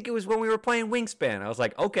 "I think it was when we were playing Wingspan." I was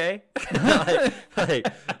like, "Okay."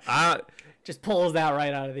 Just pulls that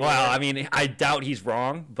right out of the air. I mean, I doubt he's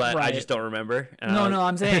wrong, but I just don't remember. No,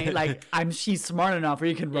 I'm saying like she's smart enough where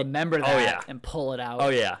you can remember that and pull it out. Oh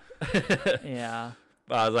yeah. Yeah.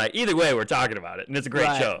 But I was like, either way, we're talking about it, and it's a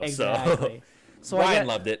great show. Exactly. So Brian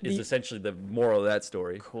loved it. Is essentially the moral of that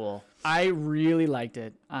story. Cool. I really liked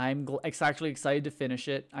it. I'm actually excited to finish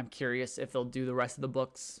it. I'm curious if they'll do the rest of the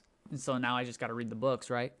books. And so now I just got to read the books,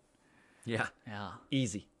 right? Yeah. Yeah.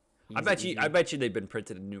 Easy. I bet you they've been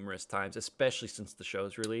printed numerous times, especially since the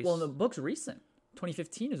show's release. Well, the book's recent.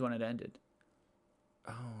 2015 is when it ended.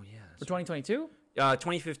 Oh yeah. For 2022?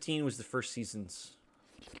 2015 was the first season's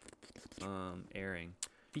airing?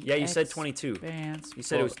 The Yeah, you said 22. Expanse You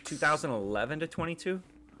said it was books. 2011 to 22?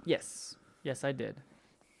 Yes. Yes, I did.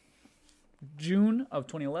 June of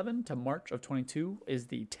 2011 to March of 22 is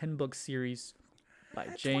the 10-book series by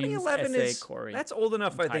James 2011 S.A. is Corey. that's old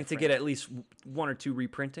enough, I Ty think, to Frank. get at least one or two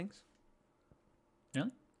reprintings. Really?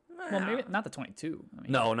 Well, maybe not the 22. I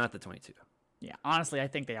mean, No, not the 22. Yeah, honestly, I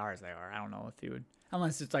think they are as they are. I don't know if you would,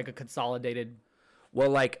 unless it's like a consolidated. Well,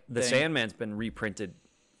 like the Thing. Sandman's been reprinted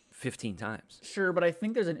 15 times, Sure, but I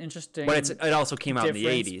think there's an interesting. but it also came out in the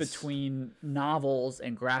difference 80s. between novels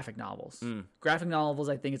and graphic novels. Graphic novels,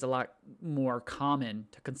 I think it's a lot more common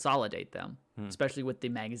to consolidate them, especially with the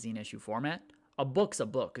magazine issue format. A book's a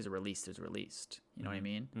book, is released is released. You know what I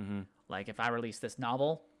mean? Mm-hmm. Like if I release this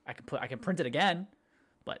novel, I can print it again,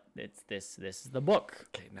 but it's this is the book.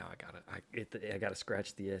 Okay, now I gotta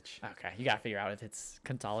scratch the itch. Okay, you gotta figure out if it's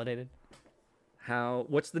consolidated.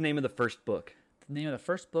 What's the name of the first book? The name of the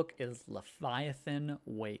first book is Leviathan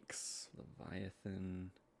Wakes.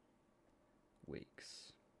 Leviathan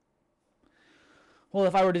Wakes. Well,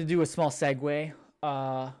 if I were to do a small segue,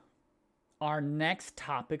 our next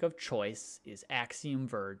topic of choice is Axiom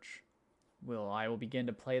Verge. I will begin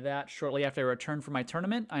to play that shortly after I return from my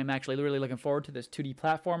tournament. I'm actually really looking forward to this 2D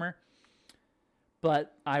platformer.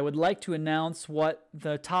 But I would like to announce what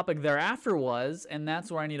the topic thereafter was, and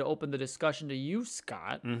that's where I need to open the discussion to you,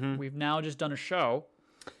 Scott. We've now just done a show.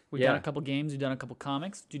 We've done a couple games. We've done a couple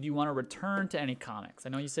comics. Did you want to return to any comics? I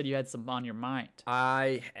know you said you had some on your mind.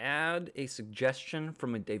 I had a suggestion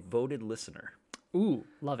from a devoted listener Ooh,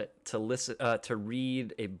 love it. to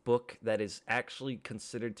read a book that is actually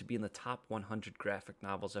considered to be in the top 100 graphic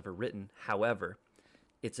novels ever written. However,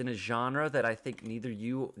 it's in a genre that I think neither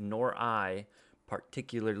you nor I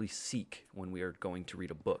particularly seek when we are going to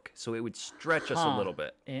read a book. So it would stretch us a little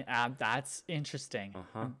bit. That's interesting.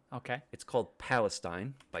 Okay. It's called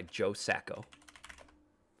Palestine by Joe Sacco.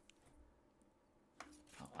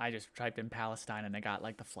 I just typed in Palestine and I got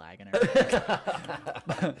like the flag and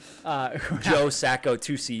everything. Joe Sacco,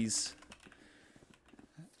 2 C's.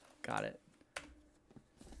 Got it.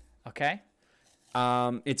 Okay.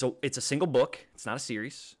 It's a single book. It's not a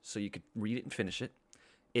series, so you could read it and finish it.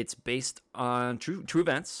 It's based on true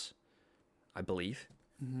events, I believe.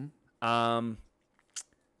 So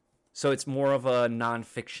it's more of a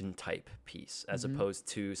nonfiction type piece as opposed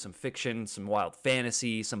to some fiction, some wild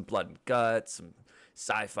fantasy, some blood and guts, some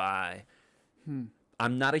sci-fi.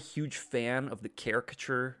 I'm not a huge fan of the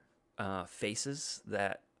caricature faces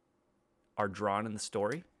that are drawn in the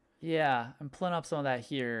story. Yeah, I'm pulling up some of that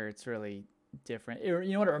here. It's really different. You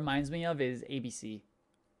know what it reminds me of is ABC,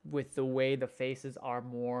 with the way the faces are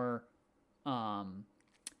more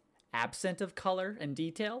absent of color and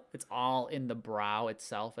detail. It's all in the brow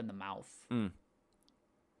itself and the mouth. You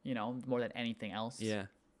know, more than anything else. Yeah.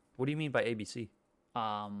 What do you mean by ABC?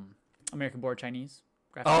 American Board Chinese.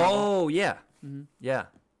 Graphic novel. Oh, yeah. Yeah.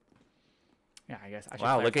 Yeah, I guess I should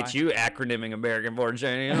Wow, look at clarify. you acronyming American Board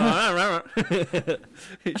Chinese.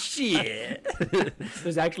 Shit.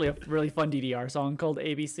 There's actually a really fun DDR song called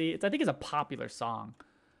ABC. I think it's a popular song.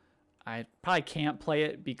 I probably can't play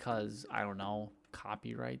it because, I don't know,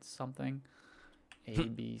 copyright something.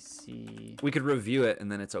 ABC. We could review it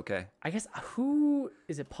and then it's okay. I guess, who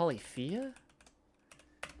is it? Polyphia?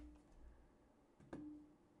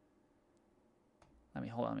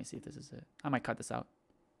 Hold on, let me see if this is it. I might cut this out.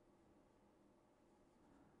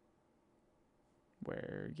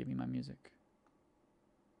 Give me my music.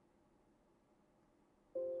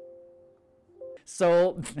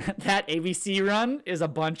 So that ABC run is a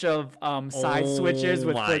bunch of side switches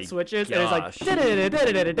with my flip switches, and it's like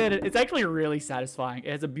it's actually really satisfying.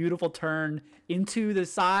 It has a beautiful turn into the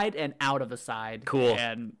side and out of the side. Cool.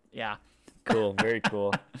 And yeah, Cool. Very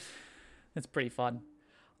cool. it's pretty fun.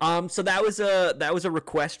 So that was a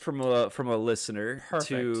request from a listener Perfect.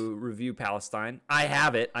 to review Palestine. I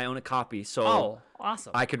have it. I own a copy, so Oh,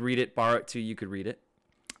 awesome. I could read it, borrow it too. You could read it.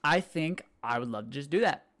 I think I would love to just do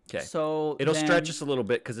that. 'Kay. So It'll then- stretch us a little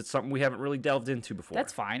bit because it's something we haven't really delved into before.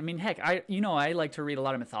 That's fine. I mean, heck, I like to read a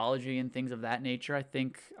lot of mythology and things of that nature. I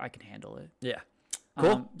think I can handle it. Yeah.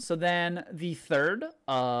 Cool. So then the 3rd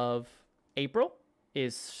of April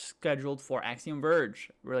is scheduled for Axiom Verge.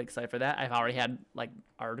 Really excited for that. I've already had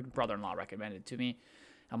our brother-in-law recommended to me,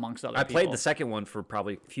 amongst other I people. played the second one for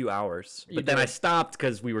probably a few hours, You but then did. I stopped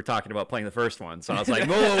because we were talking about playing the first one. So I was like,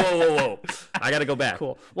 whoa. I got to go back.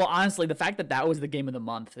 Cool. Well, honestly, the fact that that was the game of the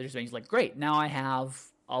month, it just makes great. Now I have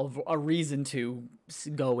a reason to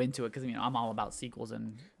go into it because I'm all about sequels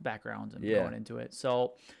and backgrounds and going into it.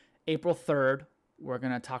 So April 3rd, we're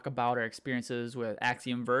going to talk about our experiences with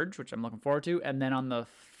Axiom Verge, which I'm looking forward to. And then on the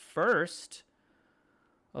 1st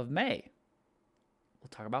of May, we'll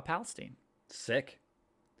talk about Palestine. Sick.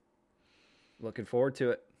 Looking forward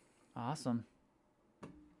to it. Awesome.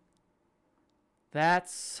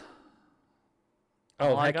 That's Oh,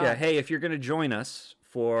 all I heck yeah. got. Hey, if you're going to join us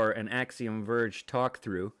for an Axiom Verge talk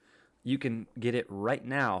through, you can get it right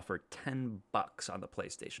now for $10 on the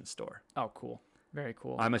PlayStation Store. Oh, cool. Very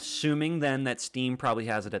cool. I'm assuming then that Steam probably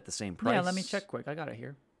has it at the same price. Yeah, let me check quick. I got it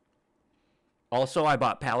here. Also, I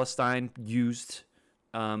bought Palestine used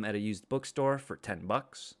at a used bookstore for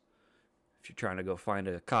 $10. If you're trying to go find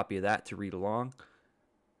a copy of that to read along.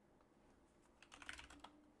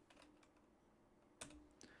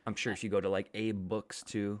 I'm sure if you go to like Abe Books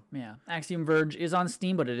too. Yeah, Axiom Verge is on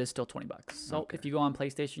Steam, but it is still $20. So Okay. if you go on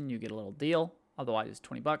PlayStation, you get a little deal. Otherwise, it's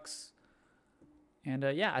 $20. And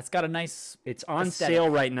yeah, it's got a nice. It's on aesthetic. sale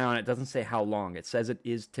right now, and it doesn't say how long. It says it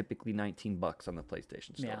is typically $19 on the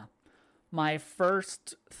PlayStation Store. Yeah. My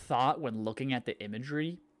first thought when looking at the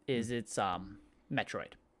imagery is it's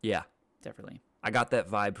Metroid. Yeah. Definitely. I got that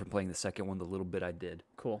vibe from playing the second one, the little bit I did.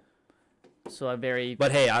 Cool. So a very.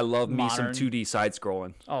 But hey, I love me some Modern. 2D side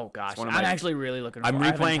scrolling. Oh gosh, one I'm of my- actually really looking. I'm I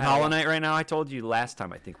haven't replaying had a Hollow lot- Knight right now. I told you last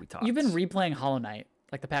time I think we talked. You've been replaying Hollow Knight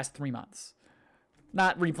like the past 3 months.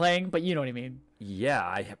 Not replaying, but you know what I mean. Yeah,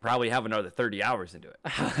 I probably have another 30 hours into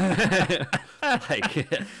it. Like,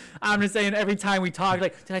 I'm just saying every time we talk,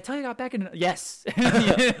 like, did I tell you I got back in? Yes.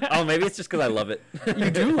 oh, maybe it's just because I love it. You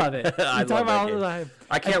do love it. You I talk love about that all the game. time.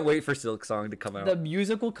 I can't wait for Silk Song to come out. The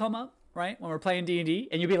music will come up, right? When we're playing D&D,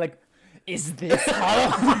 and you'll be like, is this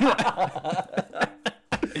Hollow?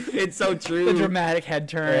 It's so true. The dramatic head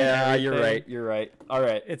turn. and Yeah, you're everything. right. You're right. All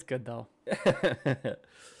right. It's good, though.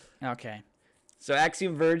 Okay. So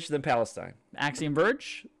Axiom Verge, then Palestine. Axiom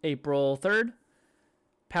Verge, April 3rd.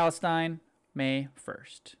 Palestine, May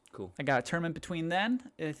 1st. Cool. I got a tournament between then.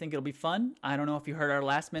 I think it'll be fun. I don't know if you heard our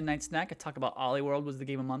last Midnight Snack. I talked about Ollie World was the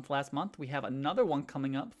game of the month last month. We have another one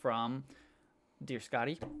coming up from Dear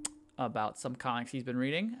Scotty about some comics he's been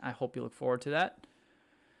reading. I hope you look forward to that.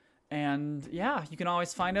 And yeah, you can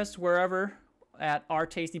always find us wherever at Our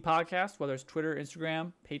Tasty Podcast, whether it's Twitter,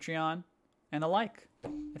 Instagram, Patreon, and the like.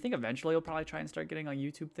 I think eventually we'll probably try and start getting a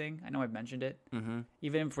YouTube thing. I know I've mentioned it. Mm-hmm.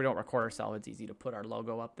 Even if we don't record ourselves, it's easy to put our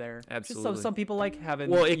logo up there. Absolutely. Just some people like having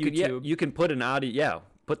Well, it YouTube. could. Yeah, you can put an audio. Yeah,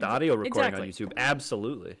 put the audio recording on Exactly. YouTube.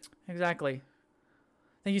 Absolutely. Exactly.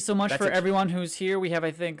 Thank you so much That's for ex- everyone who's here. We have,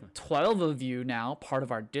 I think, 12 of you now, part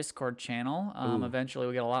of our Discord channel. Ooh. Eventually,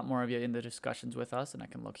 we get a lot more of you in the discussions with us, and I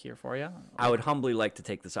can look here for you. I would humbly like to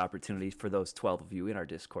take this opportunity for those 12 of you in our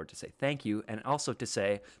Discord to say thank you, and also to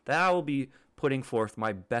say that I will be putting forth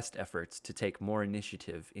my best efforts to take more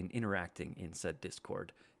initiative in interacting in said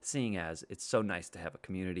Discord, seeing as it's so nice to have a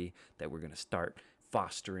community that we're going to start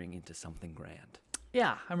fostering into something grand.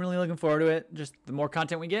 Yeah, I'm really looking forward to it. Just the more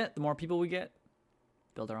content we get, the more people we get,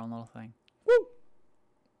 build our own little thing. Woo!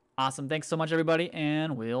 Awesome. Thanks so much, everybody,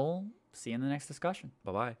 and we'll see you in the next discussion.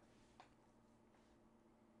 Bye-bye.